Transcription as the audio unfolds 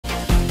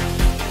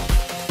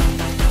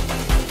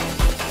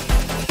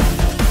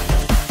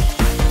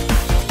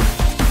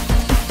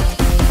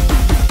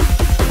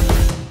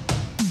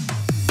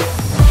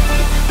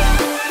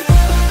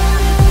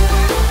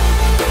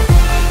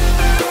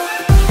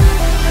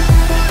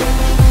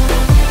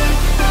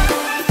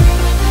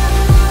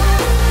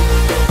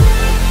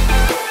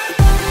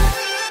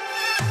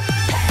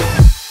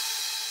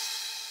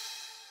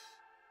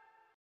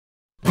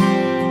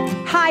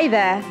Hi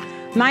there,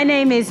 my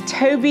name is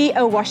Toby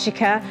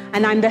Owashika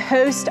and I'm the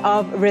host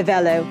of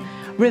Revelo.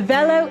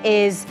 Revelo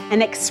is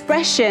an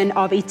expression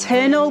of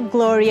Eternal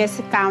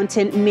Glorious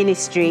Fountain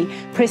Ministry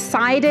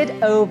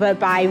presided over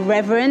by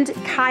Reverend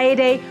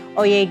Kaede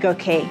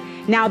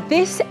Oyegoke. Now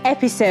this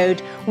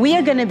episode, we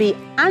are going to be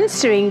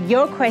answering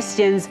your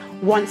questions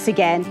once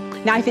again.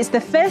 Now if it's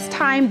the first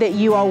time that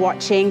you are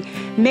watching,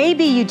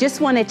 maybe you just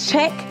want to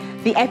check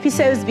the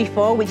episodes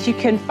before, which you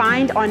can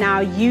find on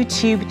our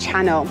YouTube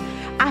channel.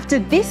 After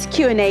this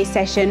Q&A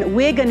session,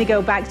 we're going to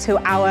go back to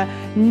our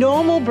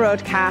normal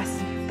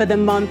broadcast for the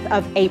month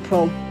of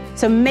April.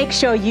 So make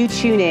sure you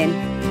tune in.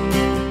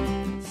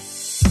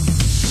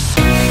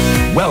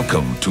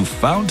 Welcome to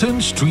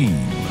Fountain Stream.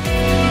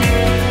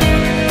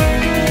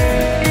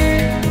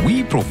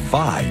 We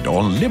provide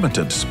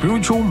unlimited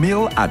spiritual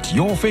meal at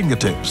your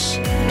fingertips.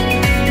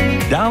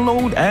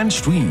 Download and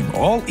stream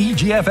all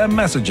EGFM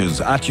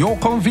messages at your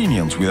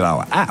convenience with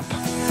our app.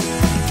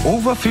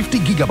 Over 50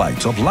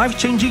 gigabytes of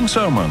life-changing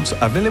sermons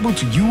available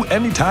to you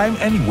anytime,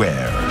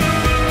 anywhere,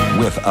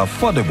 with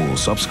affordable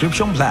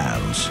subscription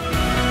plans.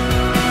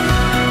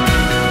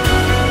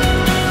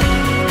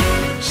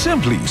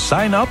 Simply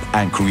sign up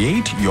and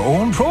create your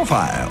own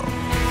profile.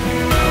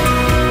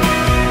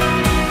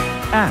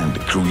 And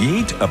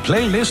create a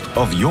playlist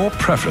of your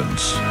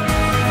preference.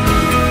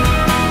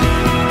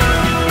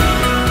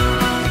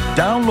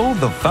 Download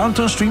the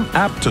Fountain Stream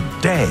app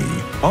today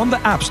on the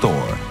App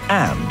Store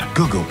and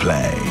Google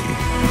Play.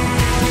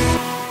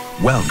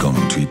 Welcome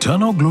to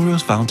Eternal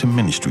Glorious Fountain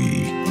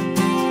Ministry.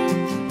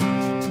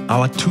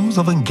 Our tools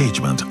of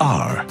engagement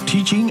are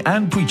teaching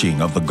and preaching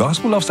of the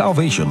gospel of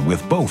salvation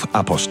with both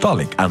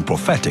apostolic and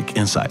prophetic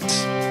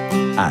insights.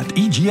 At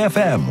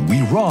EGFM,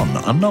 we run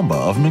a number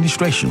of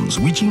ministrations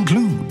which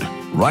include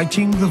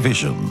Writing the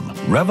Vision,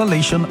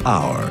 Revelation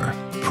Hour,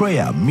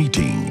 Prayer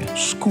Meeting,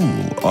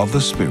 School of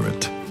the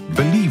Spirit,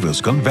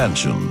 Believers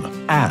Convention,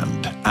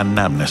 and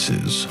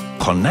Anamnesis.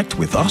 Connect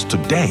with us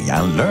today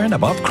and learn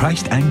about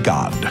Christ and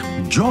God.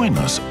 Join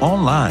us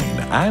online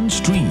and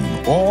stream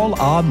all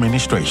our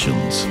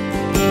ministrations.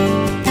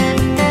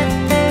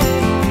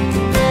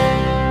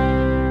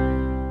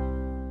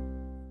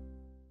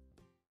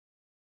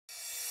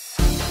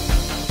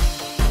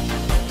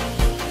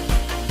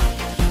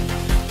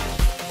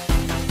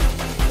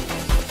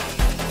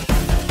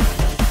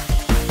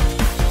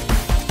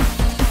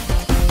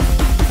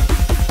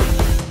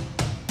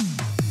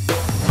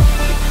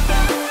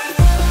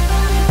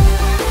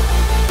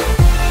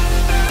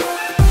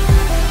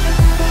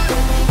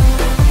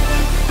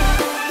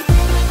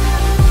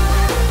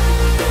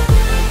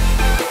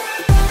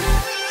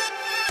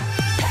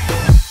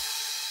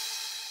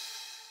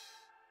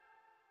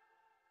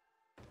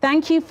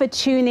 Thank you for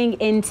tuning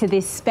into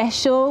this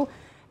special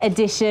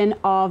edition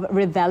of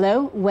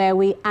Revelo, where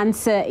we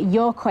answer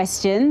your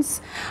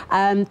questions.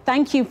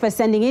 Thank you for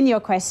sending in your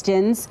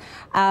questions.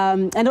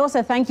 And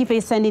also thank you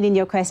for sending in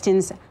your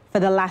questions for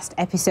the last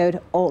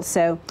episode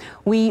also.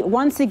 We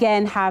once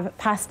again have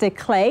Pastor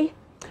Clay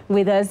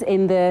with us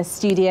in the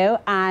studio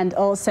and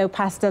also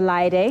Pastor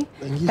Laide.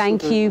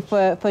 Thank you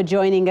for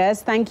joining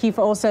us. Thank you for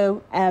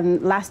also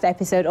last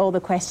episode, all the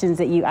questions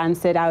that you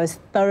answered. I was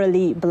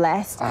thoroughly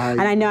blessed.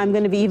 And I know I'm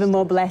going to be even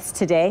more blessed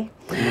today.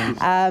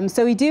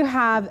 So we do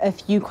have a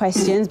few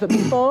questions, but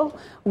before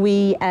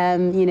we,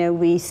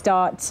 we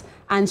start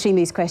answering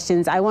these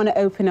questions, I want to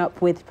open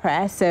up with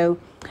prayer. So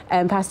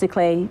Pastor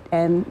Clay,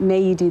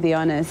 may you do the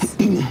honors.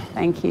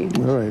 Thank you.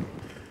 All right.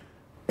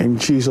 In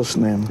Jesus'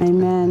 name.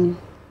 Amen.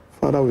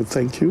 Father, we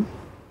thank you.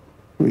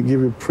 We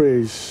give you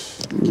praise.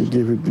 We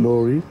give you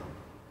glory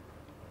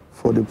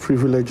for the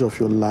privilege of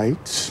your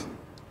light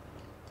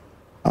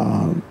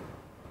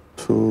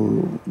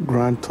to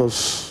grant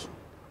us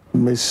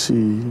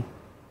mercy,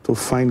 to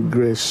find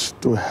grace,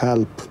 to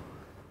help,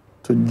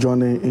 to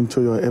journey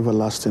into your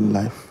everlasting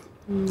life.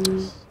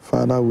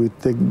 Father, we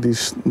take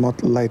this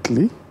not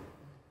lightly.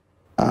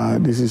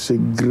 This is a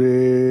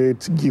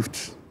great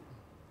gift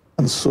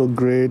and so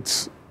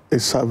great a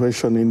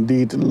salvation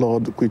indeed,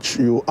 Lord, which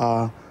you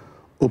are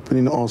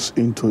opening us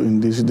into in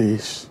these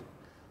days.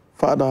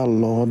 Father,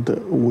 Lord,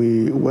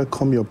 we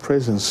welcome your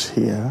presence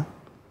here.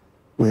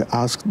 We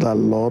ask that,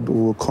 Lord,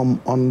 we will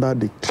come under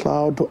the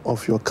cloud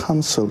of your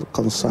counsel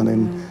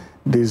concerning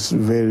this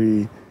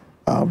very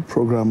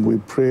program. We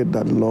pray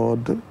that,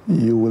 Lord,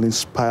 you will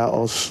inspire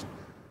us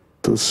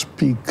to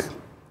speak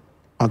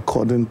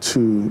according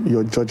to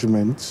your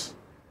judgments,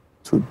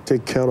 to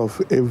take care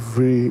of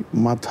every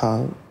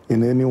matter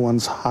in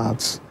anyone's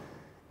hearts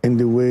in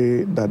the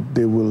way that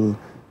they will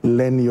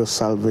learn your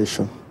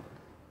salvation.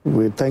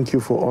 We thank you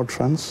for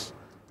utterance.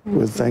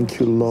 We thank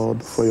you,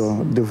 Lord, for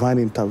your divine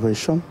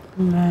intervention.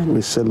 Amen.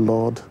 We say,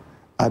 Lord,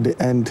 at the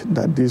end,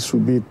 that this will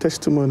be a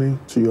testimony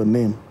to your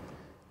name.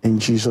 In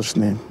Jesus'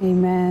 name.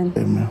 Amen.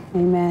 Amen.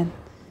 Amen.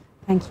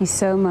 Thank you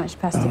so much,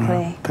 Pastor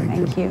Clay.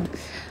 Thank you.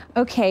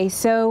 Okay,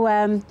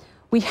 so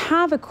we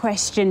have a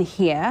question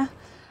here.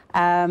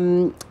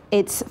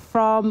 It's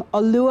from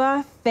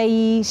Olua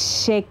Fei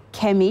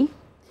Shekemi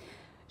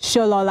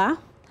Sholola.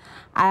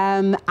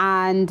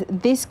 And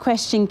this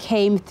question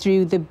came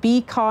through the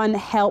Beacon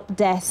Help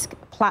Desk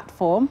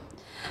platform.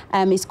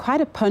 It's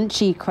quite a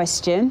punchy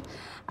question.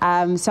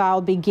 So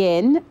I'll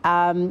begin.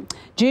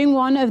 During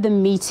one of the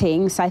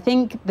meetings, I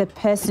think the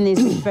person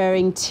is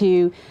referring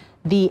to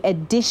the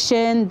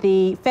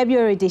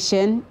February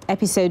edition,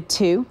 episode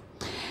 2.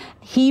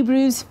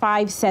 Hebrews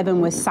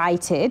 5:7 was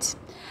cited.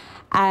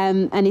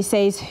 And it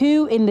says,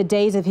 who in the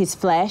days of his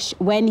flesh,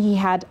 when he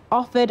had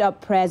offered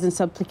up prayers and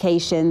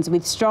supplications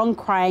with strong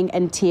crying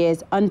and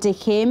tears unto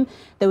him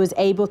that was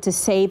able to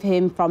save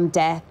him from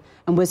death,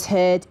 and was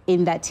heard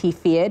in that he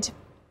feared.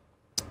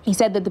 He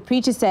said that the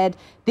preacher said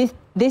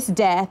this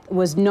death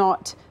was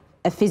not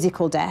a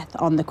physical death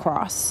on the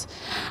cross.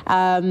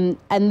 And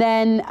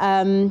then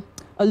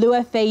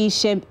Oluwafeyi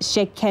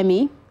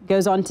Shekemi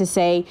goes on to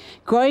say,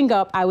 growing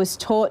up, I was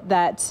taught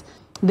that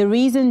the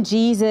reason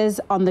Jesus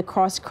on the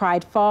cross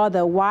cried,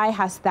 Father, why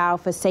hast thou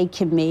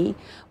forsaken me,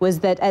 was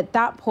that at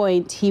that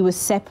point he was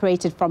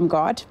separated from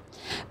God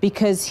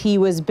because he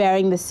was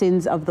bearing the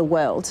sins of the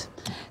world.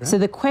 Okay. So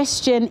the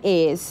question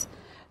is,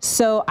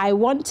 so I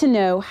want to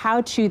know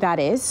how true that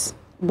is,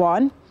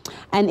 one,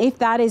 and if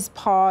that is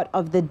part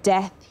of the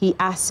death he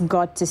asked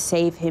God to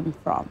save him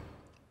from.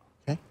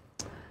 Okay.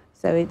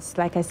 So it's,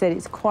 like I said,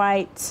 it's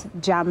quite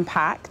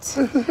jam-packed.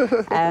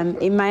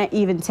 It might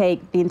even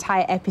take the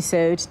entire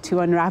episode to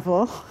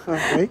unravel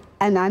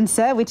an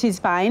answer, which is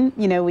fine.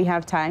 You know, we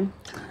have time.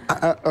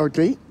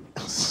 Okay.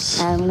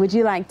 Would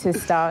you like to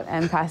start,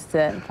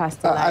 Pastor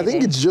I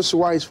think it's just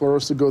wise for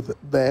us to go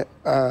there.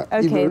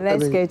 Okay,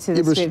 let's go to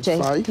the scripture.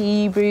 5.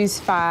 Hebrews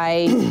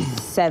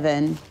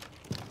 5:7.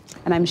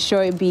 And I'm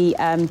sure it'll be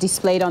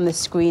displayed on the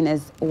screen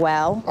as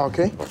well.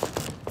 Okay.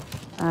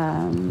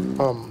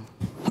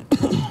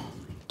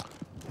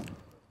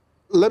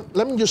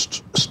 Let me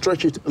just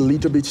stretch it a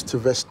little bit to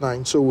verse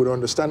 9 so we're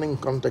understanding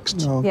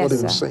context what he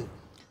was saying.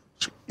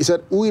 He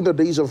said, who in the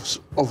days of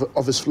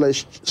his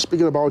flesh,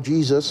 speaking about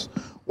Jesus,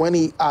 when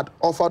he had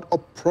offered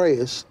up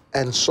prayers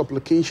and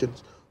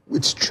supplications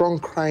with strong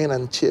crying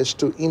and tears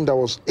to him that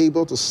was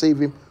able to save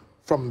him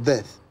from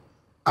death,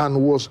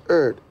 and was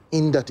heard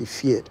in that he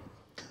feared.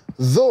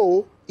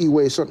 Though he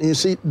were a son, you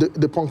see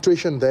the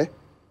punctuation there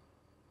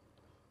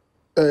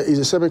is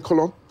a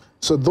semicolon.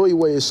 So though he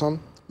were a son,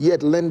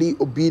 yet lending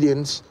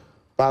obedience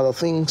by the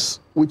things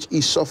which he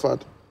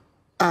suffered,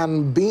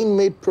 and being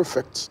made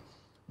perfect,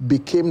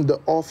 became the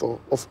author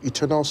of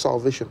eternal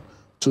salvation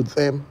to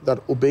them that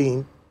obey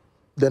him.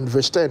 Then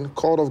verse 10,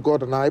 called of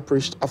God and high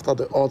priest after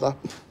the order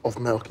of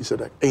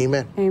Melchizedek.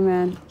 Amen.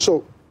 Amen.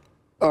 So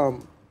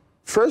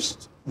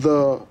first,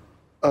 the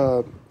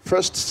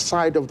first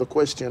side of the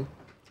question,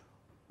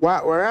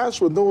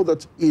 whereas we know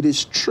that it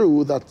is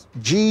true that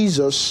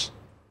Jesus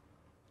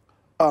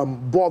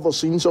bore the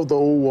sins of the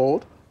whole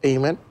world,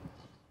 amen,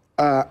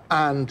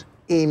 and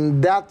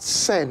in that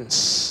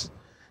sense,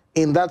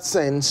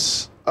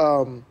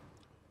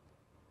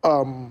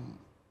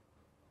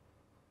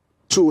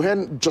 to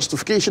earn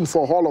justification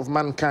for all of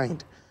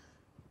mankind,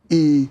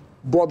 he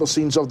bore the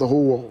sins of the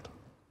whole world.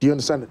 Do you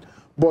understand it?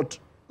 But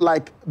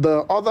like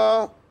the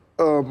other,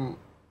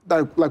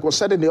 like was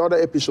said in the other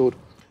episode,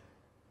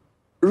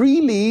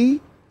 really,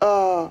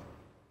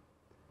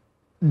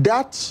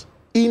 that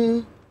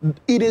in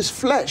his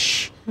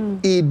flesh,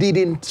 he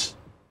didn't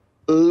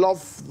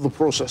love the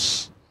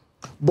process.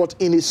 But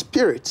in his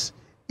spirit,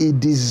 he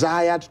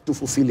desired to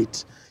fulfill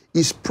it.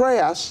 His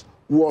prayers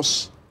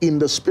was in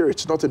the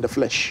spirit, not in the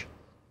flesh.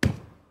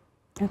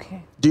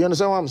 Okay. Do you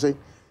understand what I'm saying?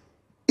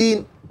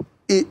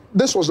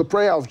 This was the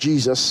prayer of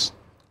Jesus.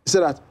 He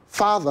said that,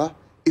 Father,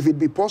 if it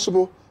be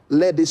possible,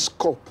 let this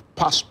cup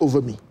pass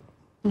over me.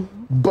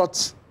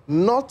 But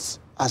not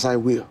as I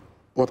will,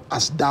 but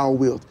as thou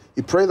wilt.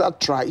 He prayed that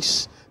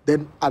thrice.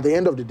 Then at the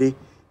end of the day,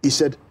 he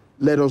said,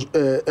 let us,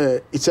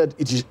 he said,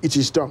 it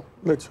is done.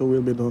 Let your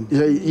will be done.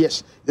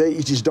 Yes,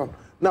 it is done.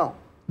 Now,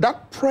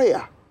 that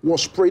prayer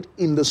was prayed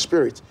in the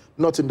spirit,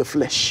 not in the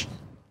flesh.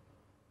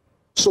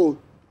 So,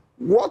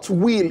 what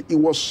will he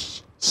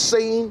was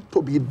saying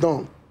to be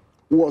done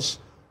was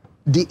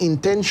the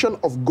intention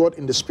of God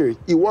in the spirit.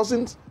 He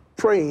wasn't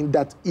praying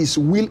that his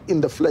will in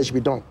the flesh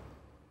be done.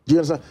 Do you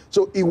understand?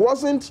 So he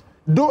wasn't,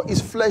 though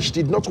his flesh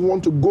did not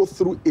want to go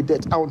through a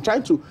death. I'm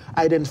trying to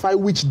identify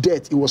which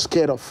death he was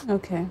scared of.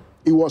 Okay.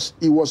 He was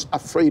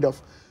afraid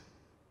of.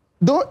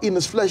 Though in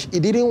his flesh he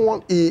didn't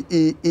want,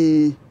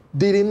 he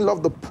didn't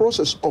love the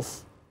process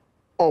of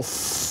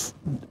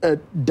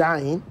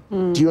dying.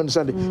 Do you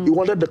understand it? He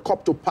wanted the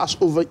cup to pass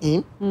over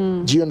him.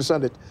 Do you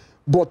understand it?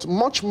 But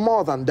much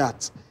more than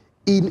that,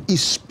 in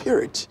his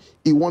spirit,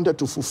 he wanted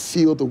to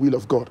fulfill the will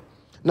of God.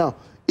 Now,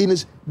 in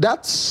his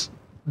that's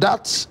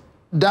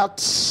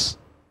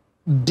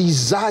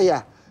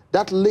desire,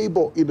 that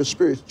labor in the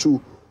spirit to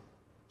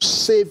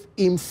save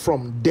him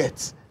from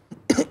death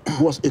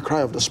was a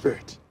cry of the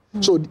spirit.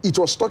 So it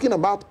was talking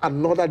about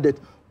another death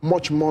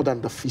much more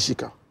than the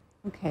physical.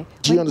 Okay.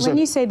 When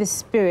you say the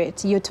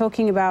spirit, you're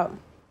talking about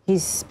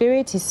his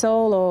spirit, his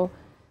soul, or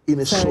in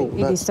his soul.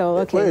 In his soul,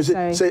 okay,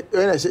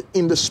 when I say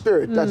in the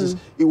spirit, that is,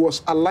 it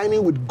was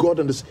aligning with God,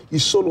 and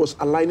his soul was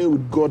aligning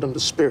with God and the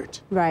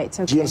spirit. Right,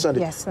 okay. Do you understand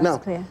it? Yes, that's now,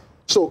 clear.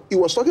 So he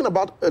was talking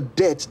about a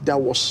debt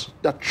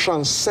that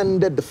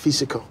transcended the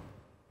physical.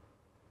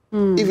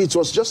 If it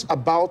was just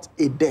about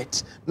a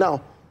debt.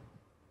 Now,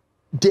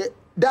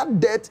 that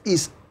debt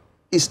is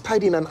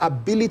tied in an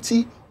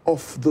ability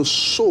of the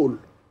soul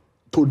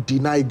to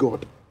deny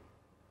God.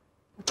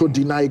 To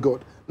deny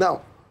God.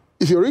 Now,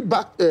 if you read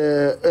back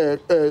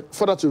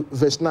further to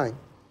verse 9,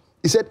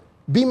 he said,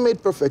 being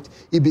made perfect,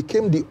 he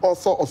became the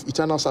author of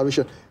eternal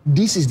salvation.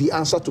 This is the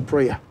answer to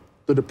prayer,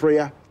 to the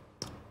prayer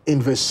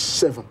in verse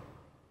 7.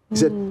 He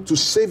said, to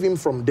save him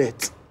from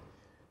death.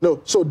 No,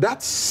 so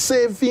that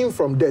saving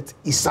from death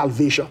is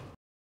salvation.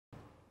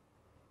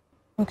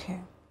 Okay.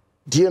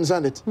 Do you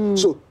understand it?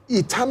 So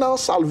eternal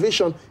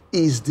salvation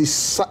is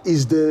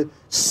the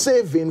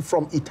saving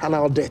from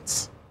eternal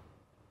death.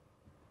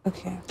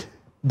 Okay.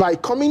 By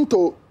coming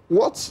to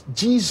what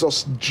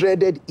Jesus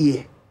dreaded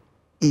here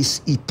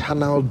is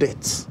eternal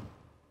death.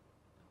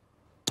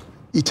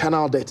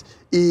 Eternal death.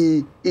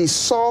 He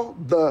saw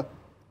the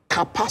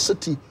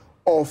capacity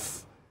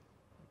of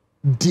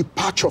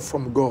departure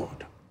from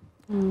God.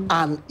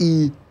 And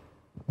he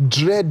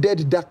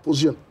dreaded that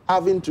position,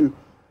 having to.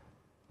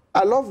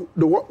 I love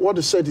what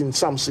is said in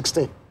Psalm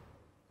 16.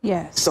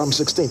 Yes. Psalm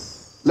 16.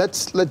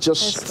 Let's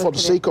just, for the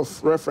sake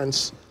of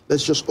reference,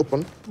 let's just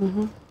open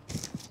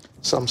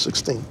Psalm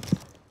 16.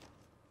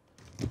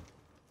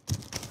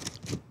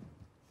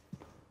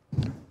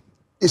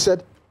 He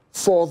said,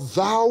 for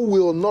thou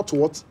will not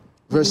what?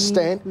 Verse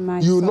 10,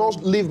 you will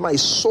not leave my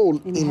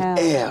soul in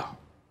hell.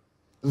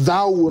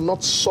 Thou will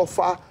not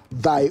suffer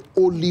thy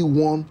Holy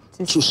One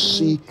to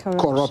see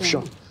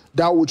corruption.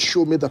 Thou would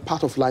show me the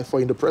path of life,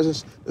 for in the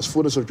presence there's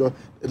fullness of joy,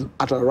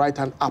 at the right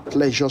hand are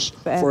pleasures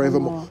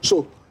forevermore.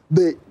 So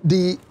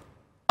and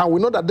we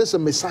know that this is a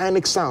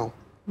messianic sound.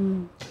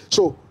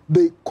 So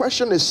the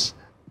question is,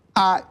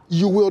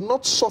 you will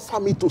not suffer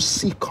me to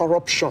see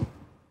corruption.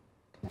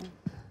 Okay.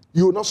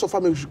 You will not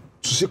suffer me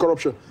to see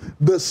corruption.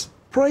 This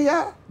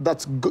prayer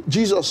that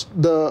Jesus,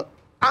 the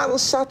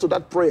answer to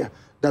that prayer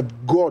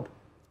that God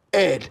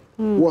heard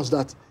was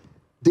that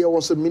there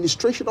was a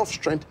ministration of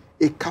strength,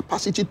 a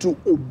capacity to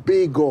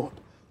obey God.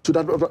 To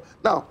that.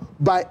 Now,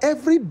 by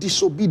every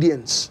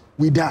disobedience,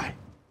 we die.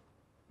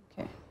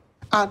 Okay.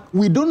 And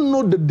we don't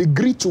know the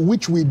degree to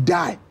which we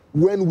die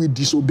when we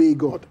disobey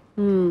God.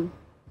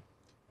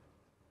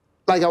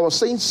 Like I was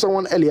saying to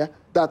someone earlier,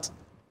 that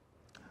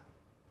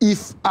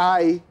if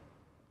I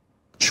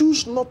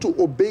choose not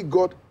to obey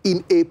God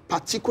in a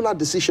particular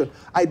decision,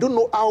 I don't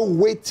know how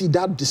weighty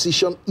that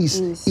decision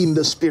is in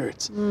the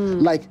spirit.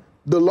 Like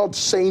the Lord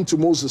saying to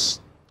Moses,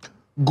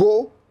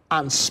 go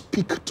and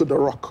speak to the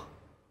rock.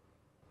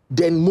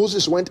 Then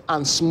Moses went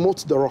and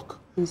smote the rock.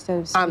 Instead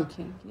of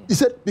speaking. And he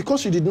said,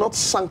 because you did not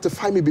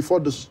sanctify me before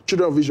the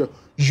children of Israel,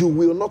 you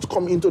will not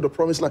come into the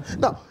promised land.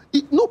 Now,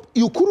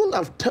 you couldn't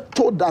have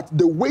told that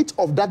the weight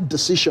of that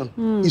decision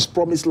is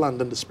promised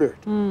land and the spirit.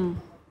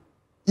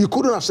 You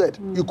couldn't have said.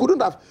 You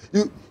couldn't have.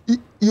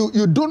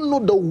 You don't know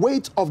the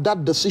weight of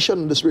that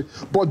decision in the spirit.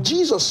 But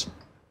Jesus,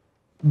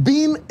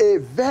 being a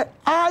very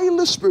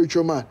highly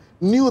spiritual man,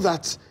 knew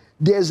that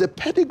there's a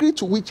pedigree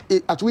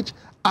at which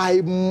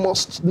I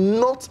must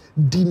not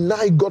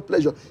deny God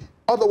pleasure.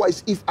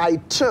 Otherwise, if I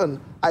turn,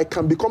 I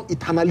can become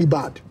eternally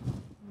bad.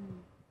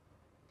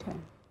 Okay.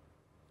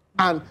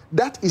 And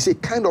that is a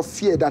kind of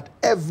fear that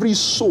every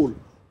soul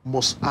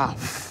must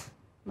have.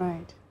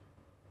 Right.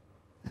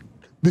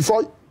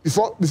 Before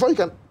you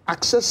can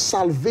access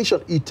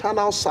salvation,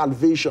 eternal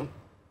salvation.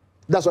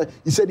 That's why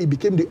he said he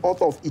became the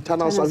author of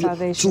eternal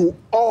salvation to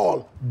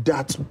all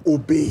that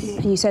obey him.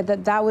 And you said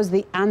that was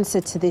the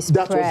answer to this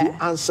prayer. That was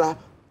the answer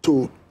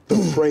to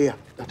the prayer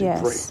that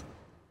he prayed.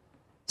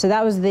 So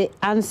that was the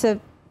answer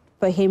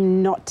for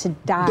him not to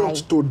die.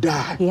 Not to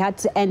die. He had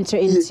to enter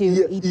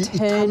into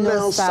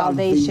eternal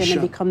salvation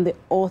and become the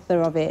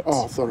author of it.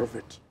 Author of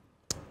it.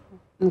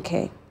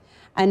 Okay.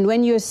 And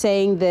when you're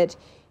saying that,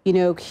 you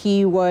know,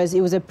 it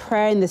was a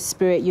prayer in the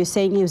spirit, you're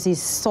saying it was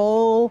his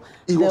soul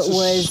that was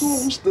his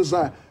soul's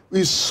desire.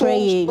 His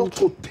soul not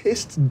to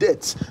taste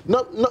death.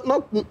 Not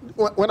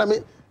when I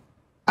mean,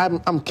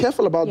 I'm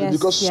careful about this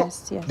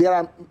because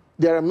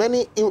there are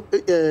many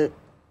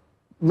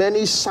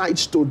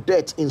sides to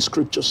death in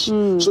scriptures.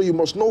 So you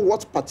must know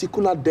what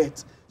particular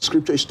death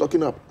scripture is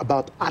talking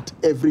about at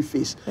every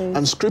phase.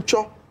 And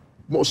scriptures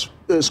must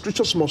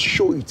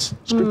show it.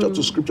 Scripture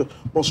to scripture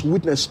must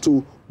witness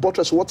to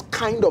buttress what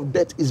kind of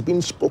death is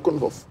being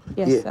spoken of.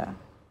 Yes, sir.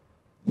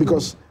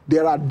 Because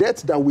there are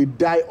deaths that we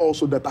die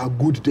also that are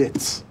good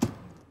deaths.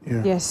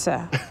 Yeah. Yes,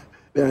 sir.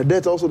 There are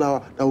deaths also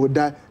that will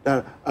die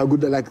that are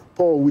good, like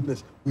Paul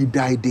witness. We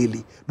die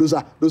daily. Those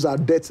are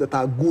deaths that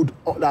are good,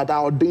 that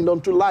are ordained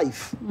unto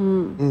life.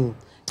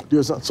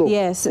 So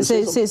yes.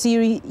 So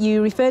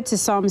you referred to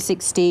Psalm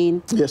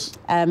 16. Yes.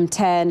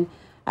 10.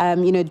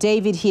 You know,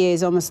 David here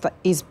is almost like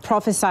he's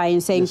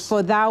prophesying, saying,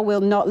 "For thou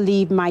wilt not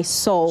leave my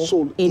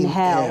soul in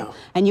hell."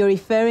 And you're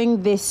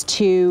referring this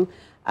to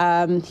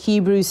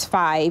Hebrews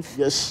 5,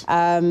 Yes.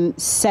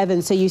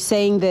 7. So you're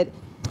saying that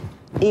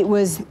it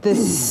was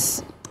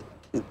this,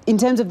 in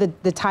terms of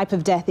the type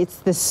of death, it's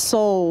the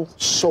soul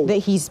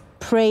that he's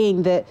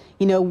praying that,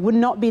 you know, would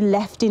not be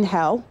left in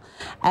hell,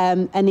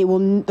 and it will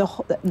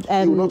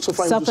not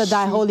suffer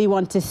thy Holy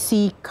One to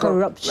see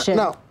corruption.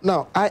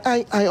 Now,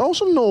 I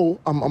also know,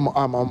 I'm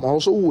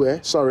also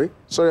aware, sorry,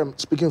 I'm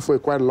speaking for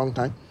quite a long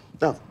time,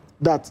 now,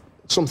 that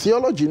some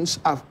theologians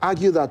have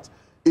argued that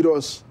it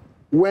was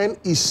when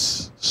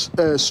his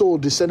soul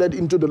descended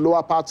into the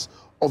lower parts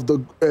of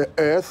the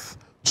earth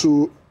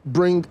to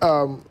bring,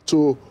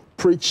 to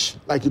preach,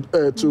 like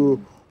to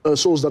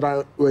souls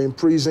that were in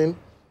prison,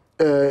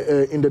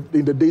 in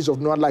the days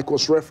of Noah, like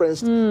was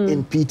referenced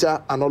in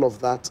Peter and all of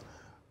that.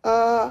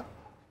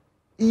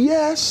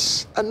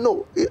 Yes and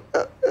no.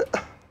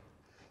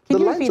 Can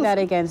you repeat that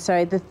again?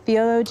 Sorry, the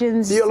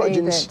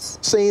theologians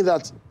saying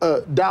that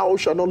thou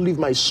shalt not leave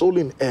my soul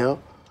in hell,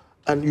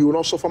 and you will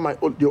not suffer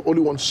your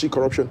Holy One to see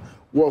corruption,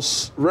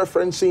 was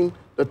referencing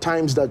the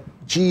times that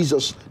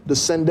Jesus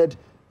descended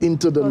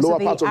into the lower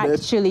part of the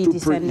earth to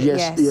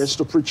preach,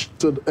 to preach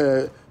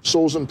to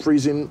souls in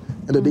prison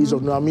in the days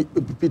of Noah.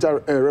 Peter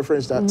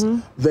referenced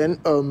that. Then,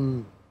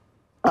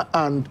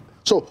 and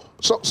so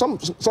some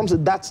say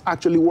that's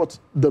actually what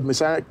the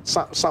Messiah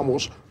Psalm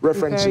was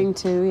referring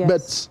to. Yes.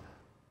 But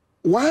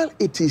while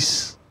it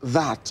is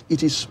that,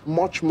 it is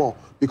much more,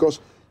 because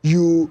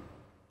you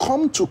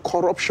come to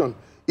corruption.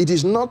 It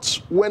is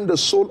not when the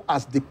soul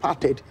has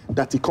departed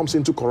that it comes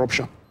into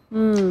corruption.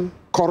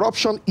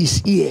 Corruption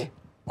is here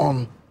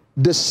on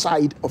this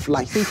side of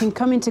life. So you can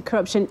come into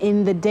corruption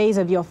in the days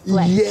of your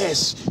flesh.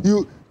 Yes.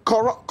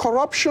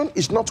 Corruption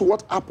is not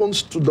what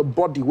happens to the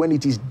body when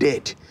it is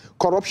dead.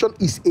 Corruption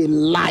is a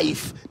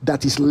life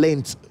that is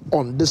lent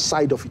on this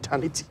side of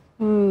eternity.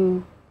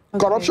 Okay.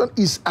 Corruption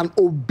is an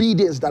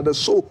obedience that the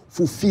soul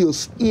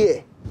fulfills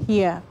here.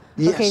 Here.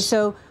 Yes. Okay,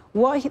 so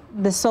what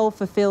the soul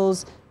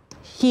fulfills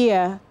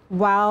here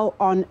while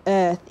on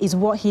earth is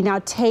what he now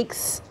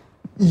takes.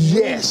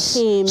 Yes.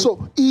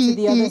 So he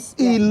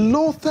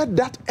loathed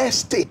that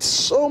estate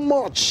so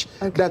much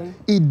that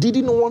he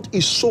didn't want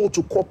his soul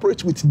to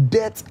cooperate with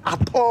death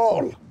at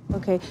all.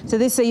 Okay. So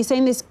you're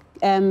saying this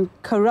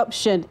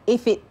corruption,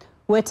 if it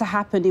were to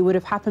happen, it would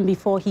have happened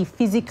before he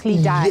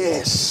physically died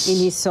in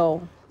his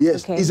soul.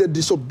 Yes. Okay. It's a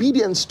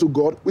disobedience to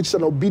God, which is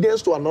an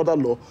obedience to another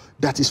law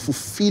that is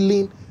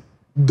fulfilling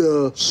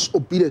the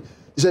obedience.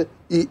 He said,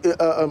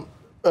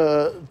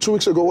 2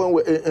 weeks ago when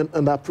we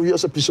in our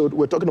previous episode,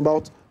 we're talking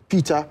about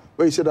Peter,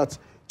 where he said that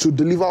to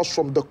deliver us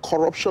from the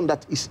corruption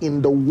that is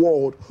in the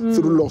world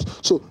through laws.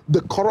 So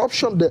the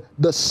corruption,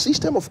 the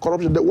system of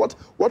corruption,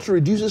 what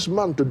reduces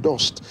man to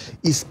dust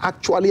is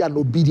actually an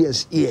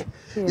obedience here.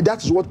 Yeah.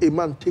 That is what a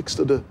man takes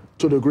to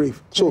the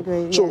grave.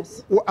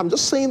 I'm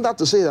just saying that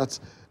to say that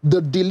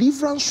the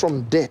deliverance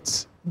from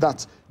death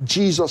that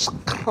Jesus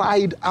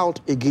cried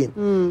out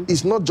again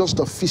is not just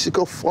the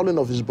physical falling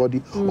of his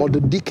body or the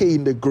decay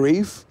in the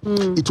grave.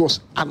 It was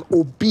an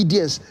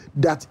obedience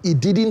that he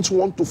didn't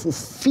want to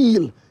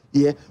fulfill,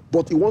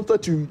 but he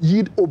wanted to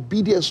yield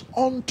obedience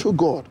unto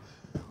God.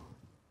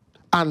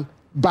 And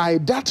by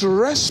that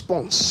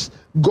response,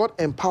 God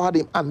empowered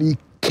him and he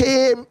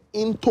came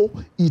into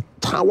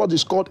what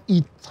is called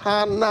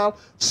eternal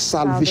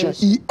salvation.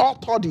 He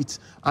authored it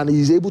and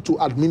he is able to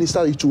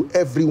administer it to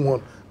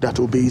everyone that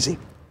obeys him.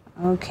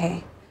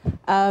 Okay.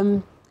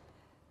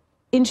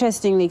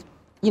 Interestingly,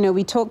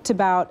 we talked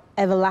about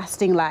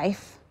everlasting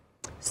life.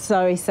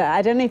 Sorry, sir.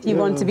 I don't know if you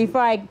want to,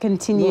 before I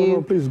continue.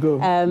 No, please go.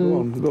 Go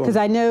on. Because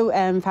I know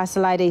Pastor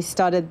Lide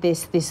started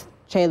this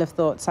trail of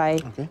thoughts.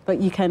 But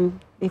you can,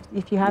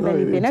 if you have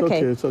anything.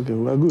 It's okay.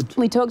 We're good.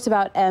 We talked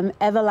about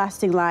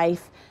everlasting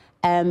life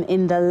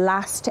in the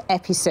last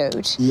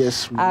episode.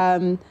 Yes.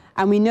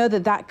 And we know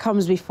that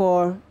comes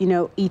before,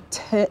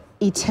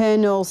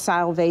 eternal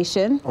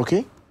salvation.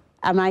 Okay.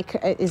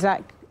 Is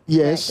that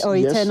yes, correct? Or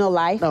eternal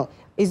life? Now,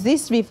 is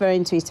this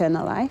referring to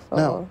eternal life?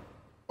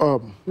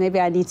 Or maybe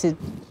I need to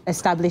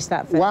establish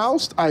that first.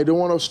 Whilst I don't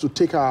want us to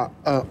take our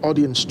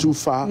audience too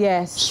far,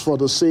 for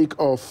the sake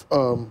of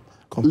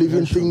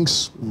leaving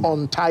things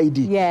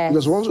untidy,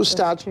 because once we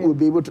start,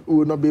 we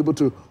will not be able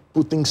to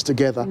put things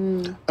together.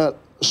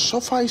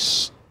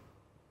 Suffice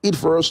it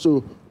for us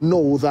to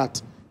know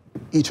that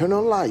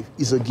eternal life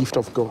is a gift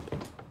of God.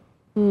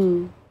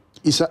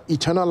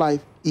 Eternal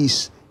life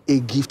is a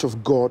gift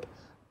of God,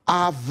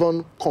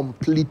 having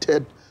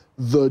completed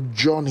the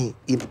journey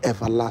in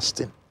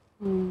everlasting.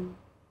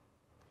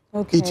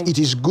 Okay. It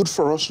is good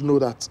for us to know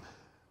that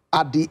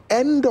at the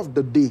end of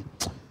the day,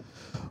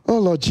 oh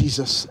Lord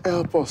Jesus,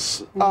 help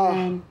us.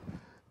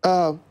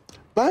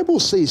 Bible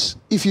says,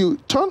 if you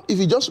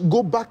just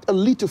go back a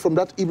little from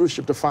that Hebrews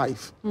chapter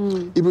 5,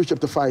 Hebrews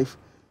chapter 5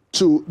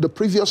 to the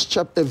previous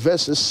chapter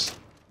verses,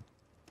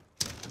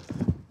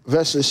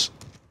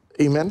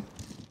 amen.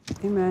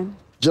 Amen.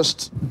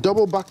 Just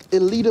double back a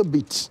little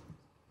bit.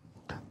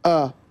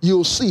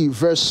 You'll see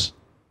verse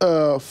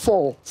 4,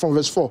 from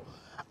verse 4.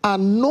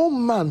 And no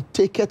man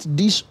taketh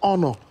this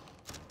honor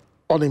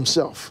on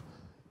himself.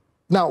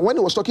 Now, when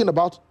he was talking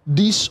about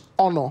this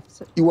honor,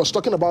 he was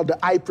talking about the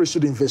high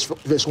priesthood in verse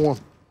 1.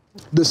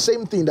 The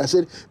same thing that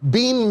said,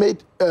 being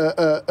made,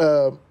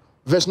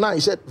 verse 9,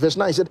 he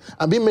said,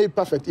 and being made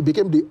perfect, he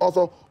became the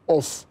author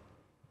of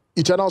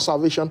eternal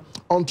salvation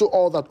unto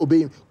all that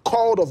obey him,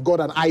 called of God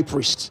and high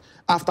priest,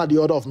 after the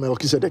order of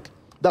Melchizedek.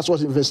 That's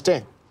what's in verse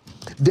 10.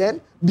 Then,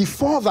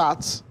 before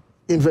that,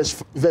 in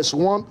verse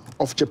 1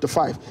 of chapter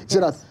 5, he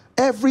said that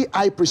every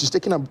high priest is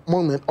taken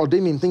among men,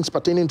 ordaining things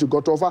pertaining to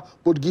God to offer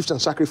both gifts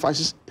and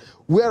sacrifices,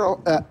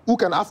 who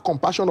can have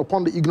compassion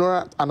upon the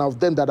ignorant and of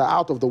them that are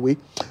out of the way,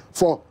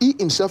 for he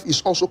himself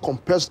is also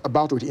compassed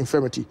about with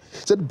infirmity. He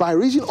said, by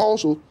reason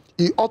also,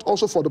 he ought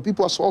also for the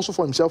people as also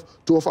for himself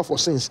to offer for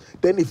sins.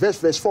 Then in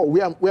verse 4,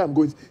 where I'm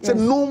going, he said,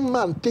 no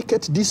man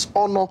taketh this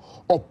honor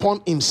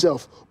upon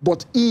himself,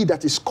 but he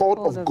that is called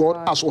of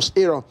God, as was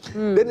Aaron.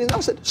 Then he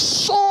now said,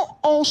 so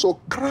also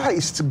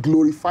Christ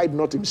glorified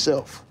not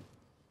himself,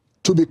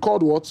 to be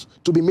called what?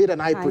 To be made an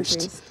high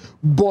priest.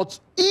 But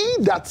he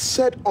that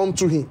said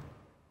unto him.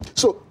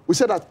 So we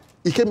said that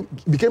he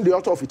became the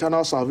author of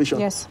eternal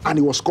salvation, and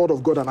he was called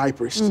of God an high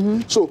priest.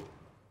 So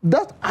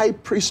that high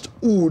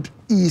priesthood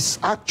is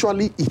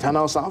actually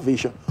eternal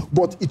salvation,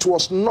 but it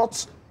was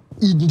not,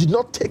 he did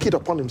not take it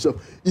upon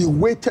himself. He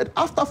waited,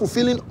 after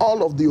fulfilling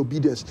all of the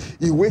obedience,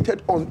 he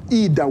waited on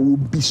he that will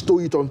bestow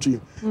it unto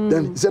him.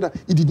 Then he said that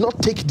he did not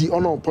take the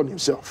honor upon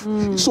himself.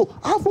 So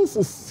having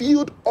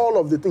fulfilled all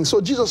of the things,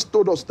 so Jesus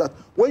told us that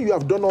when you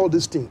have done all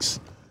these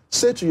things,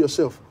 say to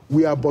yourself,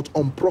 we are but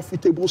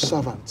unprofitable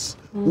servants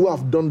who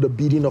have done the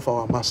bidding of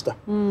our master.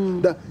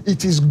 That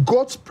it is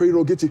God's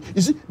prerogative.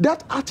 You see,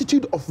 that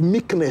attitude of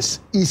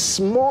meekness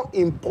is more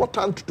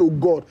important to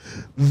God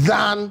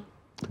than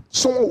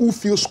someone who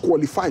feels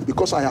qualified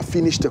because I have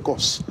finished the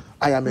course.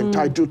 I am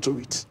entitled to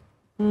it.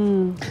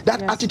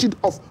 That attitude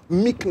of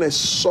meekness,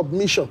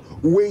 submission,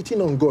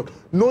 waiting on God,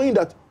 knowing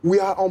that we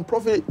are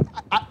unprofitable,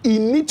 he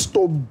needs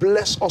to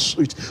bless us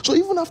with. So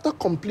even after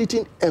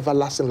completing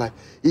everlasting life,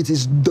 it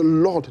is the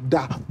Lord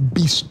that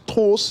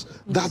bestows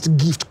that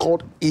gift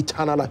called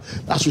eternal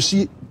life, as we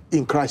see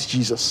in Christ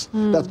Jesus.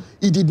 That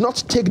he did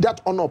not take that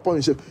honor upon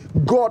himself.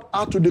 God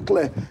had to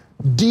declare,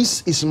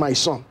 this is my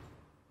son.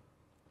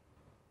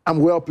 I'm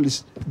well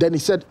pleased. Then he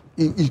said,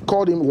 he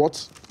called him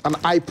what? An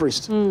high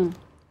priest.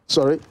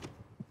 Sorry.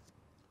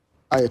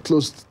 I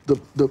closed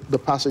the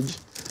passage.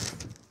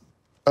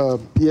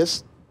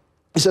 Yes.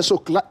 He says, so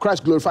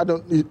Christ glorified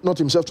not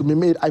himself to be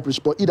made high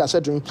priest, but he that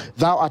said to him,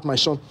 thou art my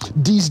son,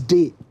 this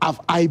day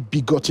have I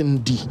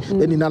begotten thee.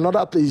 Then in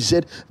another place he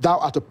said, thou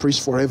art a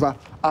priest forever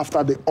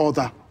after the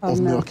order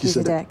of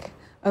Melchizedek.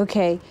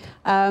 Okay.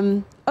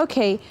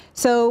 Okay.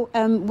 So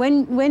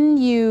when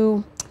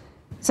you...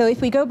 So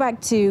if we go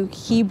back to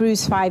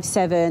Hebrews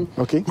 5:7,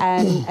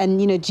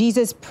 and you know,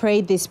 Jesus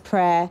prayed this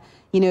prayer,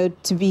 you know,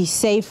 to be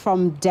saved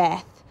from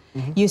death.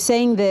 You're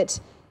saying that,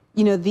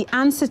 you know, the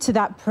answer to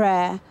that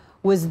prayer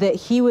was that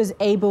he was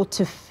able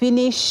to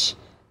finish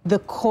the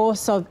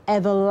course of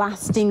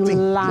everlasting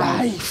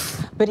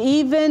life. But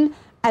even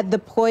at the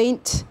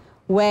point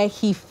where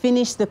he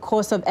finished the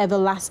course of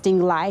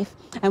everlasting life,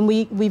 and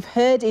we've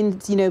heard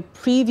in, you know,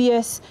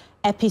 previous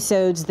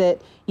episodes that,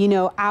 you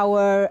know,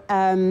 our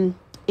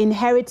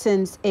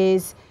inheritance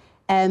is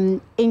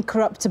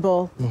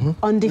incorruptible,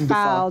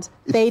 undefiled,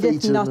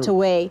 fadeth not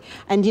away.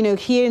 And, you know,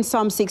 here in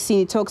Psalm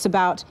 16, it talks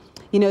about,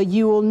 you know,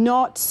 you will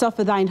not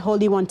suffer thine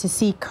Holy One to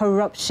see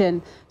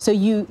corruption. So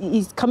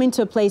he's coming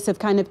to a place of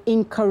kind of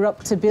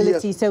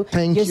incorruptibility. Yes, so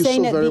you're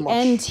saying at the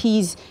end,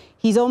 he's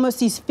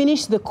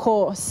finished the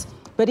course.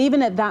 But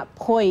even at that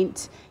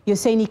point, you're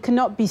saying he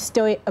cannot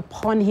bestow it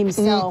upon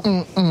himself.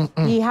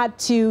 He had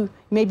to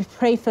maybe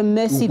pray for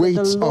mercy that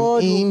the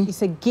Lord,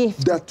 it's a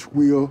gift. That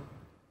will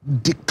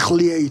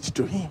declare it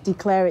to him.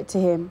 Declare it to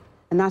him.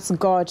 And that's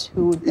God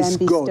who would then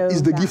bestow that.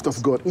 It's the gift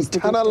of God.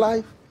 Eternal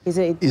life is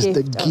the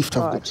gift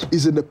of God.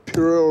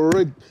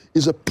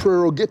 Is a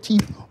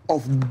prerogative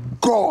of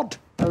God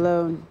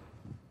alone.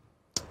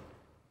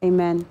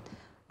 Amen.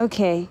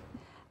 Okay.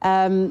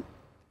 Yeah,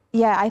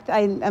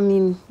 I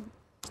mean,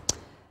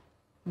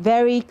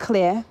 very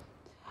clear.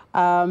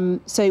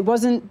 So it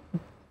wasn't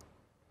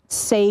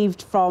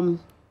saved from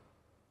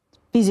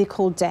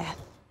physical death.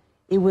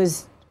 It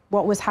was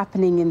what was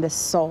happening in the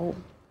soul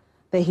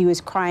that he was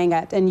crying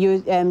at, and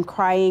you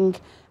crying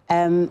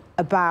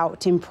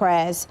about in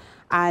prayers.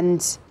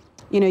 And,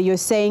 you know, you're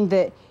saying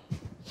that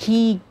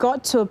he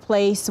got to a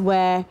place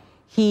where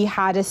he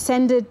had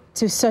ascended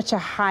to such a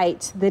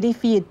height that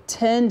if he had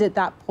turned at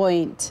that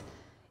point,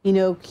 you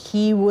know,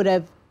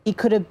 it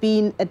could have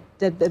been a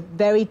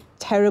very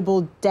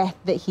terrible death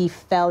that he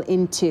fell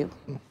into.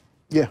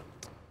 Yeah.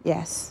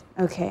 Yes.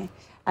 Okay.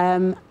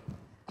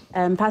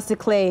 Pastor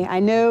Clay, I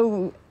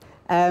know,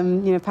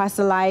 you know,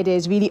 Pastor Lyda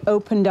has really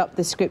opened up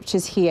the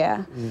scriptures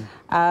here.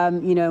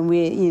 You know,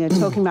 we're, you know,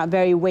 talking about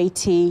very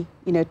weighty,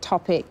 you know,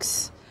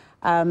 topics.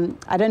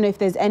 I don't know if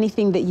there's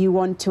anything that you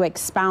want to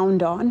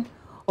expound on,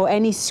 or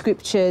any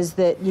scriptures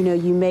that, you know,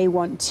 you may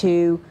want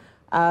to,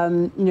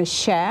 you know,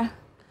 share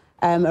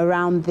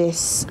around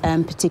this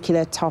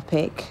particular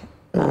topic.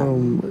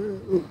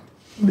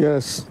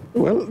 Yes.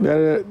 Well,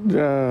 there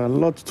are a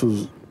lot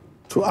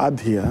to add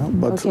here,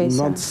 but Okay,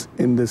 not sir.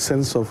 in the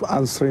sense of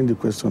answering the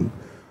question.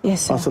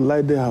 Yes, sir. Pastor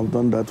Laide have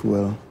done that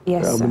well.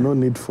 Yes, There will sir. be no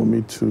need for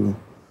me to,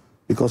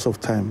 because of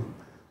time.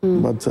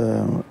 But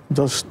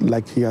just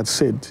like he had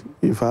said,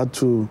 if I had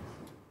to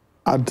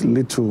add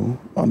little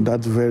on that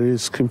very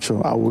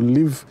scripture, I will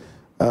leave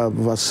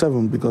verse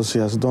 7 because he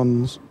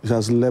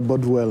has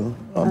labored well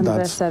on that.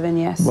 Verse 7,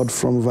 yes. But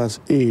from verse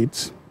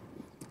 8,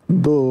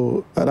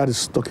 though that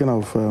is talking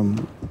of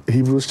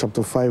Hebrews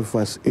chapter 5,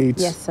 verse 8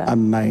 Yes, sir.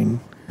 and 9,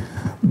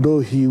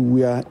 though he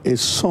were a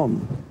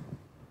son,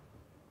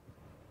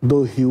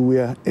 though he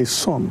were a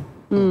son,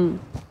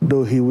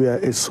 though he were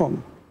a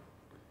son,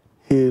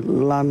 he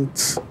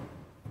learned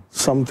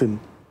something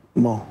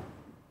more.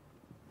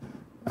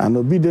 And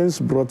obedience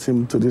brought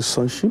him to this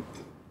sonship.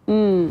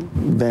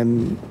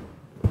 Then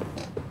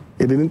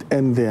it didn't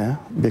end there,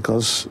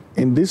 because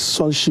in this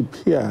sonship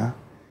here,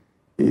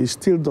 he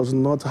still does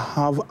not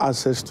have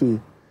access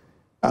to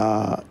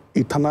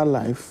eternal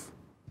life,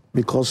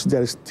 because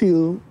there is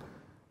still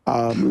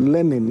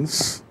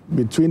learnings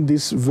between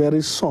this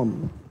very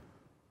son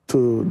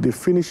to the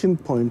finishing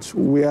point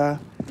where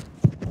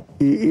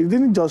he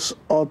didn't just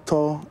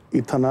author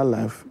eternal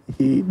life.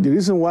 The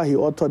reason why he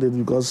authored it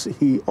because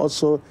he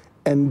also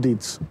ended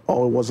it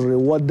or was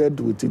rewarded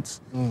with it,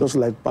 just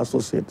like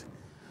Pastor said.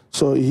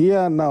 So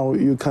here now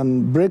you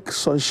can break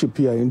sonship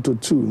here into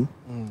two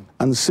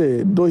and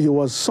say, though he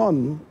was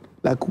son,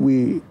 like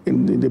we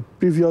in the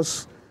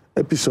previous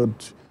episode,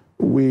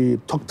 we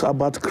talked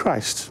about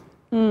Christ.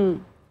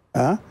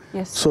 Yes.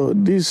 So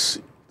this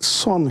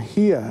son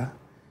here,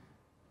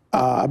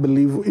 I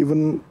believe,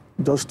 even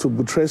just to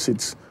buttress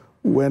it,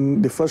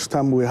 when the first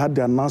time we had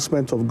the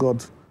announcement of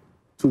God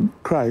to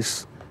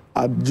Christ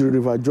at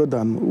River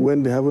Jordan,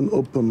 when the heaven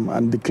opened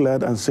and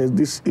declared and said,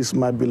 "This is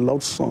my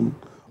beloved son,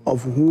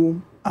 of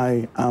whom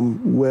I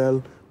am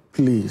well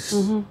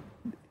pleased."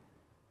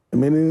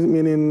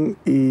 Meaning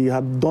he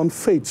had done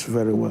faith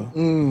very well.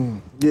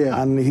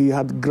 Yeah. And he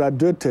had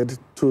graduated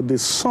to the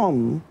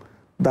son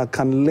that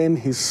can lend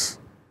his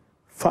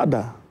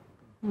father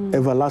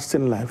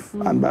everlasting life.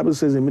 And the Bible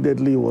says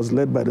immediately he was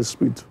led by the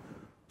Spirit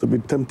to be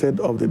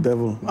tempted of the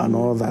devil and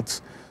all that.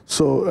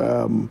 So,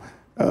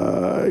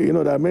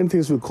 there are many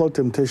things we call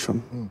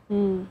temptation.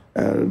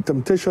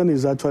 Temptation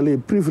is actually a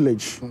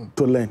privilege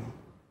to learn.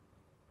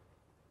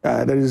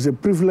 There is a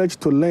privilege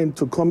to learn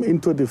to come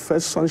into the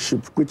first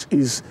sonship, which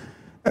is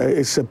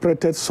a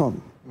separated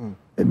son.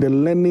 The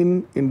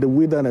learning in the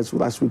wilderness,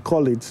 as we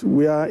call it,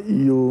 where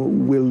you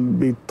will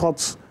be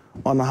taught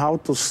on how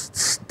to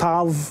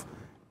starve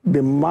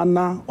the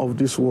manna of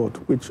this world,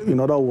 which in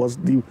other words,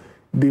 the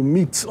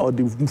meat or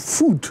the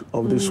food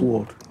of this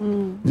world.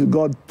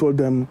 God told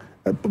them,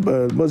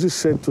 Moses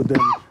said to them,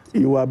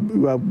 you are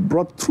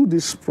brought through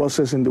this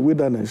process in the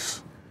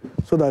wilderness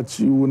so that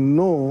you will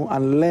know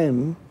and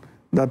learn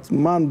that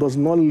man does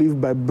not live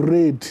by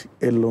bread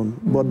alone,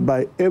 but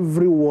by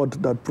every word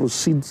that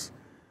proceeds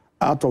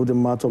out of the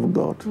mouth of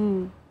God.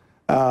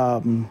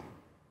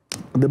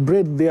 The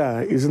bread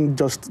there isn't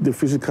just the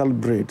physical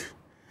bread.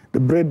 The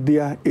bread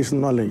there is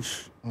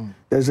knowledge.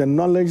 There's a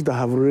knowledge that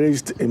have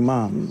raised a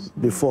man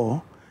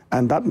before,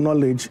 and that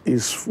knowledge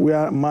is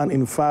where man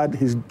inferred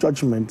his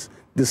judgment,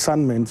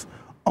 discernment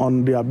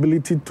on the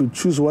ability to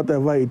choose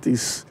whatever it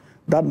is.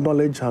 That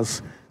knowledge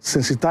has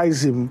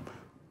sensitized him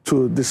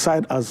to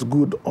decide as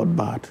good or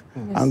bad.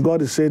 And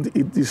God has said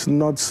it is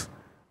not,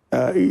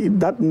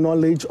 that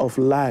knowledge of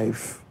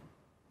life,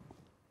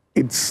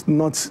 it's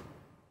not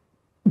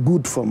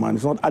good for man,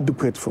 it's not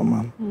adequate for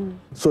man.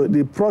 So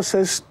the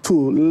process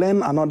to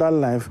learn another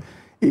life,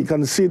 you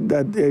can see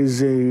that there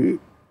is a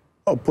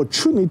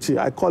opportunity,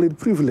 I call it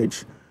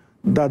privilege,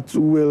 that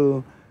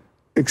will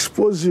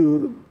expose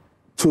you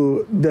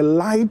to the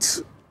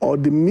light or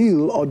the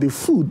meal or the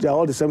food, they're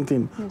all the same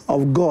thing,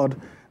 of God,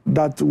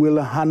 that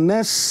will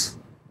harness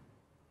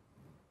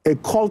a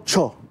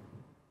culture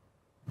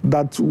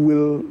that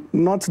will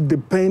not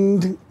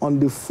depend on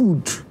the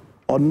food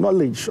or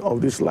knowledge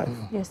of this life.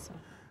 Yes, sir.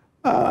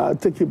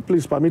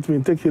 Please permit me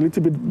to take you a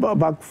little bit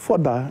back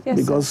further, Yes,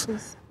 because sir,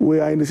 please. we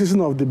are in the season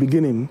of the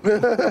beginning.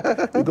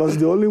 Because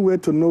the only way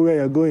to know where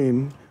you're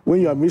going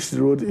when you have missed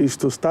the road is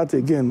to start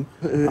again.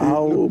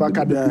 Back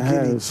at the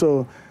beginning.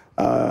 So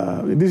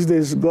these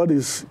days, God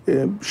is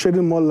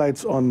shedding more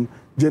light on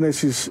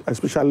Genesis,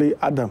 especially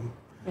Adam.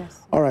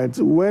 Yes. All right,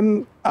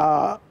 when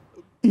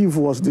Eve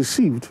was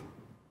deceived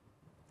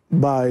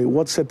by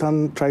what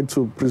Satan tried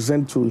to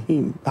present to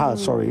him,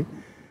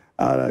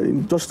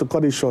 just to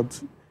cut it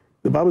short,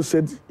 the Bible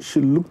said she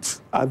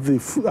looked at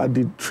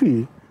the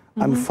tree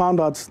and found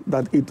out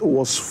that it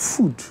was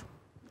food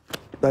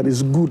that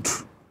is good,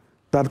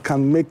 that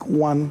can make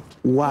one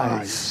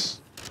wise.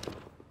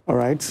 All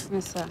right?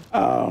 Yes, sir.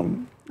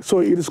 So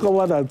he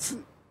discovered that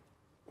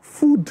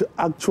food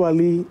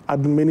actually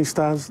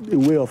administers the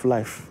way of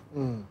life.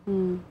 You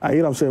know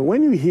what I'm saying?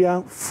 When you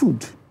hear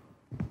food,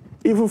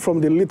 even from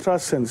the literal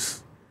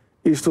sense,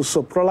 is to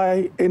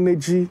supply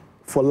energy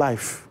for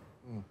life.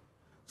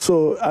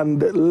 So,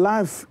 and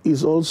life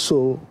is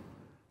also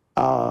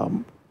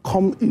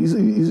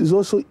is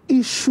also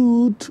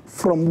issued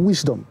from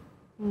wisdom.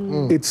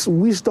 It's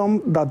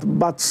wisdom that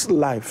births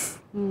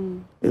life.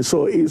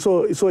 So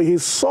he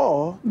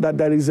saw that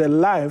there is a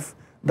life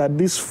that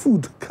this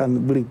food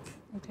can bring.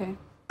 Okay.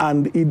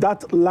 And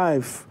that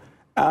life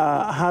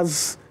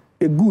has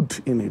a good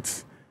in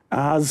it,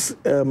 has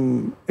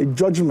a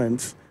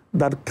judgment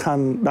that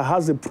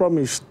has a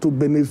promise to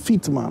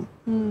benefit man.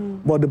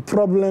 But the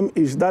problem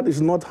is that is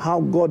not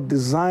how God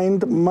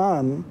designed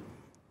man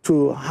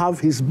to have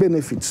his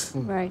benefits.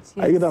 Right.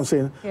 Yes. You get what I'm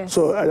saying? Yes.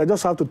 So I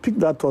just have to pick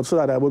that thought so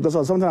that because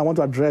it's something I want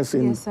to address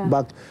in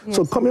back. Yes.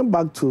 So coming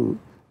back to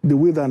the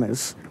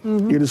wilderness,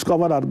 you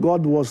discover that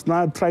God was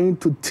now trying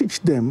to teach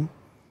them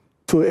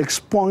to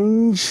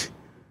expunge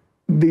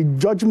the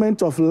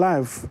judgment of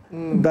life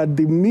that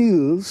the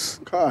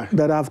meals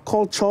that have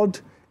cultured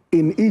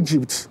in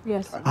Egypt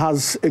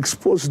has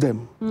exposed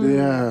them.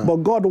 Yeah. But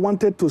God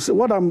wanted to say,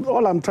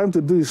 all I'm trying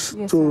to do is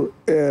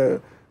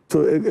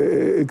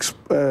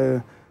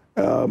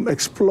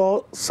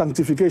explore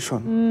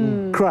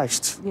sanctification,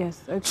 Christ.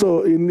 Yes. Okay.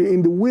 So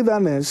in the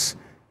wilderness,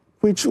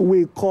 which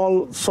we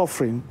call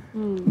suffering,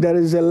 there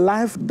is a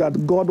life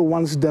that God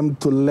wants them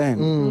to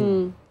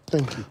learn.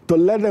 Thank you. To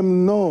let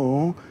them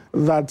know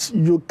that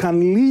you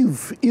can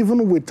live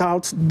even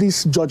without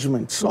these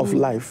judgments of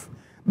life,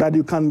 that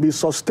you can be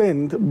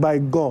sustained by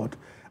God.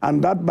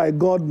 And that by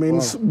God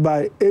means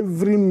by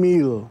every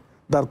meal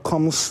that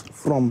comes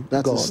from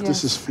God.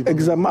 This is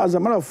phenomenal. As a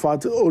matter of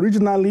fact,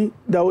 originally,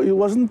 it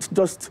wasn't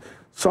just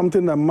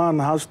something a man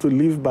has to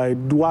live by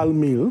dual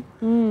meal.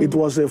 It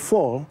was a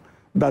fall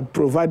that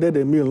provided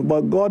a meal.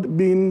 But God,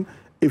 being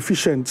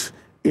efficient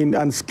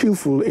and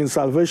skillful in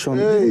salvation,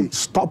 didn't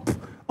stop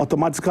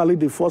automatically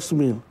the first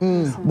meal.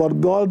 But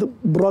God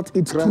brought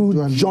it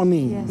through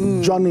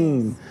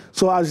journeying.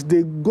 So as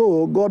they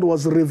go, God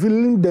was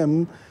revealing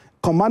them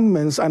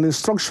commandments and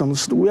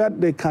instructions where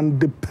they can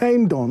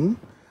depend on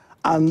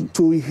and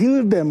to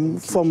heal them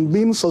from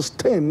being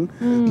sustained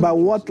by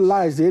what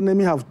lies the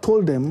enemy have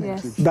told them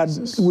that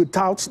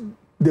without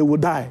they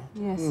would die.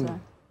 Yes, sir.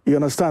 You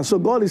understand? So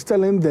God is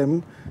telling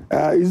them,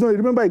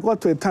 remember it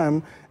got to a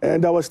time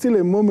there was still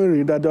a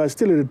memory that they were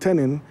still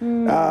returning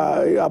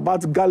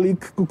about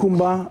garlic,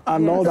 cucumber,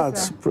 and all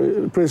that.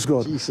 Praise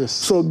God. Jesus.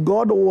 So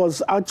God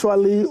was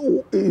actually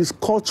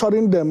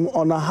culturing them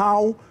on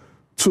how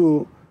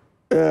to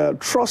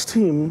trust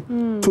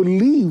Him to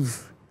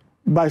live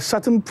by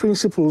certain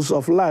principles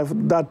of life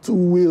that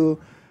will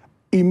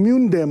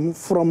immune them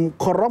from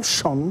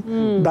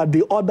corruption that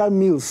the other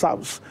meal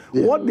serves.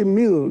 What the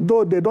meal,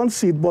 though they don't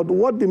see it, but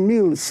what the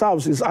meal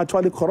serves is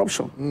actually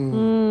corruption.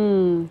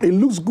 It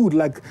looks good,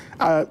 like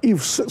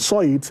Eve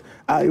saw it,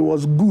 it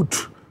was good,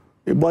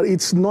 but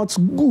it's not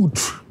good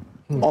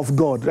of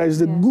God. There is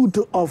the good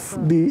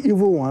of the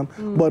evil one,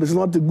 but it's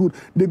not the good.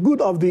 The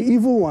good of the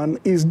evil one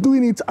is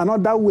doing it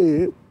another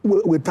way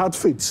without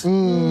faith.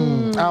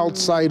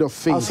 Outside of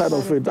faith. Outside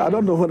of faith. I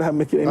don't know whether I'm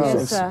making any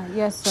sense. Sir.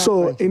 Yes, sir.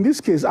 So in this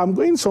case, I'm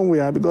going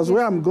somewhere because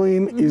where I'm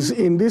going is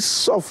in this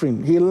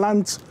suffering. He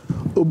learned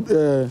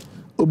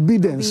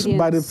obedience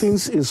by the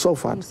things he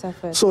suffered.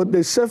 So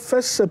the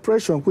first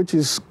separation, which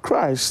is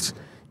Christ,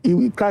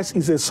 Christ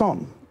is a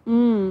son.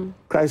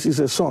 Christ is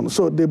a son.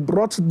 So they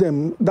brought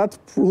them, that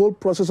whole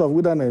process of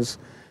wilderness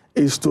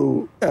is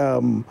to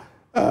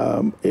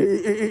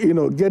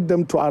get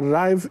them to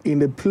arrive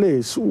in a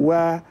place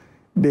where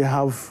they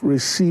have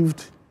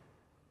received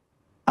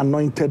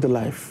anointed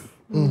life.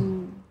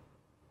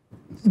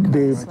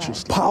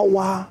 The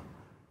power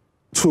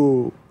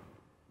to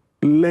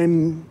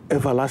learn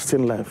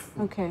everlasting life.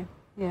 Okay,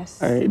 yes.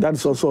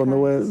 That's also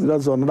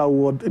another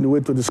word in a way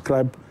to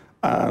describe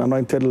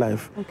anointed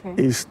life. Okay.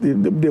 Is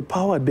the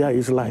power there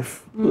is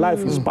life. Life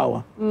is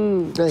power.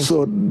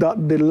 So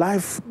the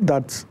life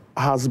that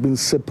has been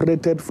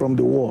separated from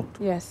the world.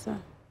 Yes, sir.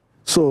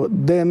 So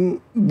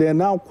then they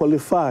now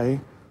qualify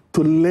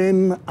to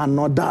learn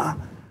another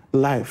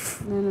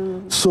life.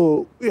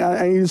 So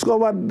and you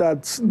discover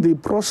that the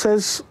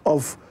process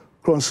of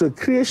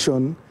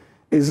consecration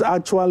is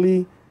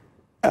actually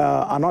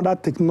another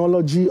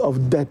technology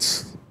of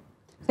death.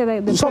 So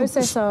like the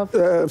process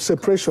of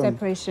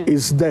separation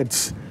is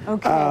death.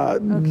 Okay.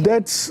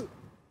 Death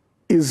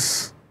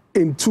is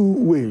in two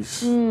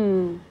ways.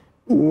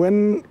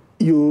 When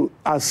you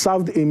are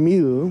served a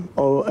meal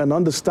or an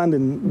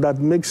understanding that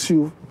makes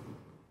you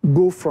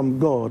go from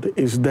God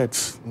is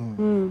death.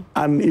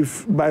 And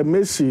if by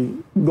mercy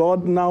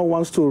God now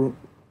wants to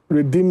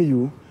redeem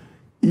you,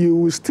 you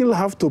will still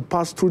have to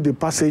pass through the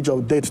passage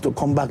of death to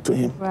come back to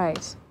Him.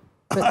 Right.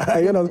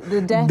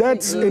 The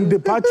death in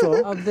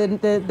departure of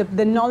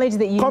the knowledge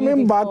that you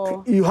coming back,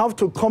 before. you have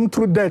to come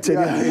through death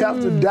again. You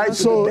have to die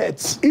to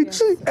death.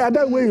 Each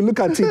other way you look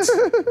at it,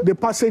 the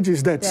passage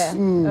is death.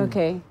 Yeah.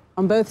 Okay.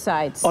 On both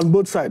sides. On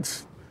both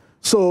sides.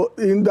 So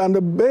in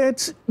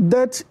the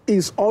death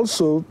is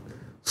also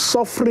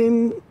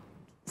suffering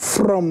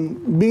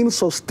from being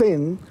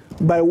sustained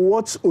by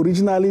what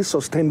originally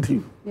sustained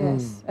you.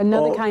 Yes,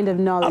 another kind of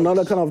knowledge.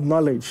 Another kind of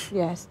knowledge.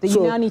 Yes, that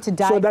you now need to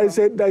die So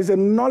there is a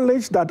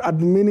knowledge that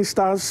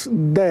administers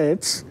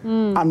death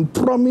and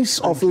promise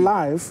of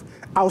life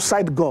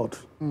outside God.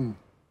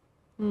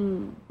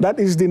 That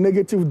is the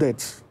negative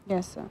death.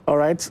 Yes, sir. All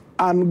right?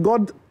 And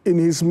God, in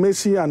his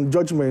mercy and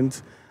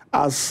judgment,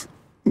 has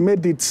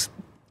made it,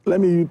 let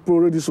me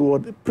prorate this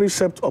word,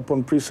 precept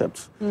upon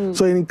precept.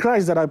 So in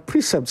Christ, there are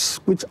precepts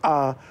which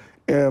are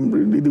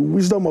the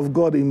wisdom of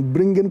God in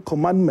bringing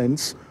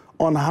commandments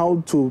on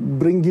how to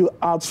bring you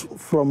out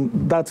from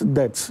that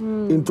death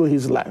into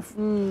his life.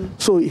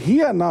 So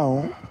here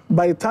now,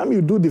 by the time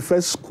you do the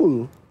first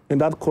school in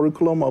that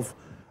curriculum of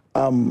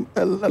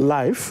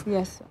life,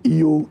 yes, sir.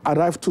 you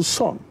arrive to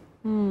son.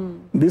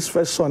 This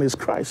first son is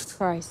Christ.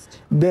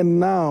 Then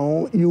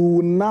now, you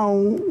will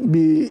now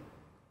be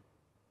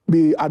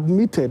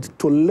admitted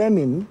to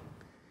learning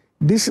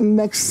this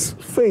next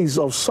phase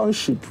of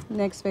sonship.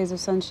 Next phase of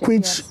sonship,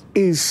 which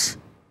is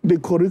the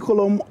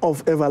curriculum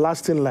of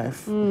everlasting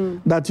life.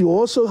 That you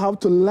also have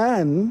to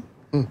learn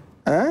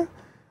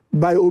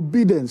by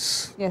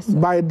obedience, yes,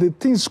 by the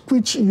things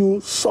which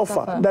you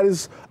suffer. There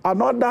is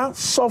another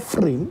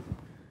suffering.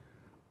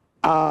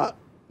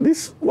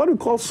 This, what we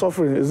call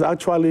suffering, is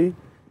actually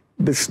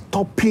the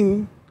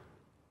stopping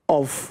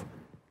of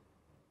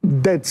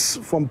deaths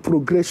from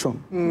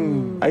progression.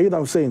 Are you know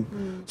what I'm saying?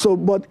 So,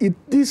 but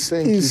this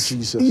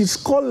is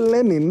called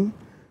learning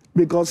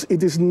because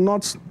it is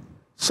not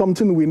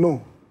something we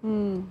know.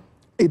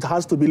 It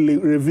has to be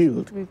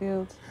revealed.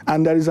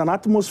 And there is an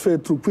atmosphere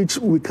through which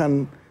we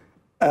can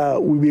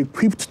we'll be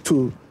equipped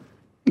to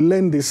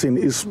learn this thing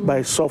is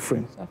by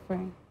suffering.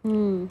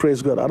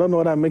 Praise God. I don't know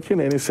whether I'm making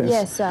any sense.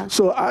 Yes, sir.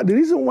 So the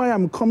reason why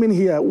I'm coming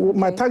here,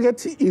 my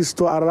target is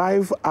to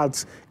arrive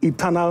at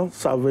eternal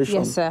salvation.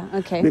 Yes, sir.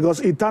 Okay. Because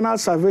eternal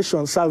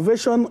salvation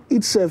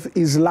itself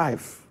is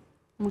life.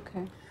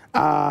 Okay.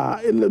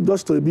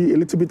 Just to be a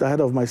little bit ahead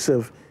of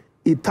myself,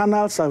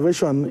 eternal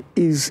salvation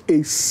is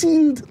a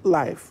sealed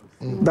life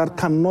that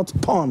cannot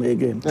turn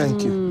again.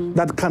 Thank you.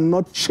 That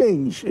cannot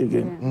change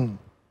again.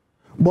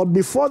 But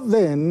before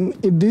then,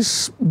 in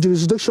this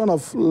jurisdiction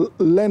of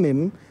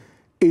learning,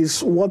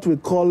 is what we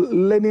call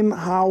learning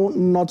how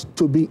not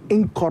to be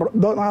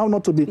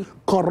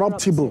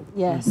corruptible.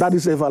 Yes. That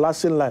is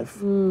everlasting life.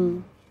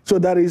 So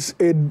there is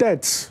a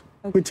death,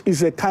 which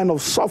is a kind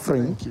of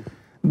suffering,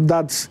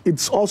 that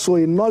it's also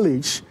a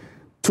knowledge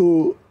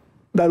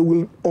that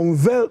will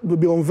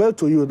be unveiled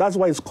to you. That's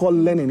why it's called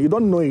learning. You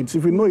don't know it.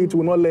 If you know it, you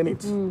will not learn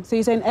it. So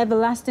you're saying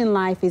everlasting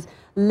life is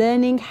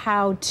learning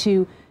how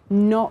to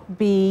not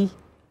be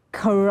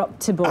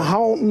corruptible.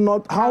 How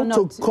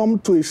to come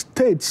to a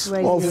state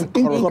of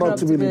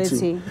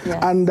incorruptibility.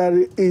 Yes. And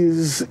there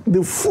is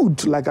the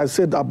food, like I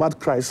said about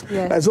Christ,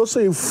 there's also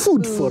a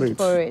food for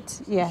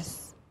it.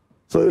 Yes.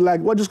 So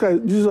like what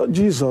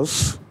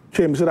Jesus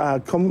came and said, I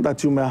have come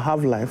that you may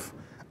have life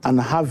and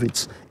have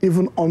it,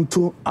 even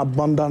unto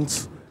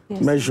abundant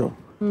measure.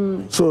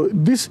 So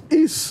this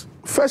is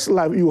first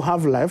life, you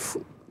have life,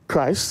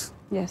 Christ.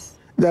 Yes.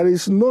 There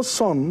is no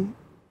son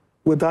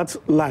without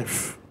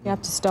life. You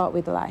have to start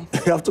with life.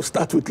 You have to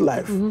start with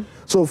life.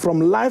 So from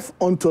life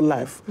unto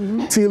life,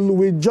 till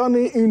we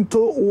journey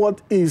into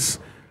what is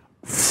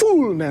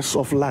fullness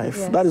of life.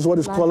 Yes. That is what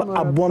is called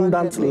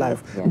abundant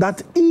life. Yes.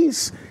 That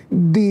is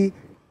the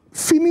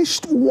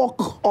finished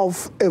work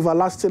of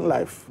everlasting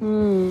life.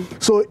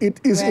 So it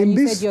is where in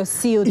this. Said you're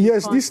sealed.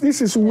 Yes,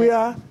 this is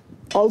where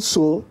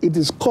also it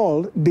is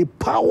called the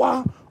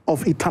power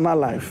of eternal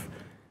life.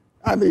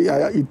 And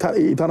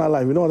eternal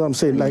life, you know what I'm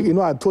saying? Like, you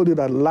know, I told you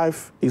that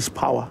life is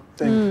power.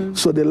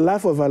 So the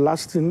life of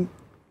everlasting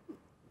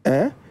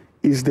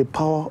is the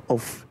power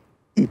of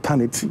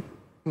eternity.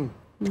 I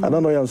don't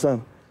know what you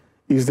understand.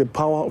 Is the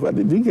power of,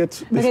 did you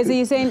get? Okay, so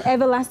you're saying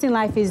everlasting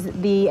life is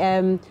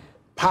the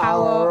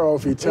power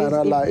of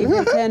eternal life.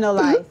 Eternal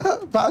life.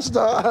 Pastor,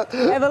 I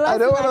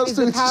don't want us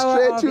to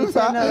stray too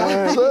far.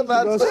 So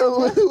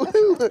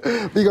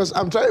that, because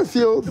I'm trying to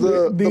feel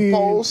the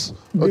pulse.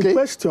 The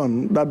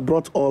question that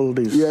brought all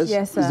this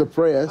is the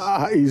prayers.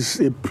 Is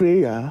a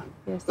prayer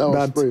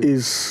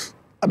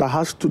that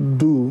has to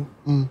do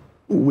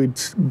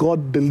with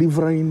God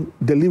delivering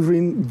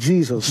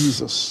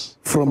Jesus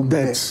from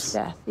death.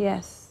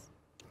 Yes.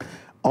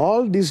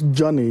 All this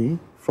journey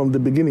from the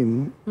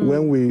beginning,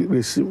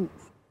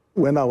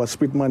 when our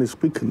spirit man is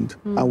quickened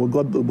and we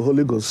got the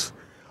Holy Ghost,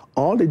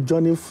 all the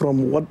journey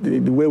from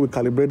the way we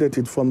calibrated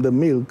it from the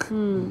milk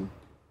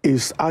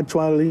is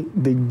actually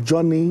the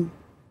journey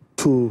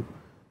to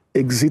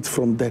exit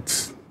from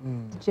death.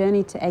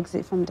 Journey to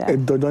exit from death.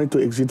 The journey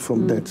to exit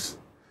from death.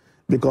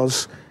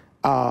 Because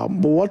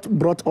what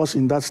brought us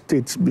in that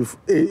state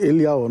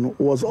earlier on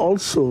was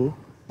also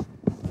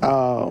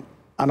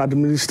an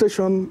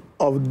administration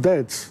of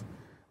death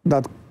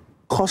that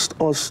caused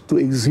us to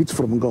exit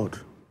from God.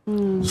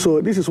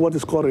 So this is what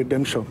is called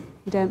redemption.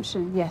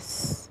 Redemption,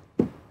 yes.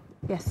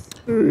 Yes.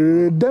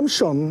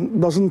 Redemption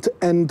doesn't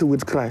end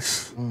with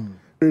Christ.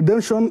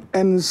 Redemption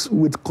ends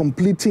with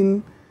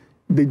completing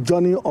the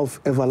journey of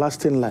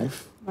everlasting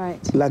life.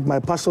 Right. Like my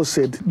pastor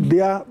said,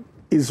 there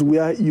is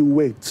where you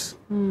wait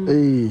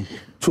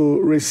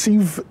to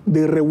receive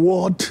the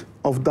reward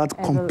of that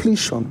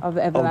completion of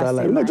that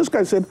life. You know, just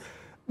kind of said,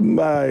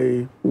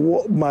 my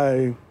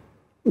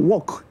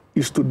work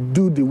is to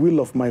do the will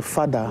of my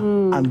Father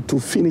and to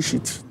finish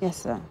it.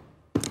 Yes, sir.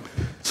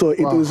 So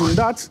it was in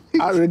that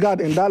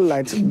regard, in that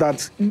light,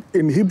 that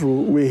in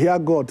Hebrew we hear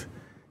God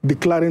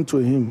declaring to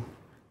him,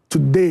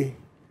 today,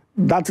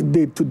 that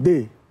day,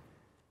 today,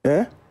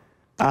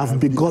 I've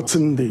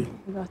begotten thee.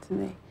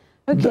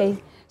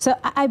 Okay, so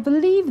I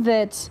believe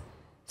that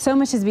so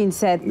much has been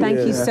said. Thank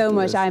you so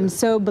much. I'm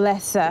so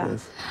blessed, sir.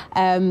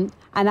 Yes.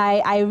 And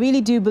I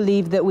really do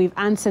believe that we've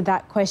answered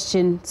that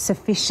question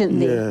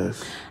sufficiently.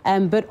 Yes.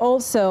 But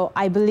also,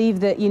 I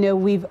believe that, you know,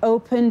 we've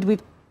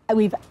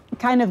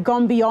kind of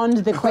gone beyond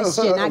the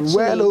question, actually.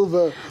 Well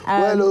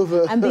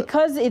over. And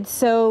because it's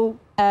so,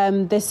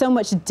 there's so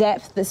much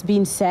depth that's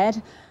been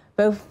said,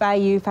 both by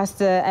you,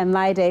 Pastor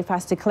Laide,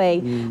 Pastor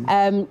Clay.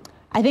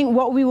 I think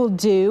what we will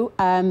do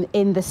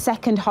in the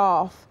second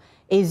half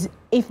is,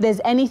 if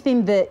there's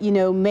anything that, you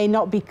know, may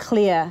not be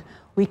clear,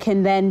 we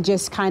can then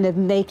just kind of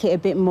make it a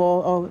bit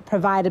more, or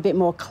provide a bit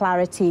more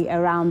clarity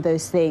around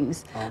those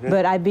things. Okay.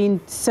 But I've been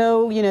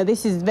so, you know,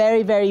 this is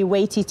very, very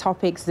weighty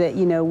topics that,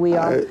 you know, we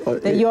are,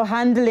 that you're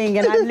handling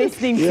and I'm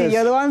listening to.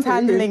 You're the ones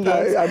handling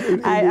it.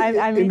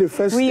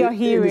 We are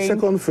hearing. In the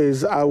second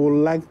phase, I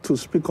would like to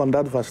speak on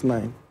that verse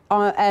 9.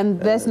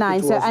 Verse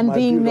 9, so, and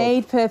being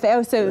made perfect.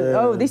 Oh,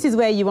 so, this is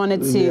where you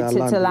wanted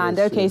to land.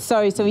 Yes, okay,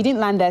 sorry, so we didn't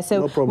land there.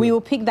 So we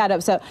will pick that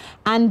up. So,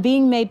 and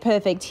being made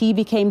perfect, he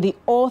became the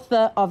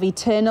author of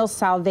eternal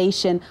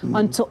salvation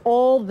unto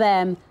all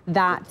them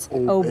that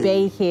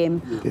obey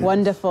him. Yes.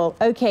 Wonderful.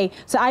 Okay,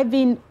 so I've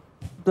been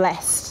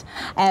blessed.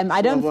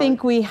 I don't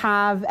think we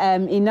have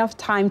enough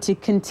time to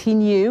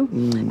continue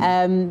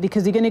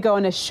because we're going to go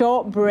on a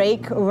short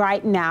break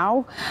right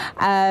now.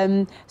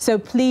 So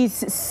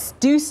please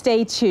do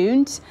stay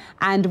tuned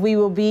and we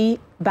will be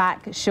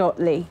back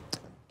shortly.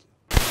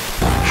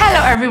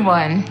 Hello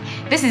everyone,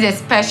 this is a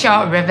special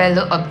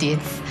Revelo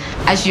update.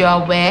 As you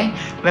are aware,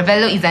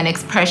 Revelo is an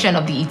expression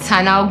of the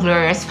Eternal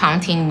Glorious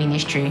Fountain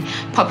Ministry,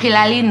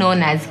 popularly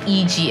known as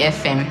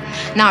EGFM.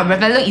 Now,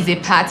 Revelo is a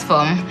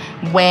platform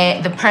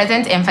where the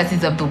present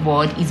emphasis of the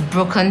word is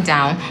broken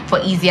down for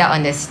easier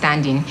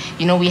understanding.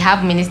 You know, we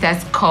have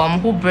ministers come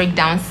who break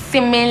down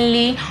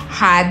seemingly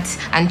hard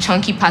and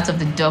chunky parts of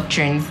the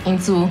doctrines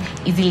into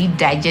easily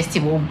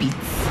digestible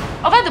bits.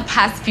 Over the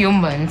past few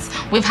months,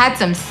 we've had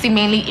some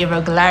seemingly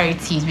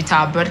irregularities with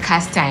our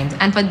broadcast times,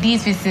 and for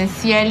these we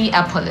sincerely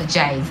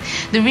apologize.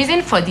 The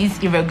reason for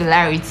these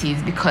irregularities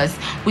is because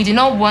we do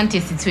not want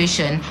a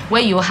situation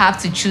where you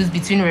have to choose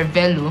between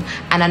Revelo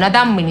and another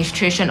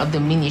administration of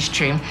the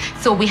ministry.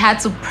 So we had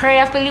to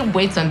prayerfully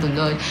wait on the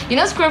Lord. You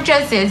know,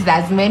 scripture says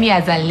that as many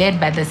as are led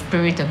by the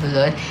Spirit of the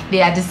Lord,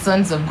 they are the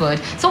sons of God.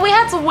 So we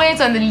had to wait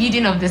on the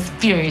leading of the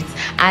Spirit,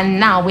 and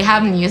now we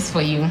have news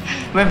for you.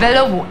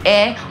 Revelo will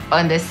air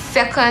on the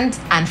 2nd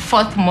and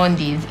 4th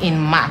Mondays in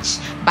March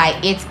by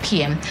 8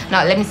 p.m.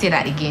 Now, let me say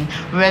that again.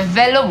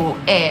 Revelo will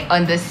air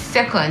on the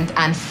 2nd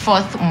and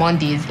 4th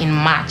Mondays in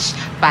March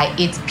by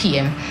 8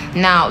 p.m.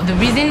 Now, the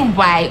reason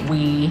why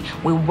we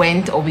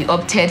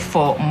opted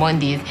for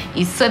Mondays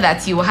is so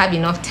that you will have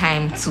enough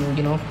time to,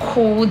 you know,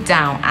 cool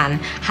down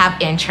and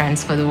have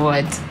entrance for the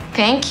word.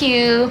 Thank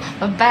you.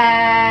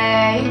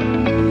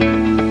 Bye-bye.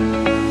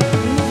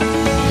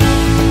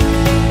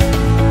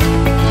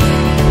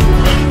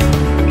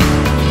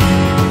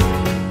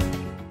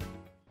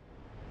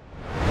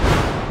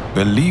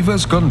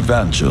 Believers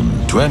Convention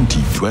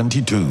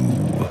 2022.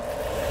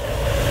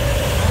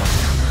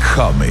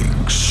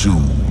 Coming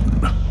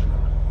soon.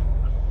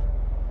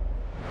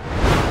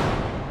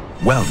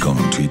 Welcome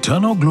to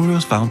Eternal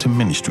Glorious Fountain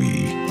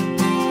Ministry.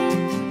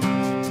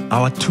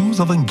 Our tools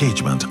of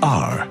engagement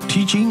are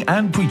teaching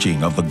and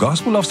preaching of the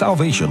gospel of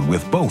salvation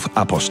with both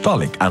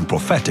apostolic and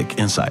prophetic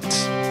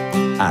insights.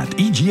 At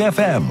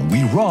EGFM,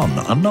 we run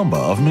a number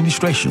of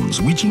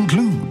ministrations which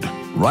include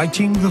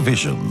Writing the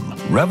Vision,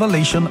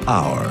 Revelation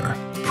Hour,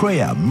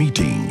 Prayer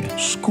Meeting,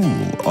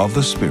 School of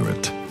the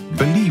Spirit,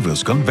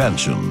 Believers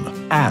Convention,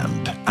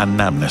 and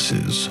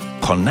Anamnesis.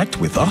 Connect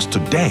with us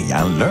today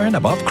and learn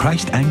about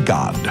Christ and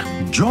God.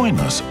 Join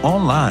us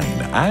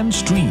online and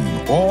stream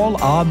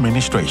all our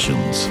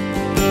ministrations.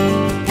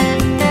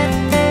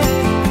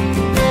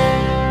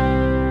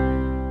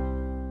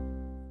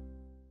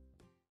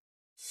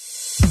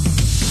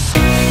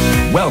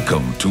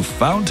 Welcome to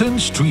Fountain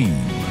Stream.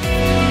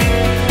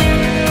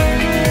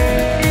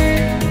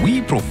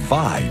 We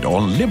provide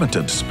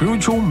unlimited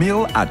spiritual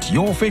meal at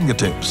your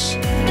fingertips.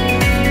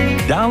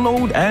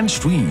 Download and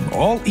stream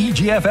all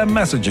EGFM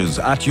messages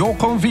at your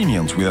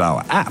convenience with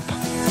our app.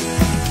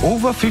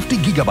 Over 50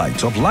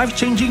 gigabytes of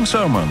life-changing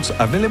sermons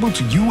available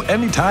to you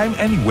anytime,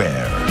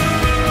 anywhere,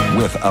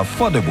 with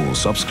affordable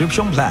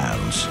subscription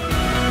plans.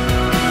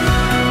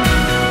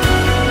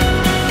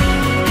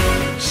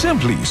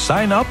 Simply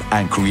sign up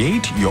and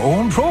create your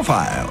own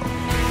profile.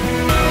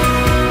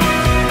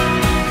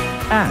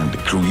 and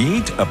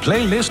create a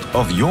playlist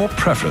of your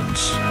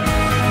preference.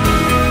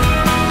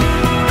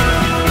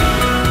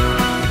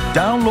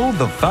 Download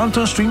the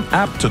Fountain Stream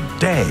app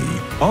today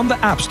on the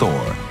App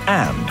Store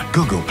and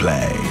Google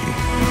Play.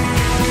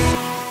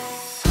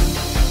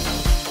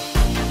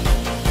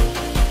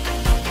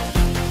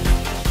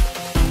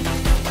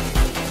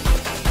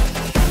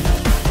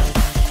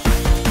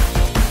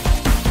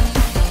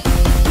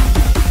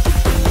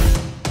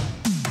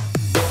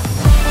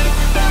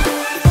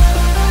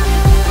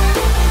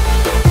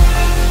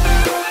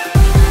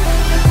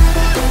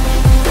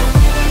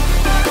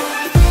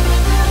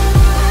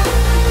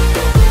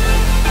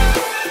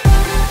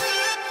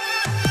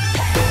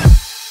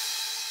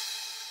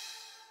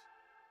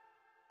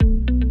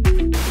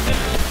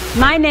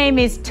 My name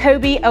is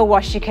Toby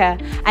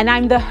Owashika, and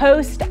I'm the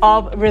host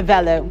of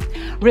Revelo.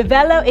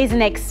 Revelo is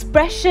an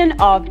expression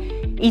of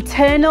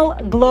Eternal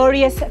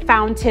Glorious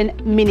Fountain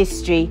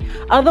Ministry,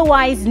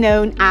 otherwise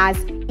known as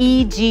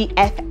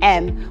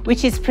EGFM,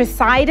 which is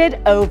presided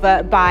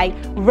over by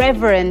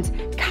Reverend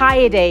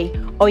Kaede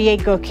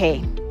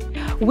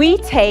Oyegoke. We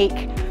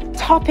take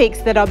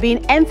topics that are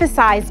being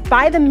emphasized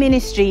by the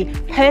ministry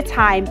per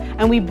time,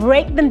 and we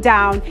break them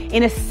down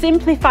in a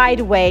simplified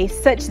way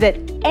such that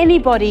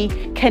anybody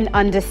can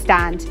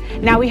understand.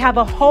 Now, we have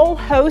a whole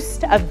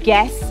host of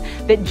guests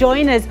that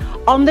join us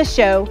on the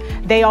show.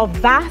 They are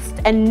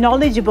vast and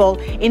knowledgeable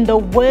in the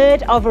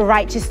word of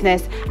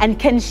righteousness and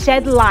can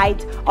shed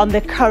light on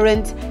the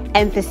current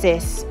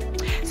emphasis.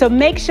 So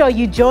make sure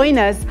you join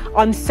us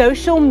on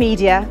social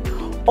media.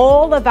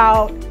 All of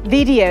our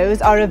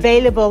videos are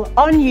available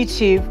on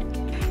YouTube.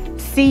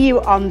 See you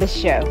on the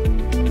show.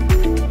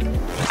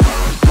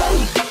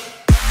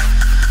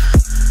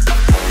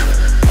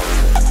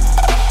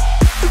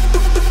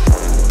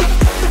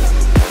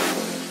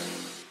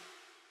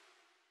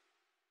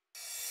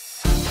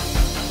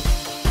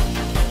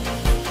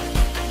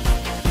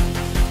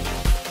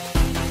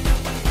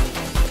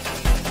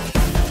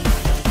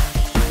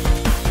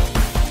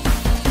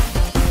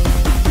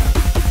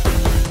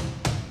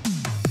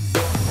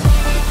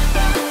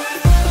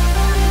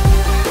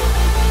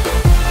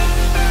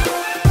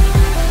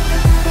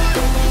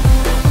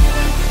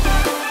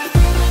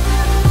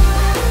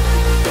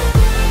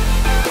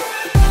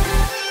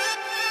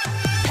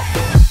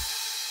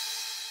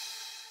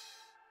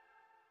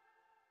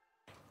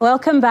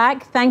 Welcome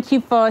back. Thank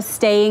you for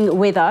staying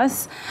with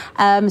us.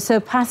 So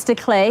Pastor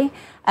Clay,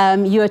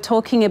 you are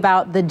talking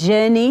about the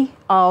journey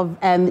of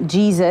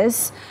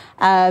Jesus,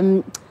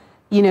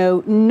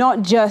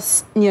 not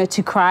just,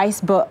 to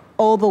Christ, but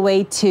all the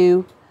way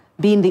to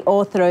being the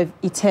author of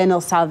eternal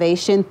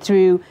salvation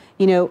through,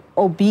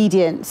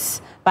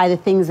 obedience by the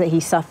things that he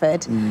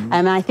suffered.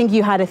 And I think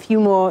you had a few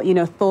more,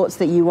 thoughts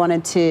that you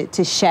wanted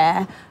to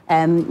share,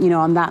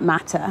 on that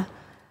matter.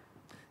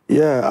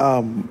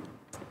 Yeah.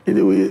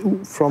 We're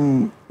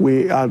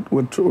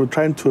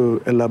trying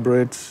to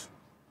elaborate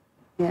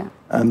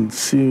and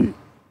see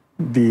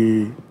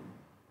the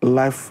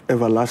life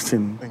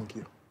everlasting. Thank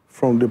you.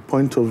 From the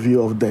point of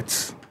view of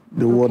death,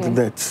 the word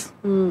death.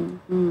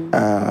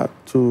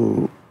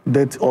 To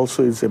death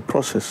also is a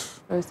process.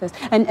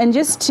 And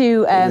just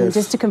to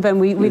confirm,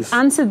 we've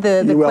answered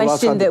the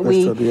question that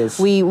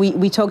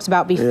we talked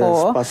about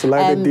before. Yes. Pastor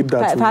Lida did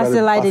that.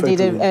 Pastor Lida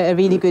did a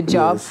really good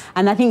job,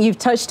 and I think you've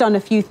touched on a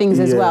few things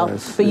as well.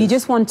 But you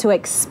just want to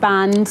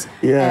expand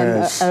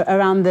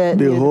around the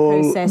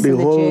process and the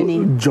journey.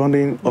 The whole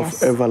journey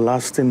of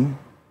everlasting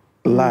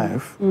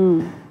life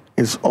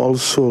is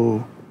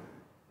also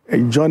a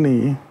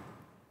journey.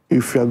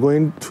 If you are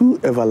going to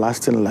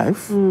everlasting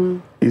life,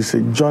 it's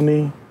a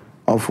journey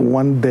of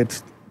one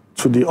death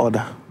to the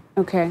other.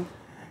 Okay.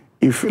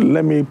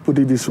 Let me put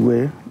it this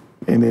way,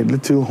 in a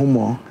little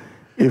humor,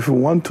 if you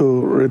want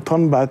to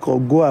return back or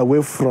go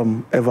away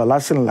from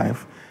everlasting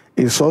life,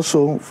 it's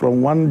also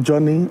from one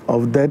journey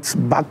of death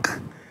back.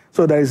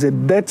 So there is a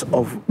death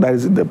of,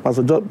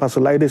 Pastor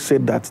Lida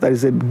said that, there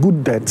is a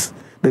good death,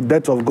 the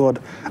death of God,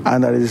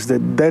 and there is the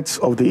death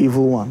of the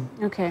evil one.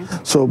 Okay.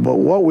 So, but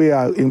what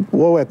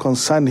we're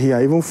concerned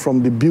here, even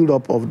from the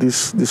build-up of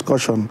this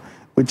discussion,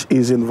 which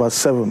is in verse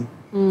 7,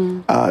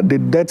 the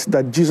death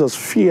that Jesus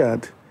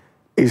feared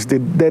is the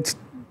death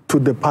to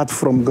depart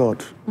from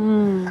God.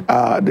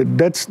 The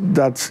death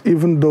that,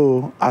 even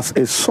though as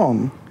a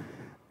son,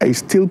 is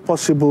still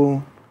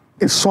possible,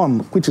 a son,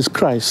 which is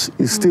Christ,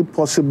 is still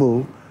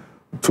possible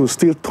to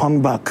still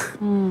turn back.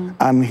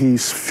 And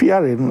he's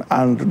fearing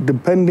and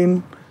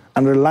depending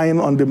and relying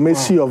on the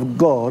mercy of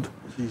God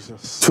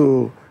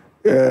to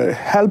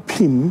help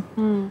him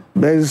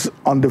based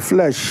on the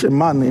flesh, a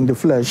man in the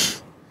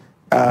flesh,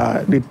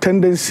 the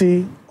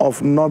tendency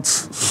of not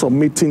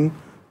submitting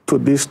to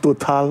this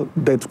total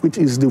death, which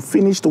is the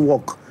finished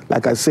work.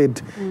 Like I said,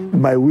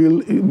 my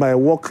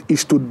work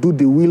is to do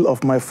the will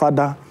of my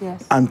Father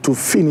and to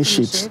finish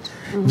it.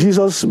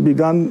 Jesus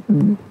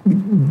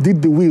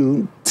did the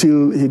will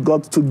till he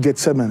got to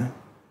Gethsemane.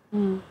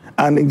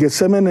 And in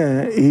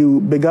Gethsemane, he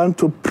began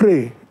to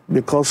pray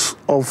because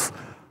of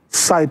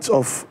sight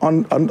of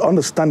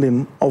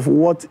understanding of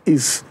what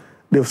is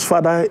the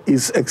Father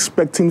is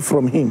expecting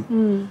from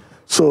him.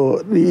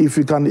 So if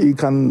you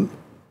can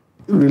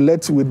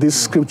relate with this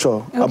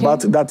scripture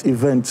about that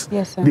event,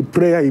 the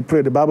prayer he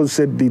prayed, the Bible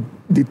said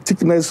the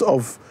thickness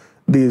of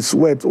the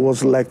sweat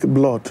was like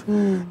blood.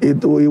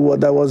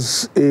 There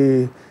was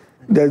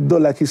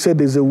like he said,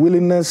 there's a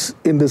willingness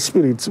in the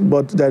spirit,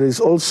 but there is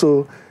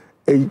also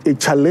a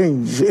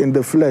challenge in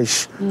the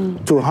flesh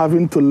to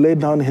having to lay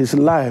down his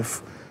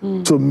life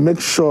to make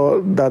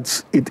sure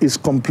that it is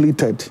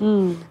completed.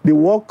 The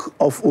work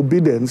of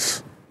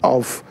obedience,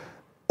 of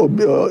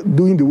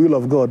doing the will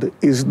of God,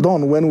 is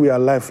done when we are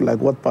alive, like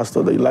what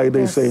Pastor Elijah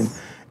is saying.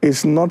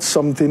 It's not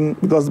something,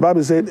 because the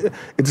Bible said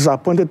it is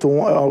appointed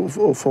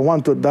for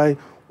one to die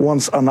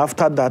once, and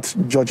after that,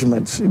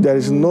 judgment. There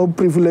is no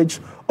privilege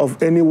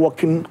of any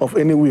working of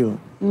any will.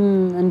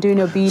 And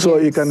doing obedience. So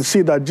you can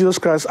see that Jesus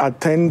Christ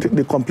attained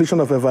the completion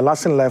of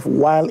everlasting life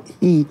while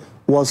he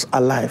was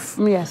alive.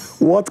 Yes.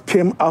 What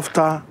came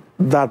after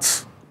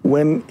that,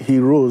 when he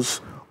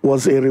rose,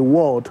 was a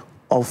reward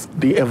of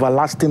the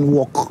everlasting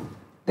work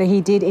that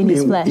he did in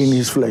his flesh. In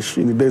his flesh,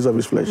 in the days of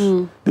his flesh.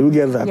 Did we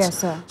get that? Yes,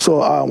 sir.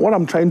 So what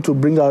I'm trying to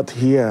bring out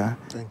here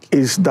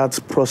is that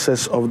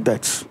process of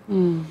death,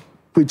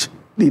 which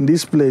in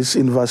this place,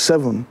 in verse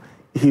 7,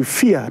 he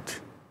feared.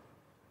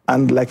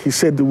 And like he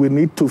said, we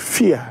need to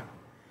fear.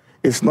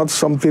 It's not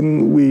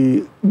something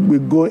we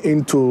go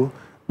into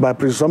by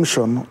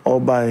presumption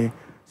or by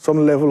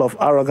some level of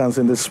arrogance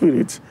in the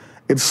spirit.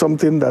 It's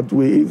something that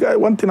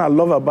one thing I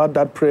love about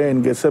that prayer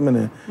in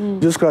Gethsemane,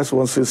 Jesus Christ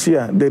was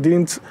sincere. They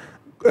didn't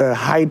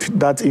hide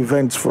that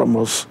event from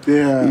us.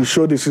 He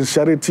showed the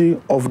sincerity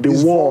of the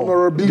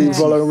war, the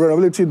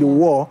vulnerability, the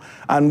war,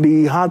 and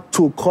he had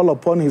to call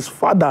upon his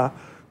Father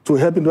to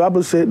help him. The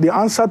Bible said the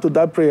answer to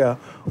that prayer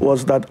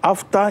was that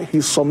after he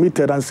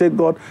submitted and said,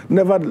 God,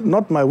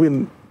 not my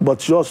will,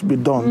 but yours be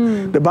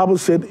done. The Bible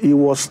said he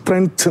was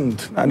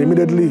strengthened, and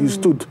immediately he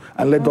stood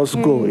and let us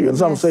go. You understand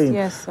what I'm saying?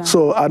 Yes, sir.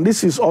 So, and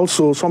this is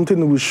also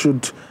something we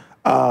should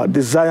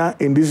desire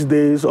in these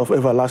days of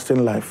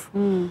everlasting life,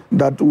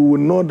 that we will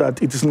know that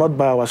it is not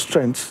by our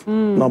strength,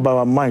 not by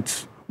our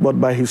might, but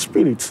by his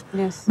spirit.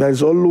 There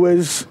is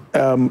always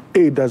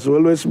aid, there's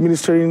always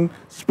ministering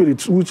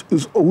spirit,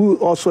 who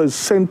also is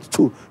sent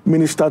to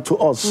minister to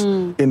us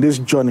in this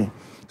journey.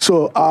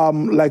 So,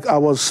 like I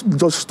was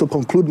just to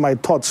conclude my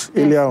thoughts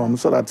earlier on,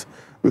 so that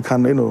we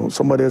can,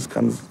 somebody else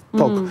can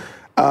talk.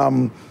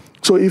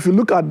 So if you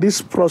look at this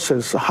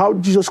process, how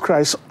Jesus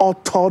Christ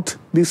authored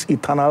this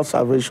eternal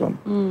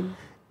salvation,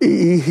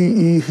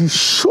 he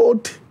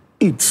showed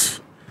it,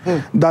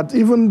 that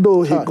even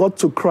though he got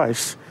to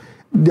Christ,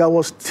 there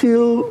was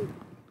still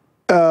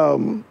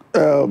an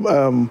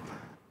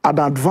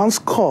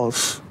advanced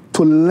course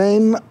to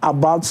learn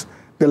about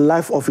the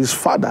life of his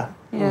Father,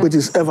 which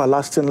is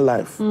everlasting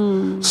life.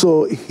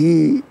 So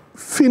he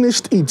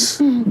finished it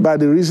by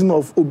the reason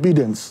of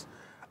obedience.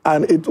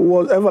 And it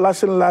was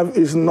everlasting life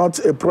is not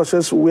a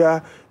process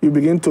where you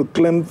begin to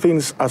claim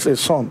things as a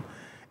son.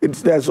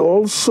 There's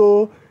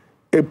also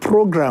a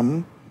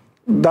program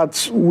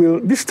that will,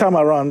 this time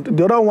around,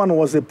 the other one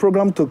was a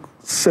program to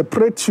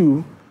separate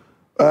you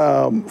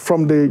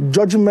from the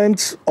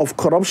judgment of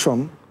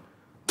corruption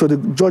to the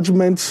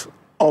judgment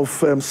of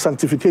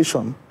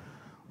sanctification.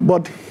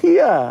 But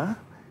here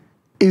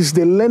is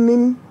the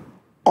learning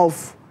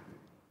of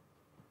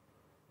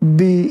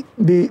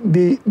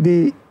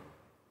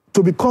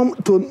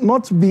to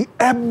not be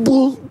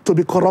able to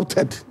be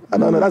corrupted.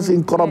 And that's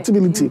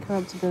incorruptibility.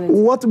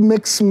 What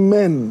makes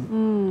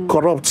men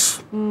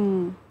corrupt?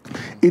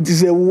 It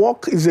is a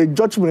work, it's a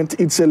judgment,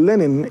 it's a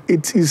learning,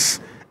 it is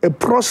a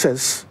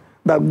process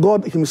that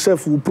God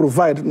himself will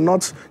provide,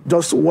 not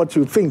just what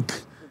you think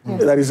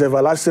that is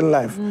everlasting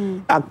life.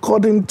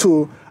 According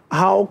to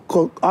how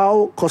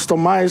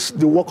customized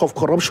the work of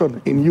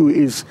corruption in you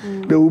is,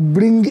 they will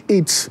bring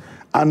it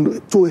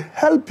and to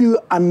help you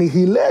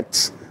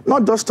annihilate,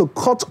 not just to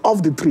cut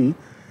off the tree,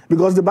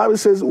 because the Bible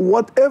says,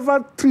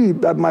 whatever tree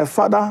that my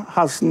Father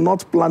has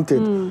not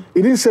planted,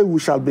 it didn't say we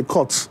shall be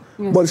cut,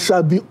 but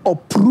shall be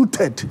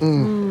uprooted.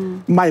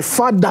 My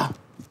Father,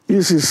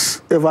 this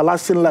is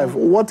everlasting life.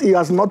 What he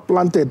has not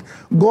planted,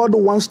 God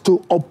wants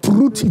to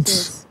uproot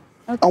it.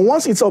 And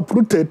once it's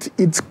uprooted,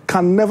 it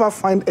can never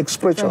find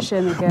expression.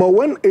 But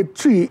when a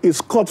tree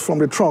is cut from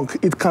the trunk,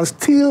 it can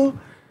still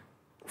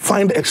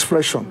find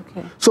expression.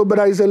 So, but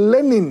there is a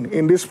learning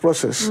in this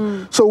process.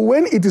 So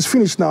when it is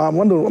finished now,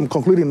 I'm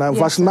concluding now,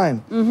 verse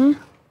 9.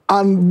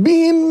 And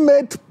being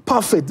made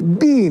perfect,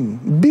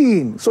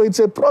 being. So it's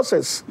a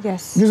process.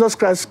 Jesus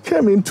Christ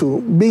came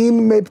into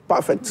being made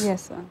perfect.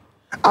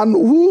 And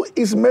who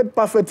is made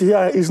perfect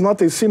here is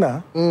not a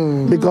sinner,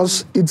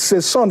 because it's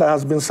a son that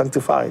has been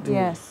sanctified.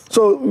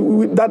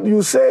 So that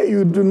you say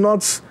you do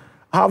not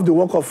have the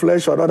work of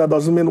flesh or not, that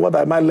doesn't mean what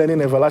am I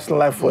learning everlasting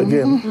life for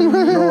again.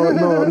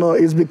 No.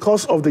 It's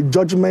because of the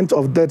judgment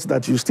of death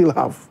that you still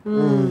have.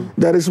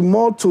 There is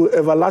more to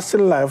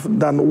everlasting life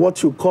than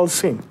what you call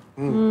sin.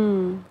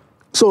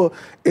 So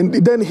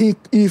then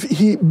if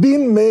he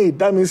being made,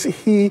 that means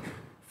he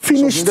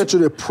finished to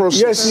the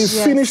process. Yes, he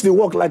finished the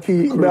work. Like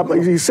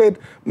he said,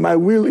 my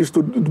work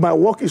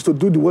is to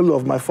do the will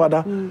of my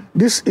Father.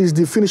 This is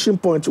the finishing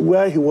point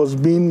where he was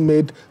being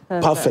made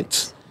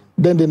perfect.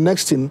 Then the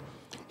next thing,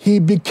 he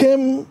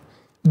became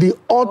the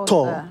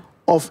author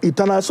of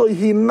eternal. So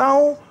he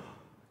now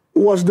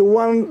was the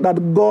one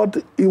that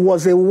God, it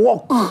was a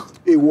work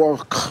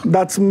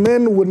that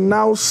men would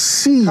now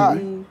see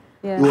how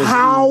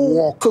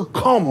to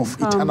come of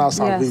eternal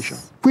salvation.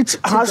 Which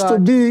has to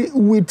do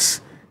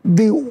with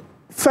the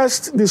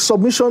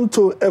submission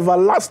to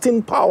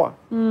everlasting power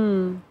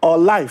or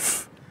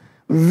life.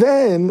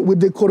 Then with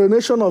the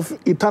coronation of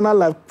eternal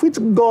life, which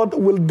God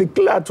will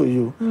declare to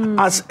you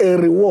as a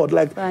reward,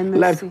 like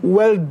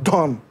well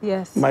done,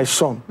 my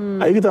son.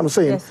 Are you get what I'm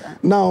saying? Yes,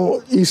 now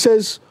he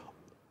says,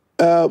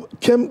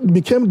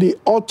 became the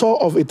author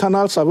of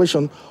eternal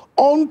salvation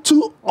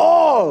unto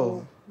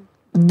all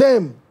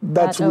them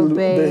that will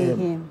obey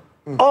him.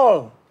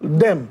 All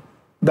them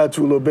that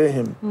will obey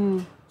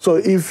him. So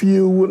if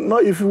you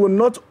will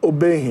not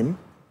obey him,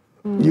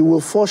 you will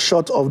fall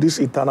short of this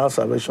eternal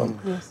salvation.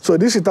 So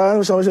this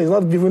eternal salvation is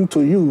not given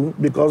to you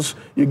because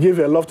you give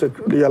your life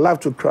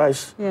to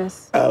Christ.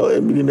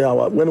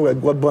 When we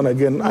got born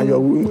again and your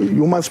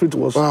human spirit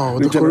was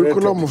the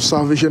curriculum of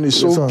salvation is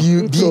so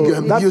big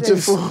and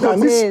beautiful.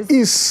 And this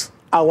is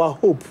our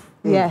hope.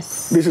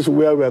 Yes. This is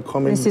where we are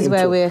coming. This is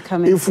where we are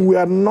coming. If we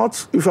have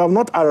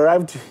not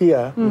arrived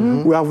here,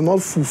 we have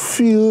not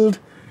fulfilled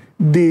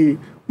the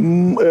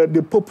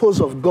purpose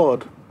of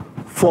God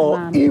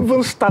for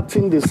even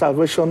starting the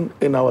salvation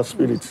in our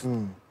spirits.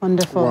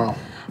 Wonderful.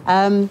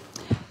 Wow.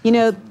 You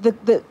know,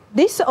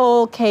 this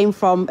all came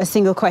from a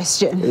single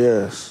question.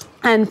 Yes.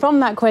 And from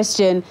that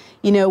question,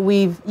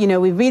 we've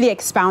really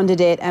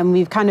expounded it, and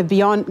we've kind of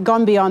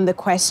gone beyond the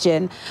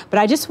question. But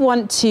I just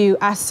want to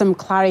ask some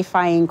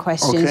clarifying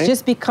questions,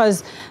 just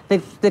because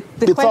the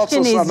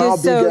question is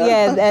just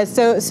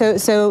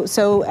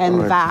so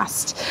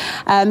vast.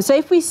 So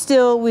if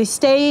we're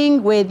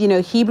staying with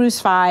Hebrews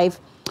 5,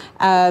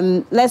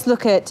 let's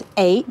look at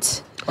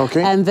 8.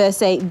 And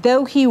verse 8,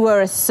 though he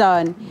were a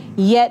son,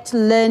 yet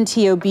learned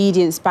he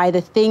obedience by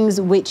the things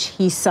which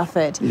he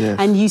suffered.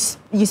 And you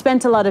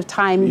spent a lot of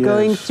time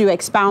going through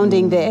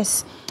expounding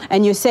this,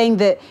 and you're saying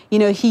that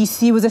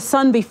he was a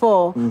son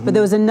before, but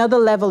there was another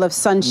level of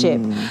sonship.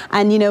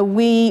 And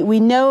we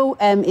know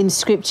in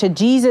Scripture,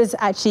 Jesus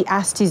actually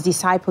asked his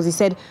disciples, he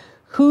said,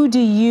 who do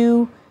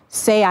you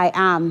say I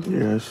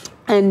am?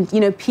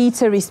 And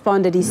Peter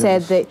responded, he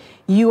said that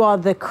you are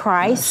the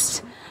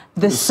Christ,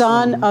 the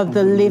Son of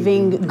the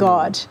living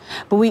God.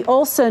 But we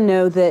also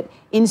know that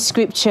in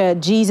Scripture,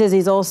 Jesus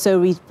is also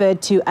referred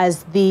to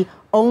as the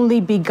only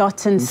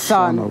begotten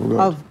Son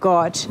of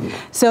God.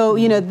 So,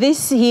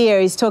 this here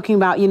is talking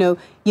about, you're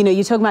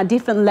talking about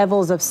different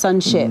levels of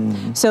sonship.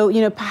 So,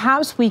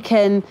 perhaps we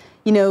can,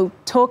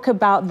 talk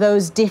about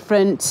those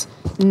different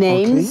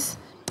names.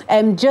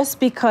 Just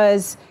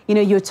because,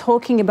 you're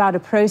talking about a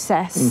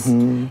process,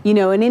 and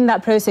in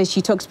that process,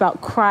 you talked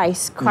about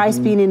Christ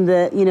being in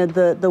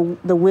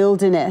the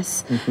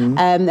wilderness.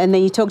 And then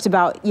you talked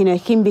about,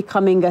 him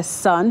becoming a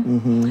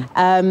son.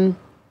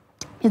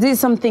 Is this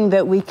something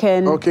that we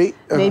can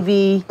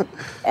maybe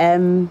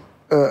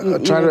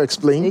try to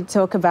explain?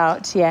 Talk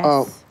about,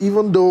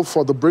 even though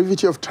for the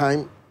brevity of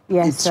time,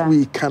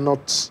 we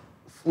cannot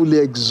fully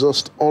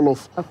exhaust all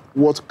of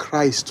what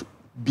Christ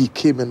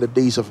became in the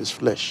days of his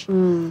flesh.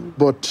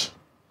 But,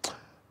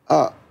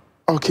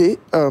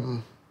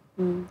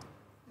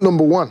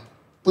 number one,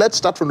 let's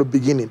start from the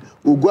beginning.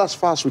 We'll go as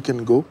far as we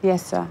can go.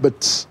 Yes, sir.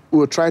 But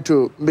we'll try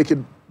to make it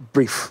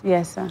brief.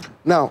 Yes, sir.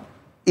 Now,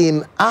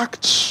 in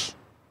Acts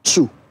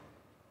 2,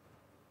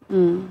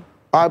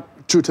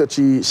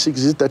 2:36,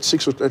 is it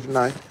 36 or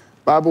 39?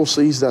 Bible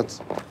says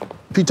that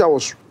Peter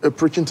was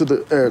preaching to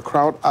the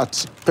crowd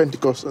at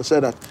Pentecost and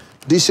said that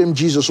this same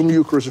Jesus whom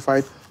you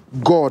crucified,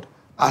 God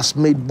has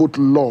made both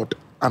Lord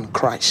and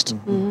Christ.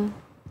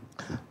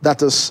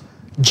 That is,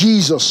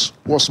 Jesus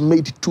was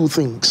made two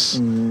things.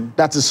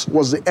 That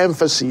was the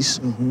emphasis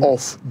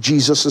of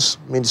Jesus'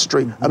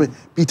 ministry. I mean,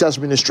 Peter's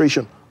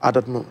ministration at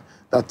that moment.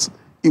 That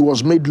he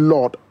was made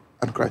Lord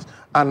and Christ.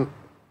 And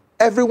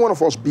every one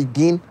of us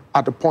begin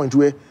at the point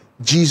where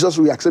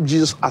we accept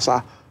Jesus as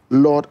our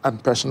Lord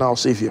and personal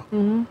Savior.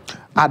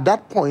 At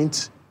that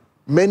point,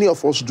 many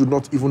of us do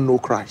not even know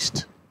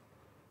Christ.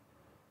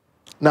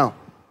 Now,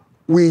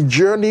 we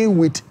journey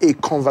with a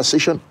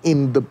conversation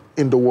in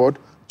the Word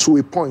to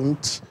a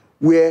point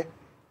where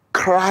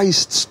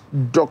Christ's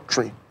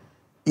doctrine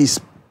is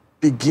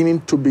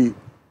beginning to be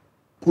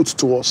put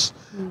to us.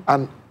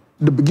 And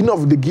the beginning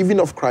of the giving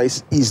of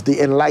Christ is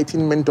the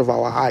enlightenment of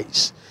our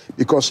eyes,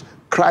 because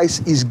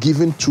Christ is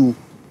given to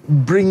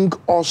bring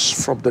us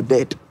from the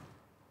dead.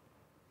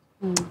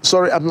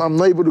 Sorry, I'm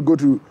not able to go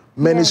to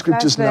many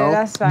scriptures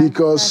now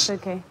because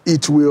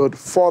it will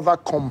further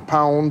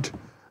compound.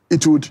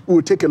 It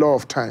would take a lot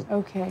of time.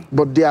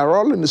 But they are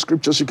all in the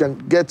scriptures. You can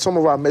get some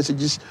of our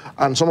messages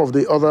and some of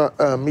the other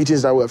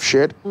meetings that we have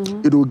shared.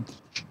 It will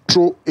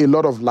throw a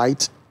lot of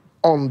light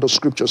on the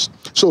scriptures.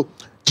 So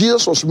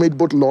Jesus was made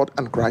both Lord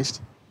and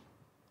Christ.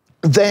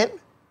 Then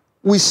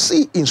we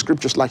see in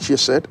scriptures, like she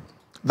said,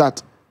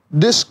 that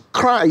this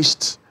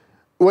Christ,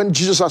 when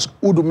Jesus asked,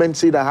 who do men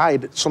say that I,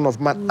 the Son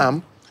of Man,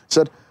 am?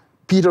 Said,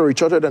 Peter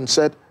retorted and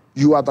said,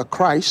 you are the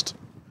Christ,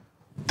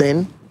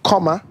 then,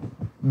 comma,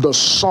 the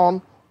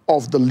Son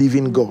of the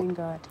living God.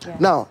 Yes.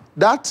 Now,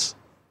 that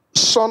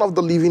Son of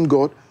the living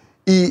God,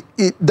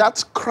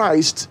 that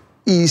Christ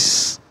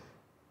is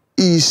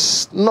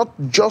not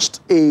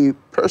just a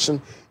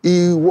person.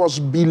 He was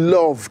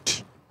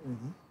beloved.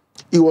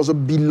 He was a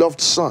beloved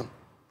son.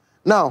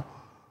 Now,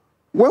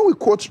 when we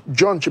quote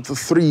John chapter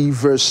 3,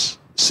 verse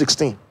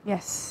 16,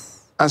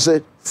 yes, and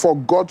said, for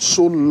God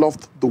so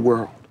loved the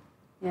world,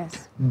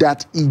 yes,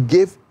 that he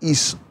gave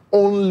his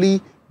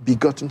only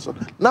begotten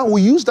son. Now,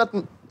 we use that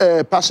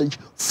passage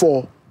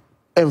for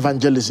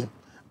evangelism,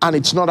 and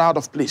it's not out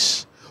of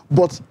place.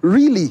 But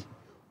really,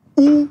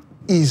 who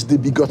is the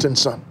begotten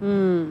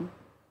son?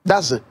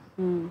 That's it.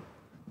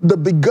 The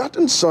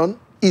begotten son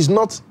is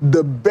not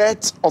the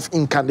birth of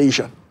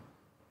incarnation.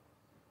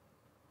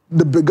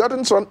 The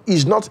begotten son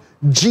is not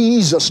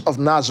Jesus of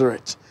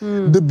Nazareth.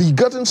 The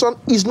begotten son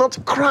is not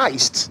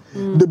Christ.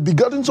 The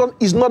begotten son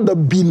is not the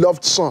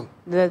beloved son.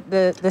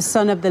 The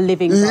son of the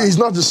living God. It's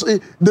not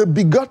the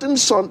begotten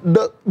son.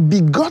 The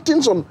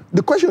begotten son.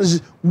 The question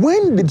is,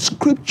 when did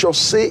Scripture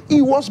say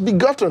he was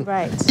begotten?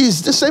 Right.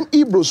 It's the same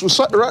Hebrews. We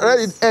read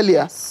it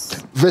earlier,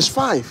 verse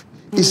 5.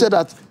 He said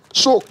that,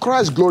 so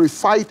Christ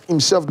glorified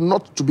himself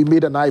not to be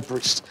made an high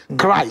priest.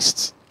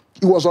 Christ.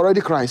 He was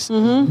already Christ.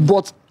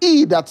 But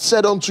he that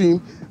said unto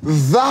him,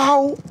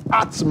 thou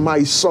art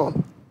my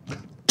son.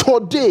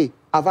 Today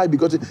have I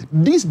begotten.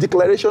 This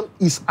declaration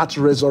is at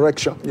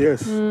resurrection.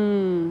 Yes.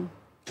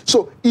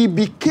 So he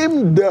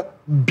became the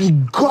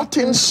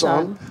begotten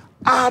son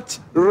at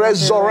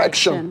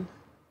resurrection.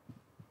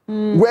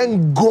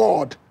 When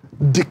God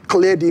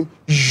declared him,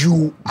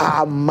 you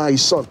are my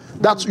son.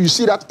 That's, you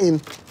see that in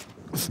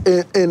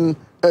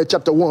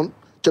chapter 1.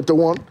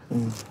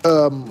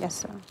 Yes,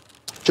 sir.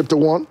 Chapter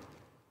 1.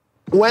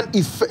 When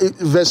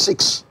verse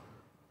 6.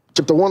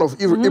 Chapter 1 of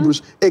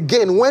Hebrews.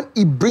 Again, when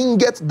he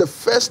bringeth the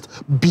first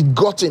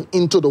begotten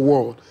into the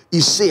world,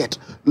 he said,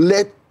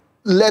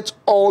 let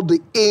all the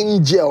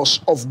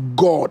angels of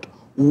God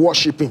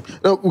worship him.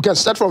 Now, we can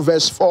start from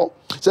verse 4.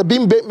 It said,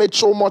 being made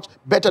so much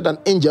better than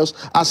angels,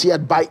 as he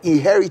had by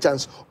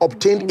inheritance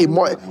obtained a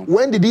more...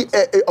 When did he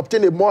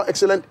obtain a more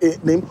excellent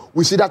name?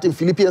 We see that in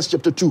Philippians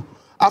chapter 2.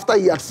 After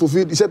he had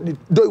fulfilled, he said,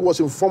 though he was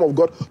in form of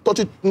God, thought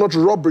it not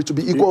robbery to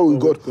be equal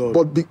with God,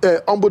 but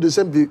humbled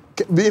himself,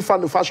 being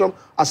found in fashion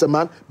as a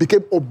man,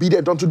 became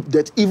obedient unto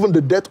death, even the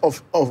death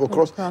of a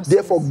cross.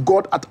 Therefore,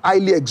 God hath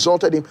highly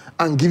exalted him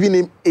and given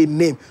him a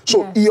name.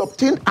 So he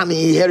obtained an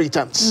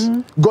inheritance.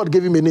 God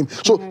gave him a name.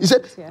 So he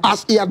said,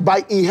 as he had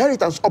by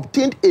inheritance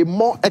obtained a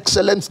more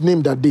excellent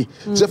name that day.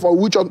 He said, for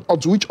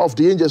unto which of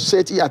the angels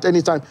said he at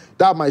any time,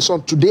 thou my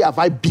son, today have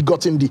I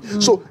begotten thee.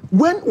 So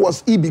when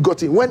was he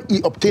begotten? When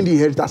he obtained the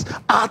inheritance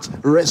at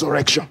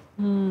resurrection.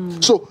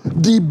 So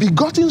the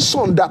begotten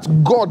son that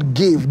God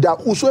gave,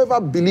 that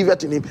whosoever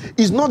believeth in him,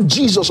 is not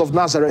Jesus of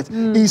Nazareth.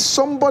 He's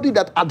somebody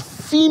that had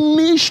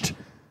finished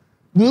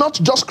not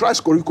just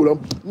Christ's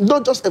curriculum,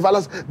 not just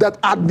everlasting, that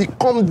had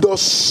become the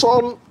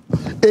son,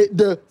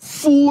 the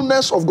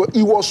fullness of God.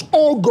 He was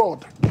all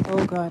God.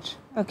 Oh God.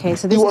 Okay,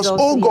 so this he is was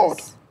all God.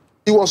 Yes.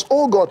 He was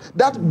all God.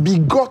 That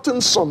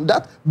begotten son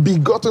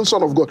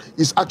of God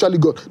is actually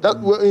God. That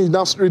when you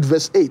now read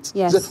verse 8.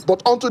 Yes. Said,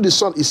 but unto the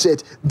son he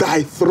said,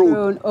 thy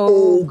throne,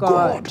 O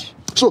God.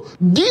 So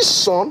this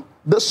son,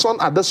 the son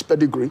at this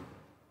pedigree,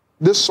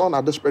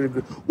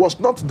 was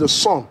not the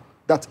son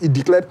that he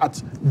declared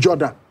at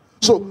Jordan.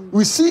 So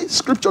we see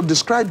Scripture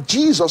describe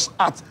Jesus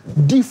at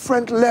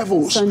different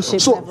levels. Sonship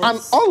so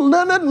levels. An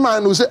unlearned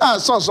man will say,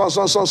 son,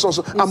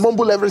 and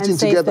mumble everything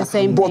together.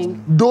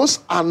 But those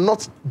are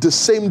not the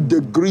same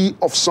degree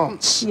of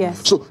sons.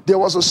 Yes. So there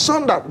was a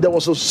son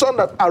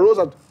that arose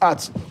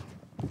at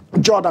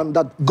Jordan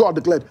that God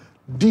declared,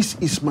 this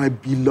is my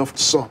beloved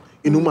son,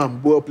 in whom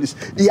I'm well pleased.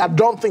 He had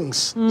done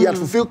things. He had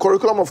fulfilled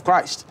curriculum of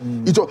Christ.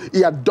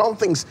 He had done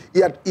things.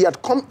 He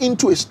had come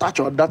into a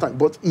stature at that time,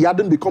 but he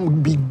hadn't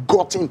become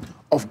begotten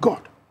of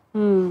God.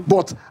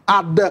 But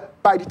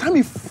by the time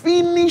he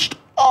finished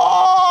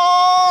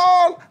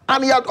all,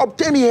 and he had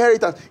obtained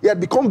inheritance, he had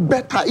become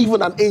better even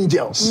than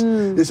angels.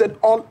 They said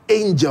all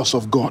angels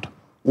of God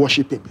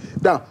worship him.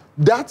 Now,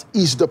 that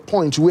is the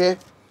point where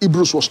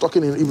Hebrews was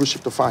talking in Hebrews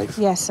chapter 5.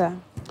 Yes, sir.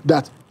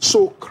 That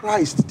so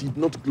Christ did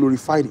not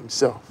glorify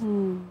himself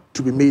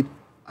to be made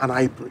an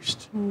high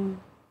priest,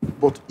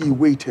 but he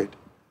waited.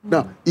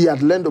 Now, he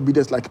had learned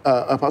obedience like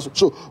a pastor.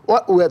 So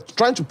what we're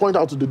trying to point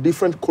out to the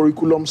different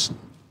curriculums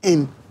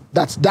in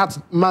that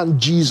man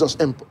Jesus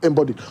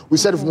embodied. We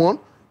said one,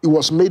 he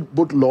was made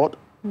both Lord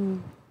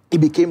he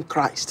became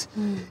Christ.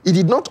 He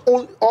did not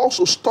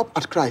also stop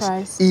at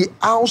Christ. He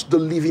housed the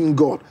living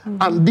God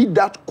and did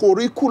that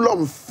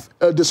curriculum,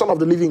 the Son of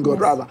the living God,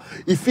 rather.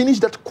 He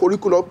finished that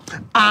curriculum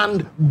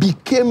and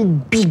became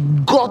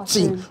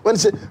begotten. When he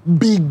said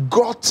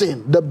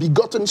begotten, the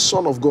begotten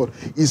Son of God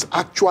is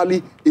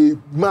actually a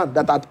man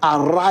that had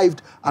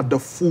arrived at the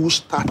full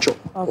stature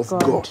of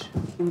God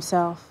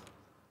himself.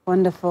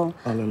 Wonderful.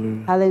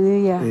 Hallelujah.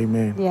 Hallelujah.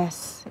 Amen.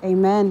 Yes.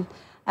 Amen.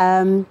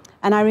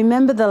 And I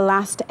remember the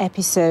last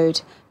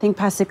episode, I think,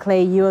 Pastor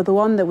Clay, you are the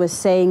one that was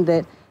saying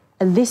that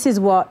this is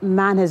what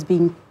man has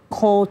been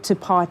called to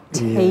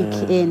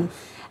partake in.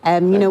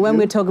 You know, when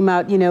we're talking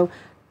about, you know,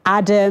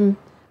 Adam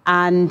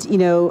and, you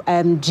know,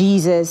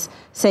 Jesus,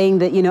 saying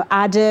that, you know,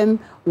 Adam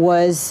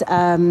was,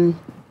 you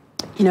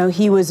know,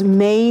 he was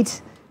made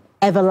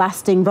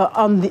everlasting, but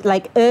on the,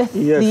 like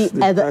earthly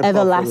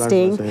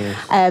everlasting.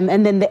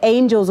 And then the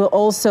angels are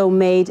also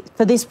made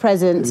for this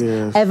present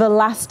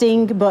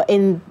everlasting, but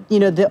in, you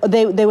know,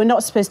 they were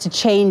not supposed to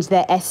change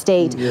their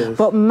estate.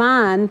 But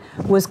man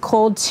was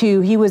called to,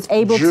 he was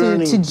able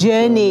to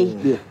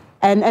journey.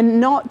 And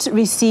not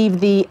receive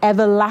the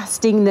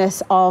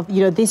everlastingness of,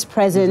 you know, this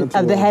present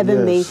of the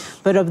heavenly,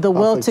 but of the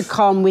world to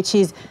come, which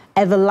is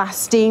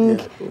everlasting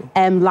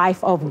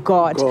life of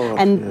God.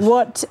 And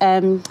what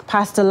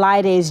Pastor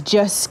Lyde has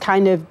just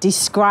kind of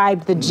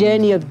described, the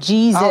journey of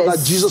Jesus. How that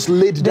Jesus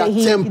laid that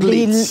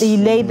template. He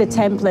laid the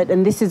template,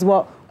 and this is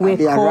what we're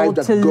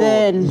called to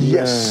learn.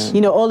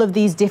 You know, all of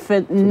these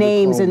different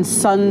names and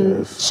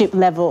sonship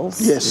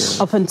levels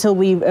up until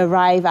we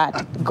arrive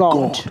at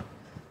God.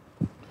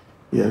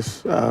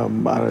 Yes, I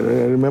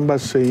remember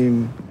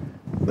saying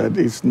that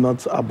it's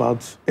not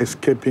about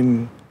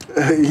escaping.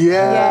 I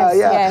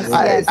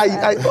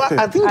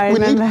think we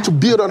need to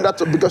build on that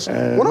because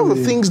one of the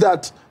things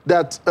that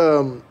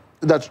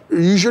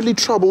usually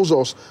troubles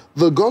us,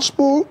 the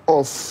gospel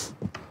of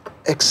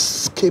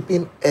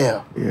escaping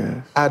hell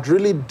had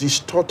really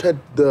distorted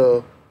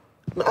the.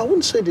 I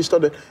wouldn't say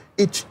distorted.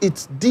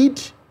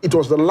 It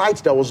was the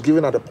light that was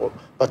given at a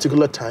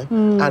particular time,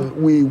 and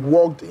we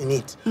walked in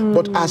it.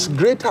 But as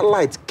greater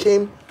light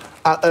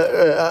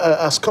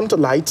has come to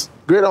light,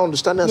 greater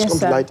understanding has come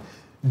to light,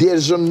 there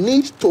is a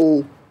need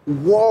to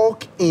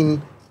walk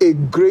in a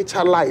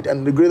greater light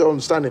and a greater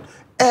understanding.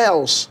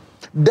 Else,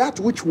 that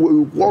which we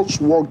once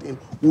walked in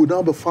will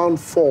now be found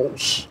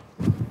false.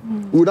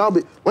 Will now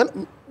be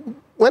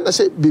when I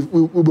say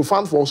will be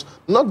found false,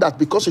 not that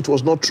because it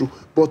was not true,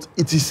 but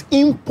it is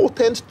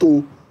impotent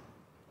to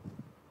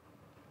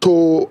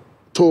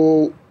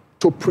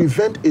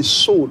prevent a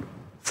soul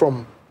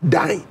from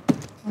dying.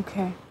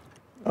 Okay.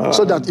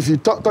 So that if you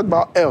talk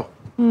about hell,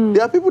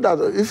 there are people that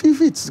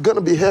if it's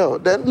gonna be hell,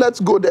 then let's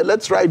go there,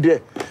 let's ride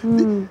there.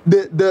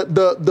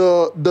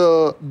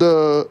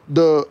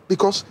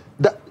 Because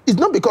it's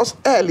not because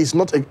hell is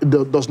not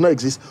does not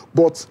exist,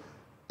 but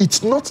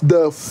it's not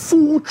the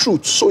full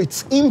truth. So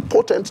it's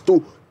important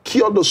to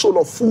cure the soul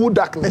of full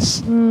darkness.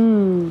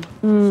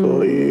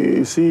 So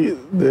you see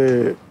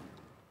the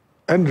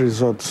end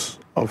results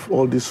of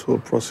all this whole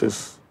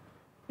process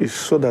is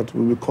so that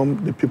we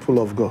become the people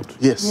of God.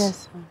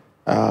 Yes.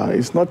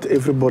 It's not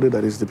everybody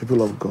that is the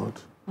people of God.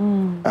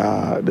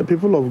 The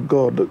people of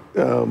God,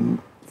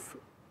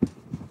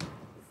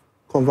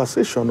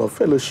 conversation or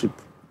fellowship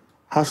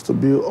has to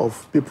be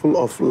of people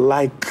of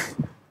like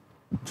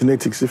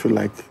genetics, if you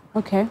like.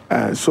 Okay.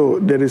 So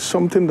there is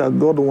something that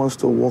God wants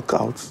to work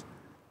out.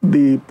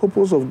 The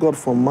purpose of God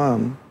for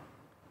man,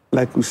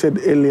 like we said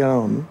earlier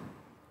on,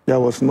 there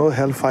was no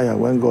hellfire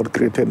when God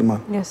created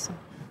man. Yes, sir.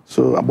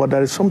 So, but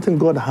there is something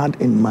God had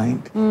in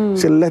mind.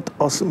 So let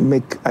us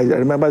make, I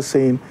remember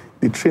saying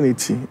the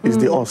Trinity is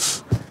the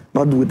us,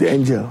 not with the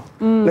angel.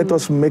 Let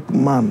us make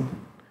man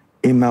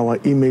in our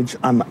image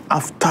and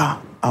after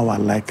our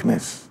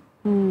likeness.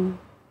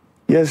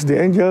 Yes, the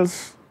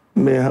angels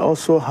may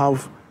also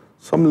have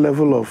some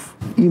level of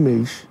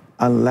image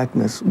and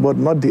likeness, but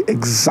not the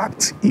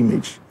exact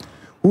image.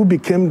 Who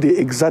became the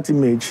exact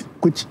image,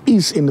 which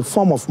is in the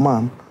form of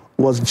man,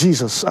 was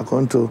Jesus,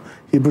 according to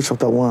Hebrews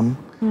chapter 1.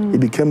 He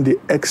became the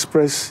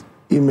express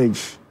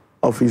image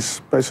of his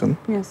person.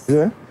 Yes.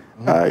 Yeah?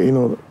 You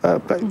know,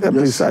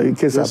 please, in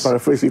case I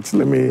paraphrase it,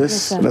 let me,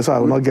 that's how I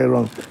will not get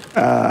wrong.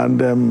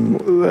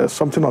 And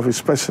something of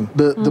his person.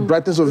 The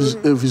brightness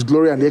of his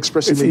glory and the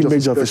express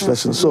image of his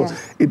person. So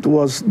it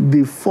was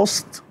the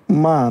first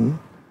man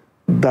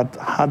that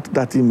had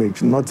that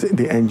image, not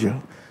the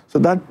angel. So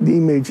that the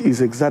image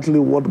is exactly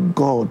what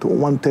God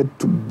wanted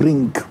to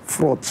bring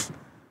forth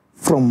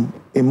from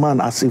a man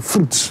as a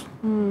fruit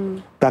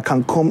that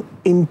can come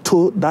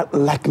into that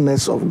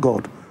likeness of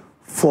God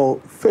for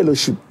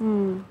fellowship.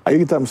 Are you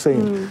get what I'm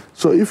saying?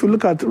 So if you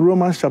look at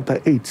Romans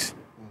chapter 8,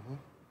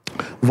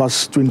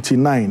 verse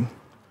 29,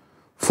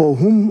 for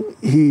whom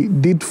he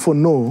did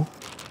foreknow,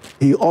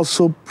 he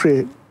also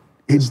did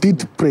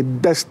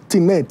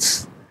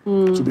predestinate.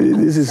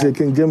 This is a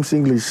King James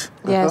English.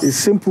 Yes. It's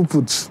simple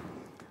put.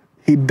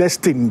 He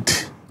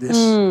destined. Yes.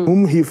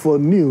 Whom he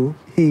foreknew,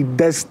 he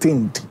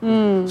destined.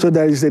 So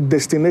there is a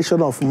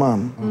destination of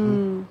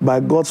man by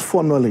God's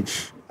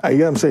foreknowledge I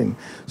get what I'm saying.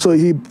 So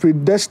he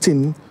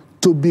predestined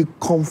to be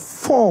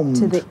conformed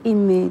To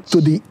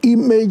the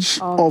image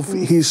of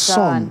his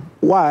son.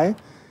 Why?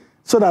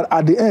 So that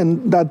at the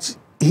end, that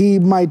he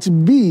might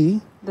be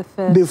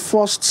the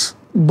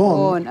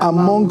firstborn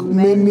among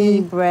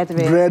many brethren.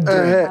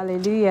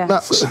 Hallelujah. Now,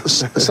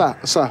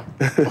 sir.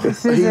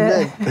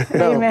 Amen.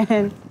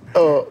 Amen.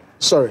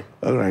 Sorry.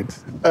 All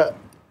right.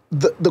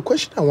 The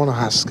question I want to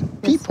ask,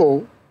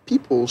 people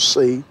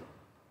say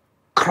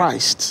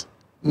Christ,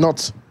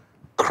 not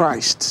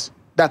Christ.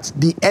 That's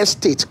the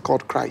estate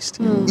called Christ,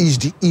 is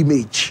the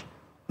image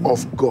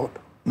of God.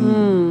 Do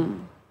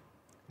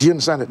you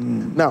understand it?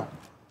 Now,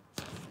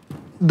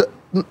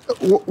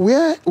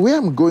 where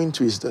I'm going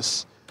to is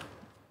this.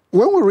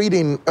 When we're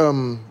reading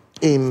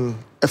in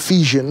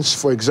Ephesians,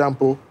 for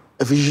example,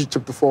 Ephesians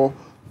chapter 4,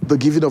 the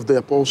giving of the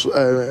apostle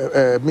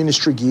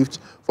ministry gift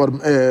for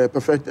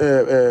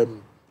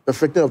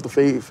perfecting of the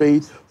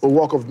faith, the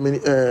work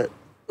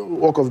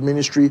of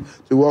ministry,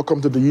 to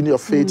welcome to the unity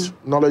of faith,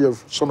 knowledge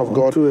of Son of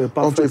God, unto a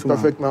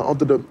perfect man,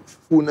 unto the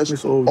fullness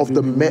of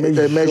the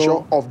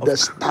measure of the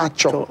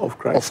stature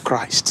of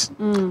Christ.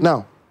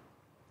 Now,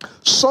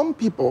 some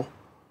people,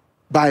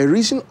 by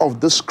reason of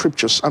the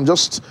scriptures, I'm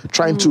just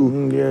trying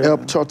to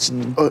help church,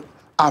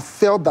 I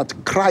felt that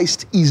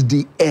Christ is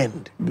the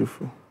end.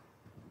 Beautiful.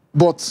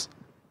 But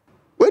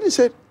when he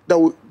said that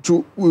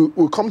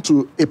we'll come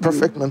to a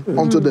perfect man,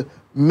 unto the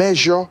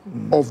measure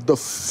of the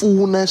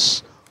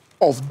fullness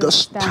of the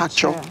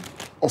stature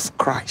of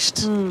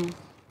Christ.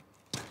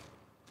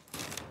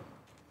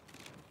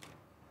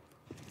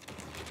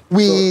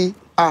 We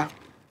are...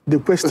 The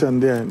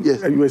question there,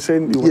 yes, you were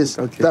saying...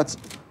 that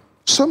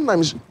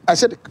sometimes, I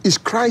said, is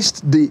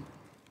Christ the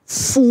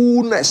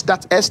fullness,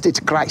 that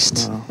estate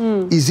Christ?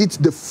 Is it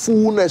the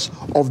fullness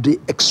of the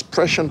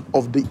expression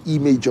of the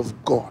image of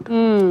God?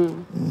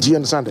 Do you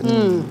understand it?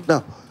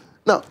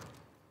 Now,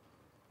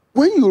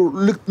 when you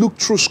look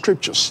through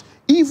scriptures,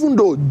 even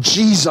though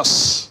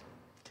Jesus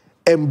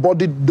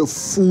embodied the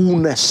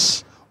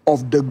fullness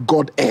of the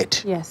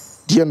Godhead.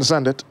 Yes. Do you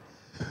understand it?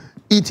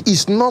 It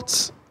is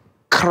not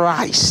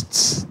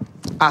Christ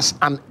as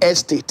an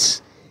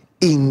estate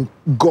in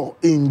God,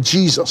 in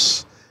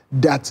Jesus,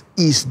 that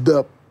is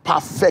the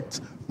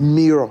perfect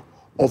mirror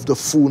of the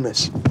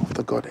fullness of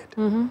the Godhead.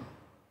 Do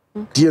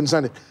you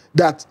understand it?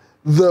 That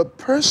the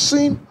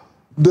person,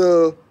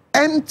 the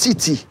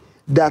entity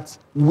that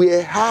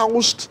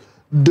warehoused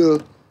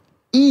the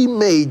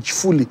image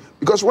fully,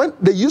 because when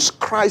they use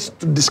Christ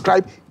to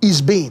describe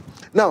his being,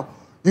 now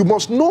you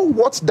must know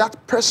what that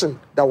person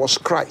that was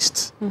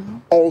Christ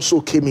also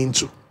came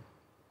into.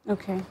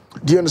 Okay.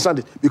 Do you understand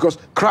it? Because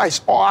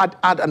Christ had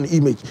an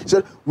image. He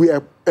said we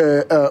are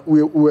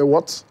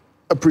what?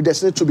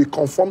 Predestined to be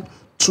conformed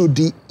to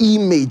the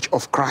image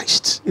of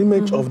Christ.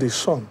 Image of the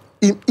Son.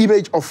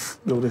 Image of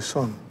the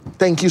Son.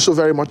 Thank you so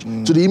very much.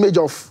 To the image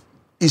of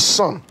his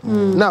Son.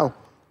 Now,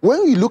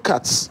 when we look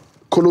at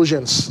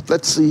Colossians,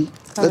 let's see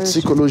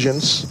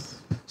Colossians.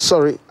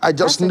 Sorry, I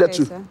just needed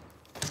to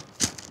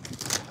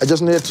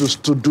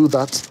do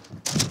that.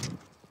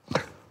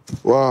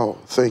 Wow,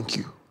 thank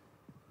you.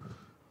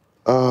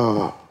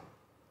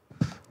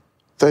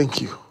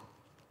 Thank you.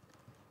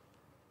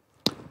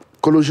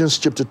 Colossians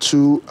chapter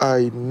 2,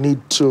 I need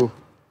to,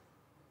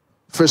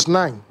 verse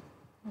 9.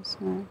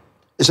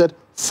 He said,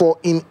 for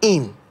in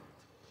him,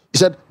 he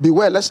said,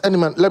 beware lest any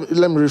man, let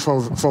me read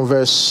from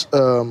verse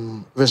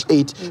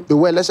 8.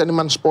 Beware lest any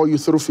man spoil you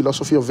through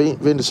philosophy of vain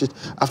deceit,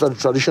 after the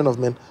tradition of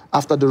men,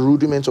 after the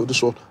rudiments of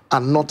this world,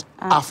 and not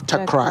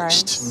after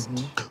Christ.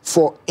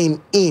 For in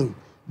him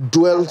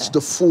dwells the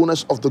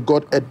fullness of the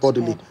Godhead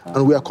bodily,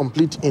 and we are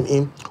complete in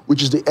him,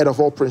 which is the head of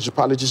all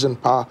principalities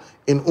and power,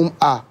 in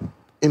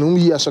whom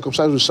ye are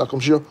circumcised with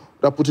circumcision,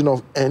 without putting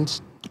off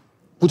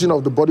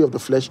the body of the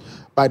flesh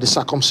by the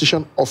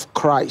circumcision of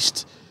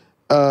Christ,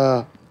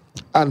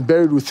 and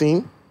buried with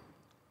him.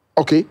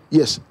 Okay,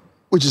 yes,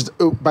 which is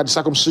by the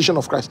circumcision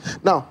of Christ.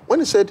 Now, when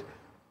he said,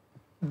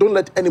 don't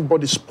let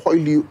anybody spoil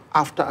you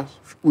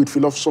with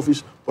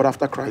philosophies, but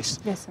after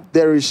Christ. Yes, sir.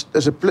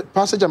 There's a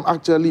passage I'm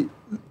actually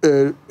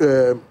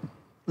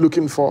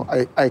looking for.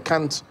 I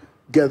can't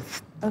get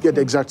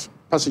the exact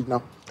passage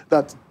now.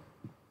 That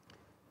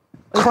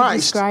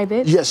Christ, describe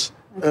it? Yes,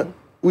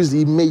 who is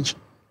the image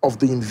of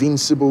the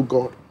invincible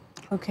God.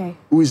 Okay.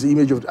 Who is the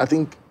image of, I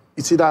think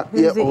it's either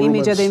here the or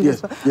image of the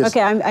Romans. invincible. Yes,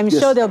 Okay, I'm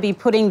sure they'll be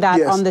putting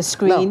that on the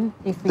screen.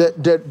 Now,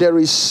 there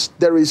is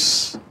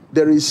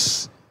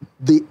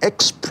the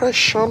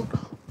expression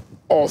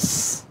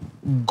of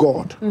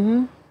God,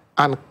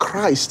 and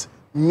Christ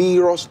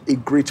mirrors a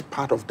great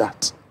part of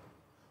that.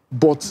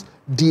 But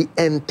the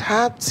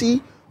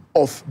entirety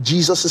of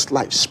Jesus'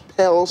 life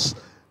spells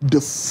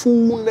the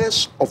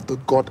fullness of the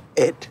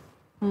Godhead.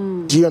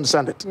 Do you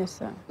understand it? Yes,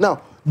 sir.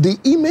 Now, the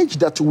image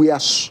that we are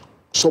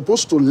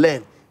supposed to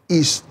learn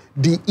is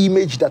the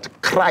image that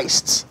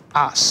Christ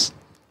has.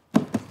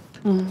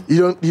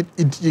 You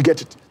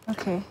get it?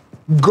 Okay.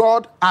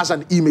 God has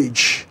an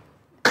image.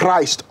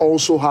 Christ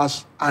also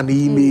has an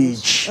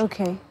image.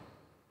 Okay.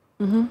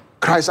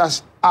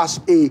 Christ has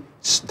a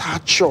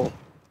stature.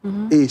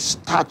 a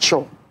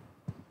stature,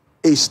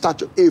 a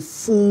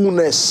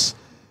fullness.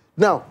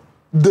 Now,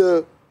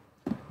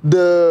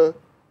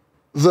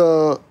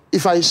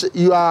 if I say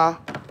you are,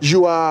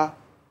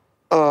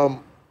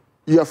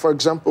 for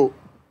example,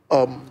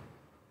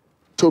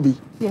 Toby.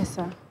 Yes,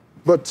 sir.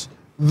 But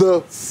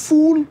the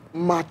full,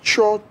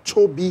 mature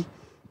Toby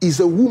is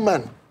a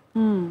woman.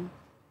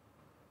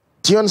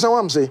 Do you understand what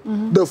I'm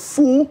saying? The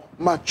full,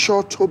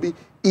 mature Toby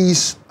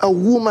is a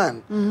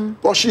woman.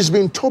 But she's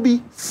been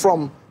Toby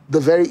from the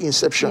very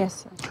inception.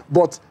 Yes, sir.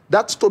 But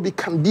that Toby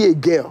can be a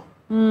girl.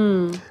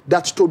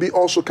 That Toby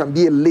also can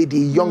be a lady,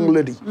 a young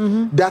lady.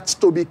 That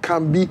Toby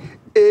can be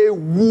a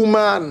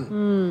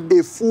woman,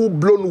 a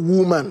full-blown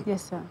woman.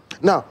 Yes, sir.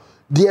 Now,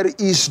 there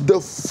is the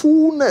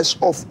fullness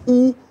of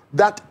who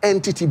that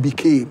entity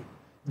became.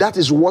 That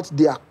is what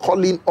they are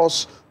calling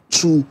us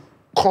to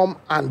come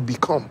and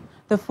become.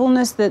 The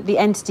fullness that the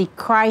entity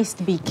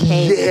Christ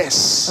became.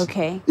 Yes.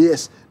 Okay.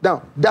 Yes.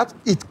 Now, that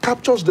it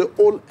captures the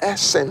whole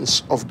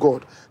essence of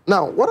God.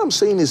 Now, what I'm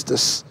saying is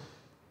this.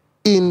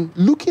 In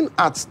looking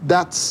at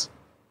that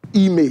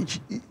image,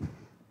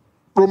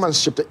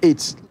 Romans chapter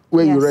 8,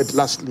 where you read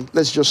lastly,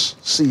 let's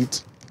just see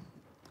it.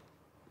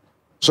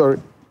 Sorry.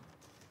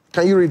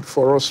 Can you read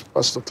for us,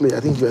 Pastor Clay? I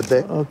think you are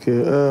there.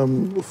 Okay.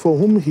 For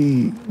whom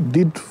he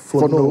did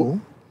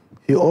foreknow,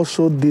 he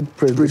also did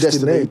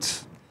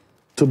predestinate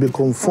to be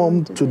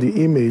conformed to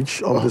the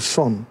image of the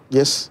Son.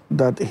 Yes.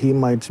 That he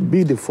might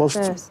be the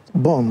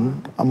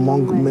firstborn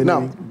among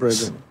many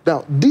brethren.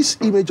 Now, this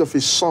image of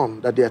his Son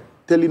that they are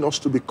telling us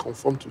to be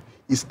conformed to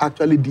is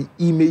actually the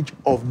image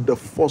of the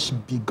first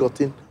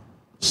begotten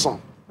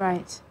Son.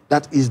 Right.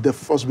 That is the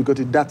first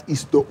begotten. That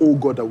is the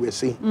old God that we're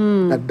saying.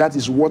 That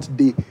is what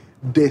they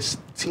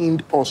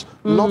destined us.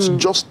 Not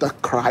just the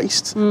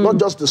Christ, not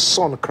just the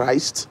Son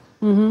Christ,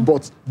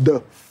 but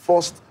the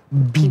first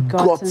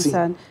begotten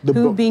Son.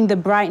 Who being the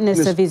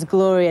brightness of his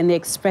glory and the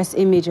express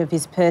image of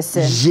his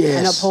person,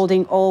 and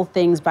upholding all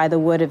things by the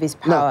word of his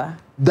power.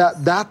 Now,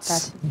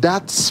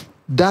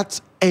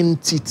 that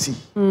entity,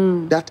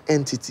 that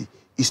entity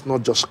is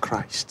not just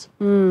Christ.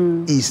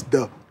 Is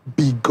the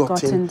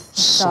begotten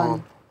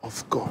Son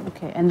of God.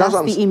 Okay, and that's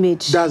the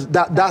image. That's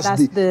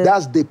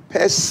the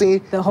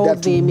person that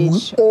holds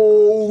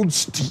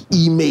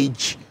the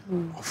image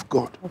of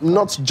God,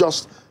 not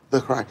just the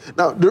Christ.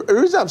 Now, the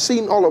reason I'm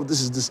saying all of this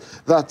is this,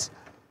 that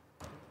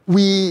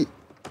we,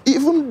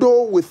 even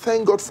though we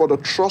thank God for the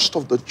trust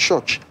of the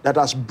church that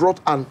has brought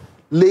and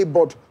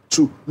labored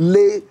to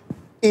lay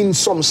in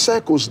some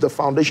circles the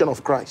foundation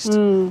of Christ,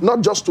 not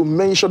just to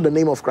mention the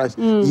name of Christ,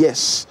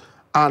 yes,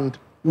 and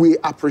we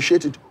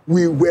appreciate it.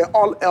 We were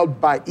all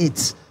helped by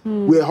it.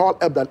 We're all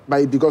helped by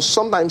it, because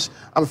sometimes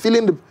I'm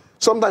feeling,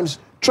 sometimes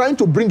trying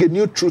to bring a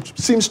new truth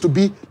seems to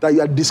be that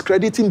you are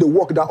discrediting the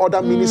work that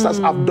other ministers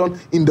have done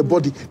in the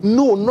body.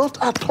 No, not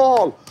at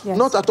all. Yes.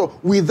 Not at all.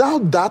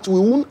 Without that, we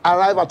won't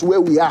arrive at where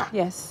we are.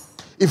 Yes.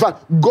 In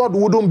fact, God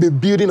wouldn't be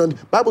building on it.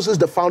 The Bible says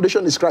the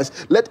foundation is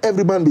Christ. Let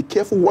every man be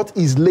careful what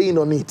is laying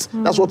on it.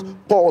 That's what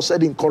Paul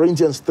said in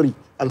Corinthians 3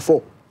 and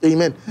 4.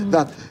 Amen.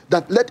 That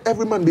let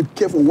every man be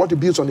careful what he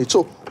builds on it.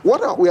 So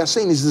what we are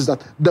saying is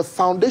that the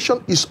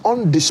foundation is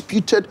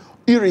undisputed,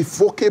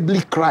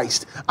 irrevocably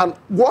Christ. And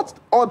what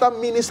other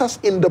ministers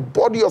in the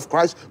body of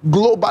Christ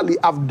globally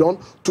have done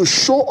to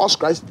show us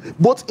Christ,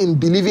 both in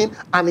believing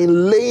and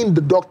in laying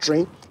the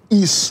doctrine,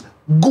 is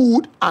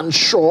good and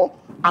sure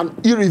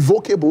and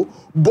irrevocable.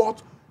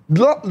 But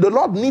the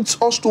Lord needs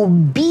us to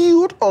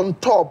build on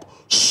top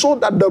so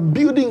that the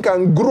building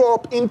can grow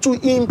up into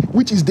him,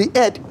 which is the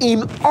head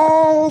in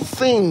all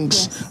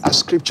things, as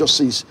scripture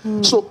says.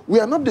 So we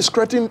are not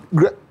discrediting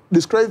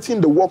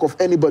the work of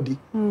anybody.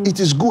 It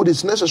is good,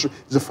 it's necessary,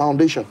 it's a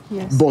foundation.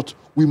 But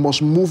we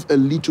must move a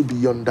little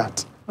beyond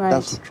that.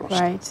 That's the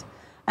trust. Right.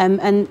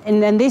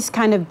 And this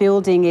kind of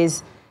building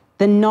is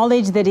the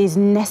knowledge that is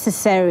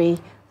necessary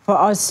for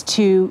us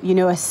to,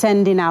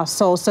 ascend in our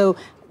soul. So,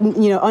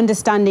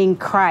 understanding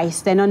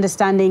Christ and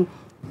understanding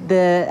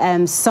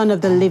the Son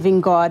of the living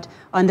God,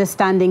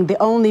 understanding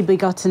the only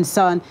begotten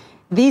Son.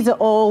 These are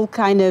all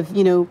kind of,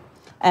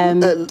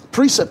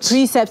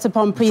 precepts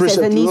upon precepts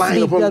that needs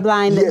to be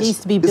line that needs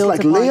to be built.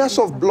 It's like layers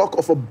of block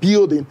of a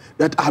building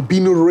that are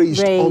being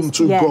raised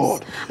unto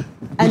God.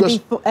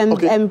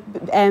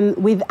 And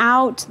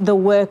without the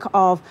work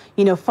of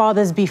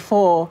fathers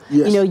before,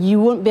 you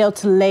won't be able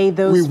to lay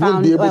those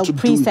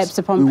precepts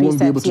upon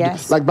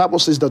precepts. Like Bible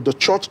says that the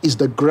church is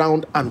the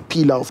ground and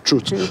pillar of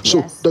truth.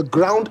 So the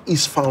ground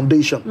is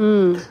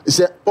foundation.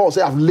 Paul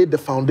said, I've laid the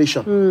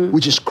foundation,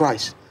 which is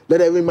Christ. Let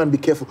every man be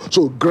careful.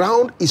 So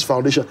ground is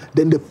foundation.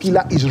 Then the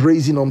pillar is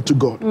raising unto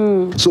God.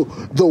 So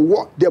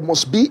there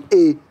must be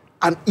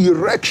an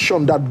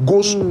erection that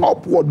goes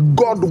upward,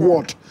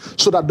 Godward,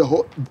 so that the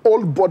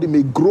whole body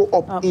may grow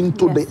up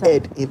into the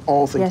head in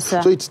all things.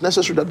 So it's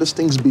necessary that these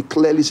things be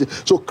clearly seen.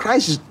 So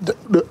Christ is,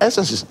 the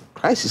essence is,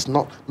 Christ is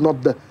not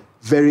the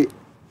very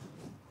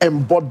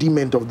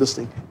embodiment of this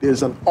thing. There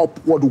is an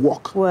upward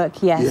walk.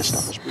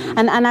 Yes,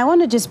 and I want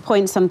to just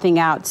point something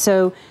out.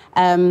 So,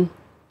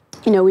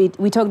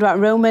 we talked about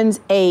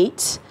Romans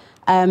 8,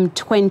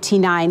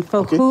 29.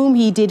 For whom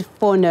he did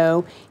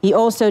foreknow, he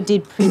also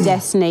did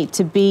predestinate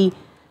to be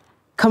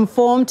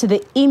conformed to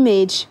the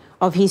image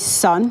of his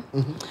Son,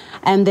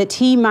 and that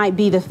he might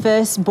be the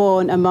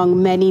firstborn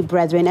among many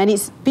brethren. And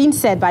it's been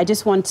said, but I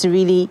just want to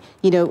really,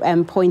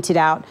 point it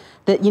out,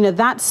 that,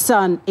 that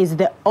Son is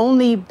the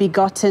only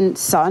begotten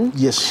Son.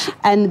 Yes.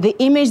 And the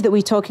image that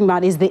we're talking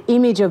about is the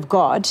image of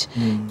God,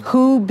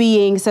 who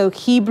being, so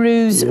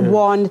Hebrews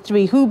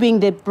 1:3, who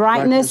being the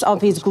brightness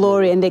of his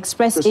glory and the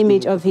express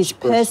image of his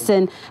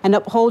person, and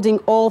upholding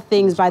all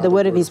things by the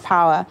word of his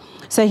power.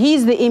 So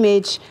he's the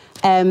image,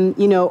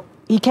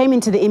 he came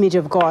into the image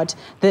of God,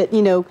 that,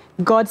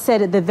 God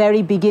said at the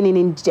very beginning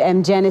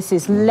in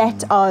Genesis,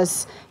 let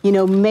us,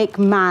 make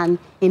man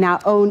in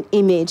our own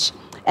image.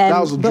 That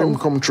was a dream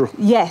come true.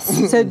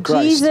 Yes. So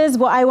Jesus,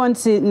 what I want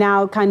to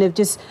now kind of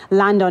just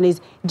land on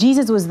is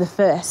Jesus was the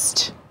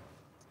first.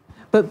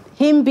 But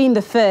him being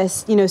the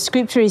first,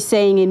 Scripture is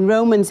saying in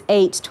Romans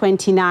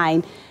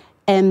 8:29,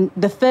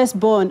 the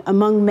firstborn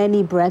among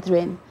many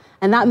brethren.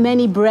 And that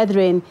many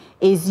brethren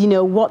is,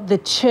 what the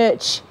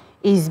church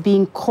is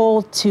being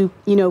called to,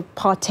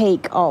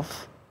 partake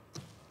of.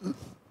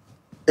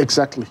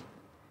 Exactly.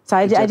 So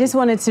I just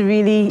wanted to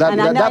really, I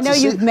know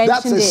you've mentioned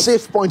that's a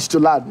safe point to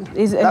land.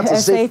 That's a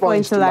safe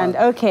point to land.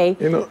 Okay,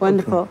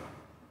 wonderful. Okay.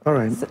 All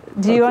right. So,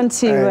 do you want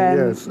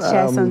to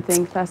share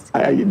something first?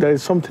 There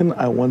is something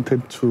I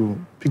wanted to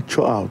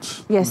picture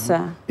out. Yes,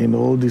 sir. In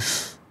all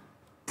this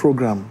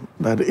program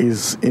that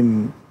is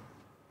in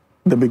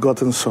the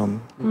begotten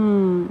Son.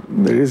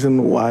 The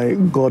reason why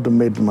God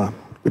made man,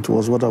 it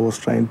was what I was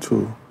trying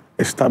to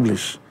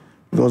establish.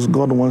 Because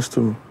God wants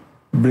to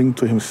bring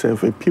to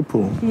himself a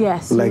people like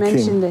him. You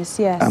mentioned this,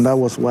 yes. And that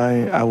was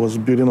why I was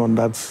building on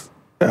that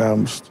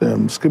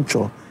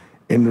scripture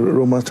in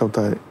Romans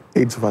chapter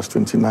 8, verse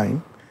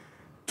 29,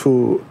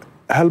 to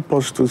help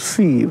us to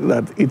see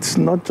that it's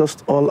not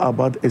just all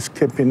about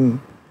escaping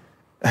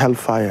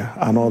hellfire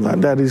and all that.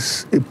 There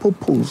is a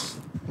purpose.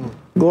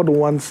 God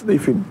wants,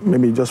 if you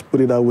maybe just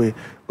put it that way,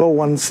 God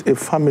wants a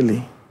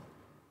family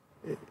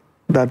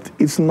that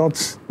it's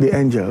not the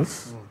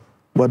angels,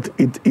 but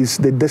it is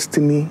the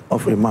destiny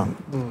of a man.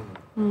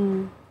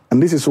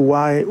 And this is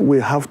why we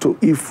have to,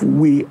 if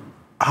we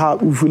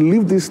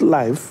live this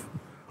life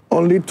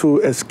only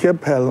to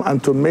escape hell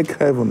and to make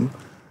heaven,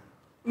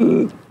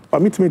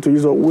 permit me to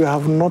use it, we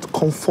have not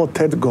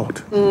comforted God.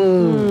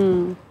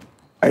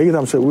 I hear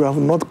them say, we have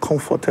not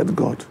comforted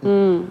God.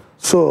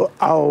 So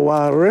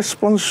our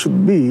response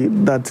should be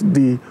that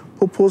the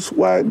purpose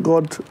why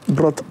God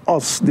brought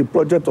us, the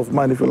project of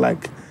man, if you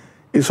like,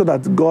 is so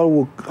that God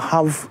will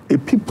have a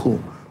people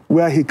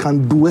where he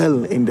can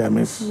dwell in their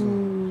midst.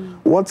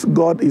 What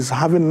God is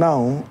having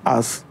now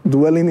as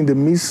dwelling in the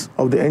midst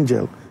of the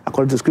angel,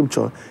 according to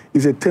Scripture,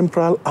 is a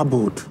temporal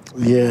abode.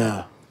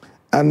 Yeah.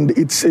 And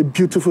it's a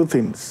beautiful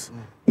thing.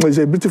 It's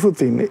a beautiful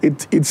thing.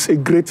 It's a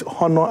great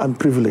honor and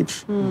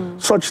privilege,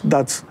 such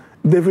that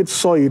David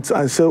saw it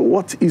and said,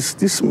 what is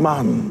this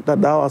man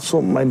that thou art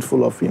so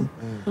mindful of him?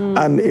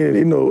 And,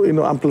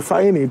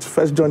 amplifying it,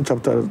 1 John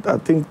chapter,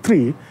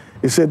 3,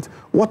 he said,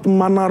 what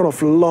manner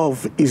of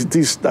love is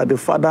this that the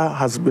Father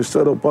has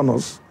bestowed upon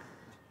us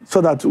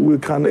so that we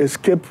can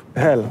escape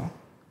hell?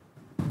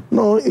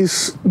 No,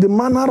 it's the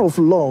manner of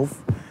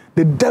love,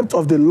 the depth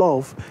of the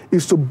love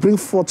is to bring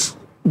forth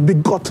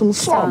begotten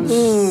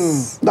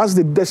sons. That's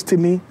the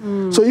destiny.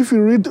 So if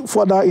you read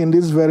further in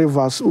this very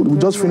verse, we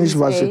just finished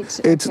verse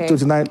 8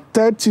 to 9,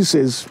 30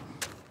 says,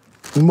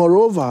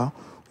 moreover,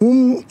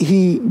 whom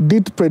he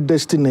did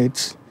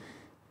predestinate,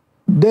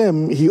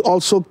 them he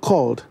also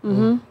called,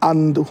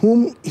 and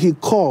whom he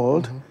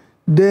called,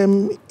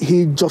 them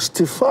he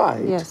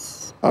justified.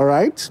 Yes. All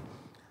right?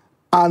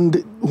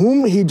 And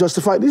whom he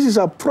justified, this is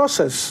a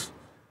process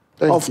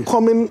of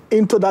coming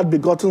into that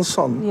begotten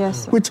Son,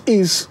 which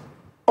is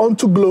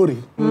unto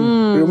glory.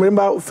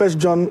 Remember 1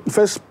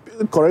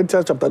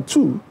 Corinthians chapter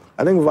 2,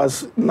 I think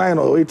verse 9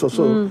 or 8 or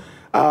so,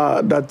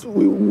 that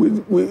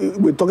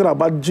we're talking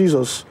about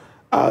Jesus,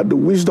 the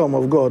wisdom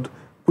of God,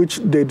 which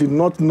they did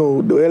not know,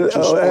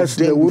 else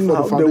they wouldn't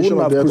have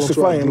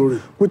crucified him,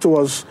 which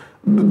was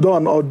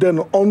done or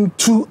done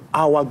unto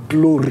our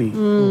glory.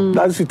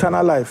 That's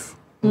eternal life.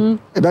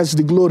 That's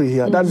the glory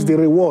here. That's the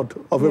reward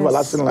of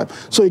everlasting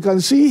life. So you can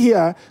see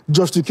here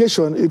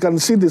justification. You can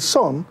see the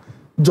Son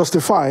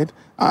justified.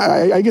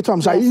 I get what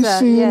I'm saying.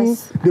 Are you seeing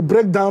the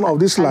breakdown of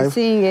this life?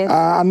 Seeing it.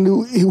 And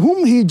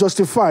whom he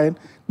justified,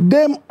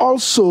 them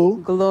also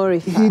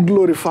he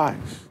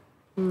glorifies.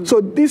 So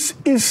this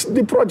is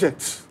the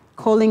project.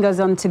 Calling us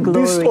unto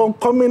glory. This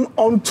coming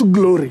unto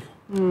glory.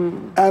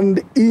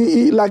 And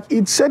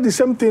it said the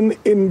same thing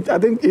in, I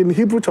think, in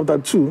Hebrews chapter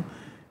 2.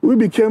 We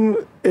became,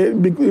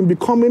 in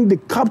becoming the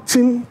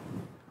captain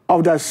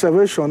of their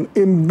salvation,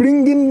 in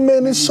bringing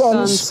many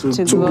sons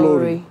to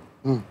glory.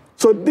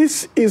 So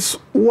this is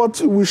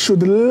what we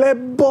should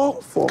labor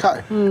for.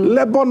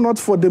 Labor not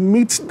for the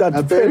meat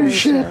that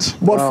perishes,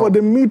 but for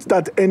the meat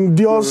that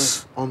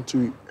endures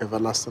unto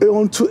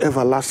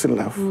everlasting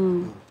life.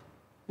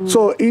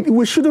 So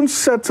we shouldn't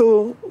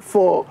settle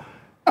for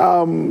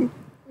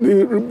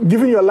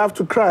giving your life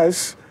to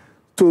Christ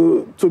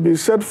to be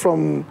set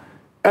from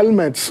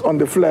ailments on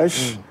the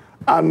flesh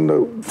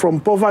and from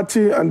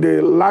poverty and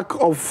the lack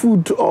of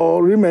food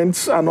or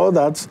raiment and all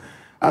that,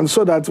 and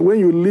so that when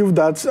you leave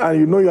that and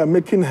you know you are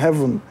making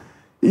heaven,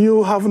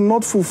 you have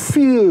not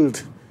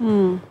fulfilled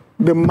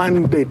the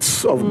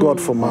mandates of God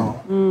for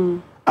now.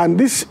 And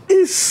this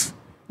is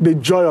the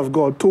joy of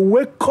God, to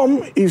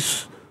welcome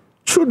his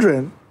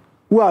children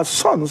who are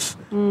sons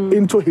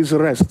into his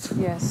rest.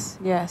 Yes,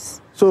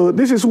 yes. So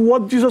this is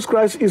what Jesus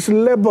Christ is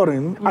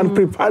laboring and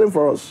preparing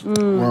for us.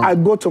 Wow. I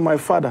go to my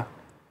Father.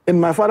 In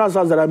my Father's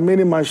house there are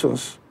many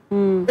mansions.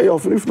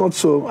 If not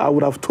so, I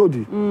would have told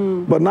you.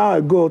 But now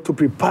I go to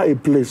prepare a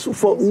place.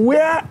 For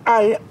where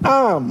I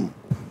am,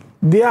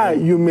 there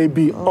you may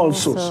be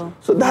also.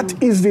 So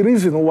that is the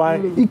reason why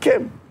he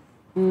came.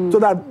 So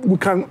that we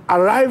can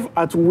arrive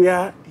at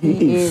where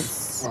he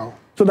is. Wow.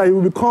 So that he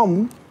will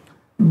become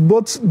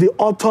both the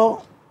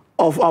author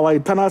of our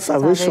eternal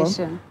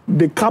salvation,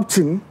 the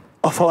captain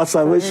of our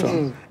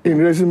salvation in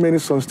raising many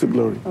sons to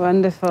glory.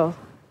 Wonderful.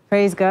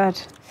 Praise God.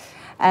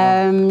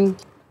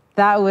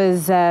 That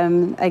was,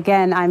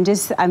 again, I'm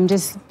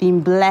just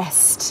being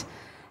blessed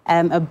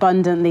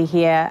abundantly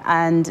here,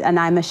 and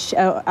I'm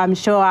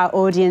sure our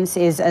audience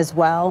is as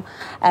well.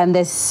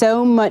 There's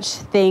so much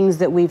things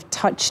that we've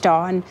touched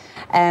on,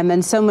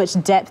 and so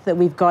much depth that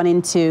we've gone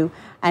into,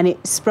 and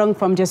it sprung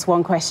from just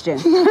one question.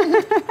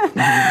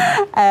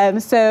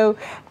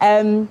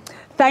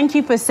 Thank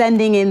you for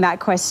sending in that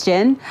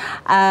question.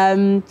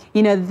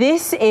 You know,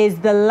 this is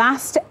the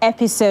last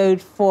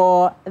episode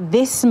for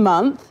this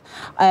month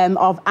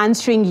of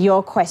answering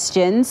your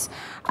questions.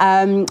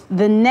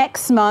 The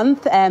next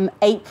month,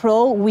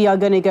 April, we are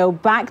going to go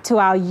back to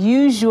our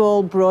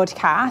usual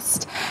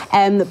broadcast.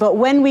 But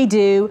when we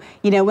do,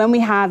 you know, when we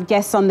have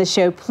guests on the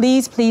show,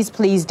 please, please,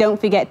 please don't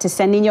forget to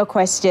send in your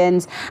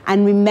questions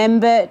and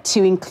remember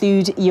to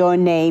include your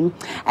name.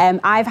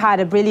 I've had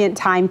a brilliant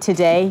time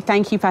today.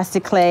 Thank you, Pastor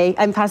Clay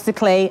and Pastor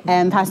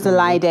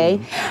Laide.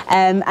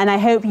 And I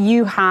hope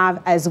you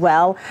have as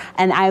well.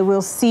 And I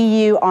will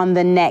see you on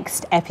the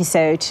next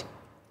episode.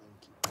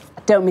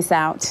 Don't miss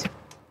out.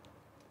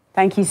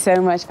 Thank you so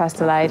much,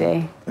 Pastor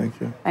Laide.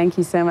 Thank you. Thank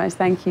you so much.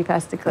 Thank you,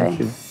 Pastor Clay. Thank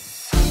you.